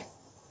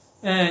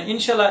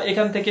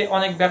থেকে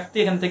অনেক ব্যক্তি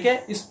এখান থেকে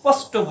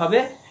স্পষ্টভাবে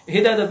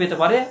হিদায়াত পেতে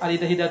পারে, আর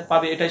হিদায়াত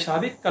পাবে এটাই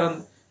স্বাভাবিক। কারণ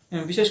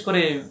বিশেষ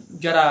করে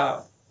যারা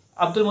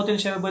আব্দুল মতিন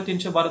সাহেব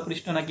 312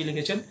 পৃষ্ঠা নাকি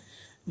লিখেছেন।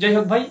 যাই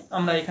হোক ভাই,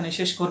 আমরা এখানে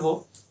শেষ করব।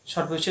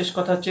 সর্বশেষ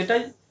কথা হচ্ছে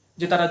এটাই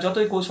যে তারা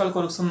যতই কৌশল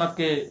করুক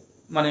সুন্নাহকে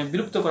মানে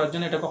বিলুপ্ত করার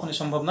জন্য এটা কখনোই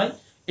সম্ভব নয়।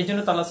 এই জন্য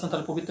আল্লাহ সুবহানাহু ওয়া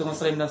তাআলা পবিত্র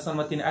সূরা ইমরান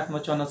 3 আয়াত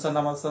 54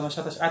 নামাজ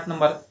 27 আয়াত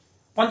নম্বর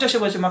 50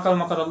 বলেছে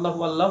মাকার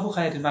আল্লাহু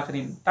খায়রুল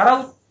মাকিরিন। তারাও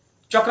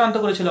চক্রান্ত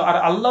করেছিল আর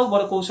আল্লাহ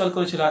বড় কৌশল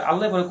করেছিল, আর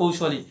আল্লাহ বড়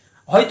কৌশলী।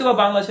 হয়তোবা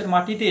বাংলাদেশের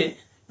মাটিতে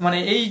মানে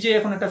এই যে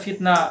এখন একটা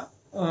ফিতনা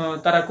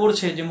তারা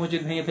করছে যে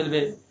মসজিদ ভেঙে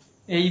ফেলবে,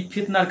 এই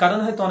ফিতনার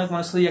কারণে হয়তো অনেক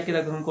মানুষ সহিহ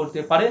আকীদা গ্রহণ করতে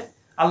পারে।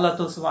 আল্লাহ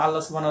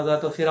সুবহানাহু ওয়া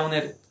তাআলা তো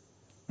ফিরআউনের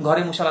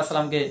ঘরে মুসা আলাইহিস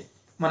সালামকে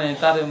মানে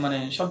তার মানে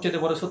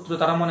সবচেয়ে বড় শত্রু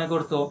তারা মনে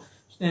করতো,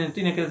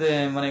 তিনিকে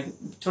মানে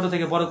ছোট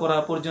থেকে বড় করা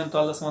পর্যন্ত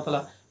আল্লাহ সুবহানাহু ওয়া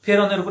তাআলা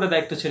ফিরআউনের উপরে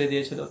দায়িত্ব ছেড়ে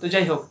দিয়েছিল। তো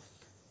যাই হোক,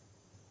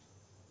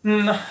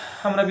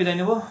 আমরা বিদায়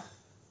নেব।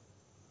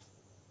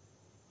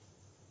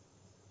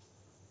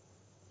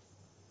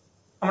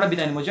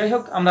 যাই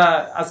হোক, আমরা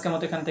আজকের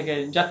মতো এখান থেকে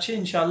যাচ্ছি।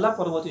 ইনশাআল্লাহ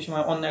পরবর্তী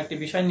সময় অন্য একটি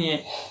বিষয় নিয়ে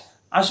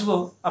আসবো।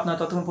 আপনার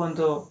ততক্ষণ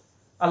পর্যন্ত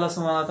আল্লাহ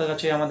সুবহানাহু ওয়া তাআলার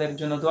কাছে আমাদের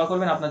জন্য দোয়া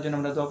করবেন, আপনার জন্য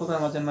আমরা দোয়া করবো।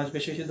 আমাদের মাস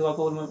বেশি বেশি দোয়া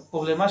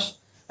কবুলের মাস,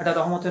 এটা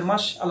রহমতের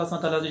মাস। আল্লাহ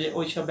সুবহানাহু ওয়া তাআলা যে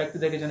ওই সব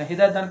ব্যক্তিদেরকে যেন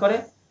হিদায়াত দান করে,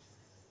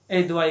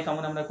 এই দোয়াই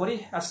কামনা আমরা করি।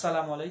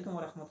 আসসালামু আলাইকুম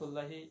ওয়া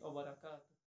রাহমাতুল্লাহি ওয়া বারাকাতুহু।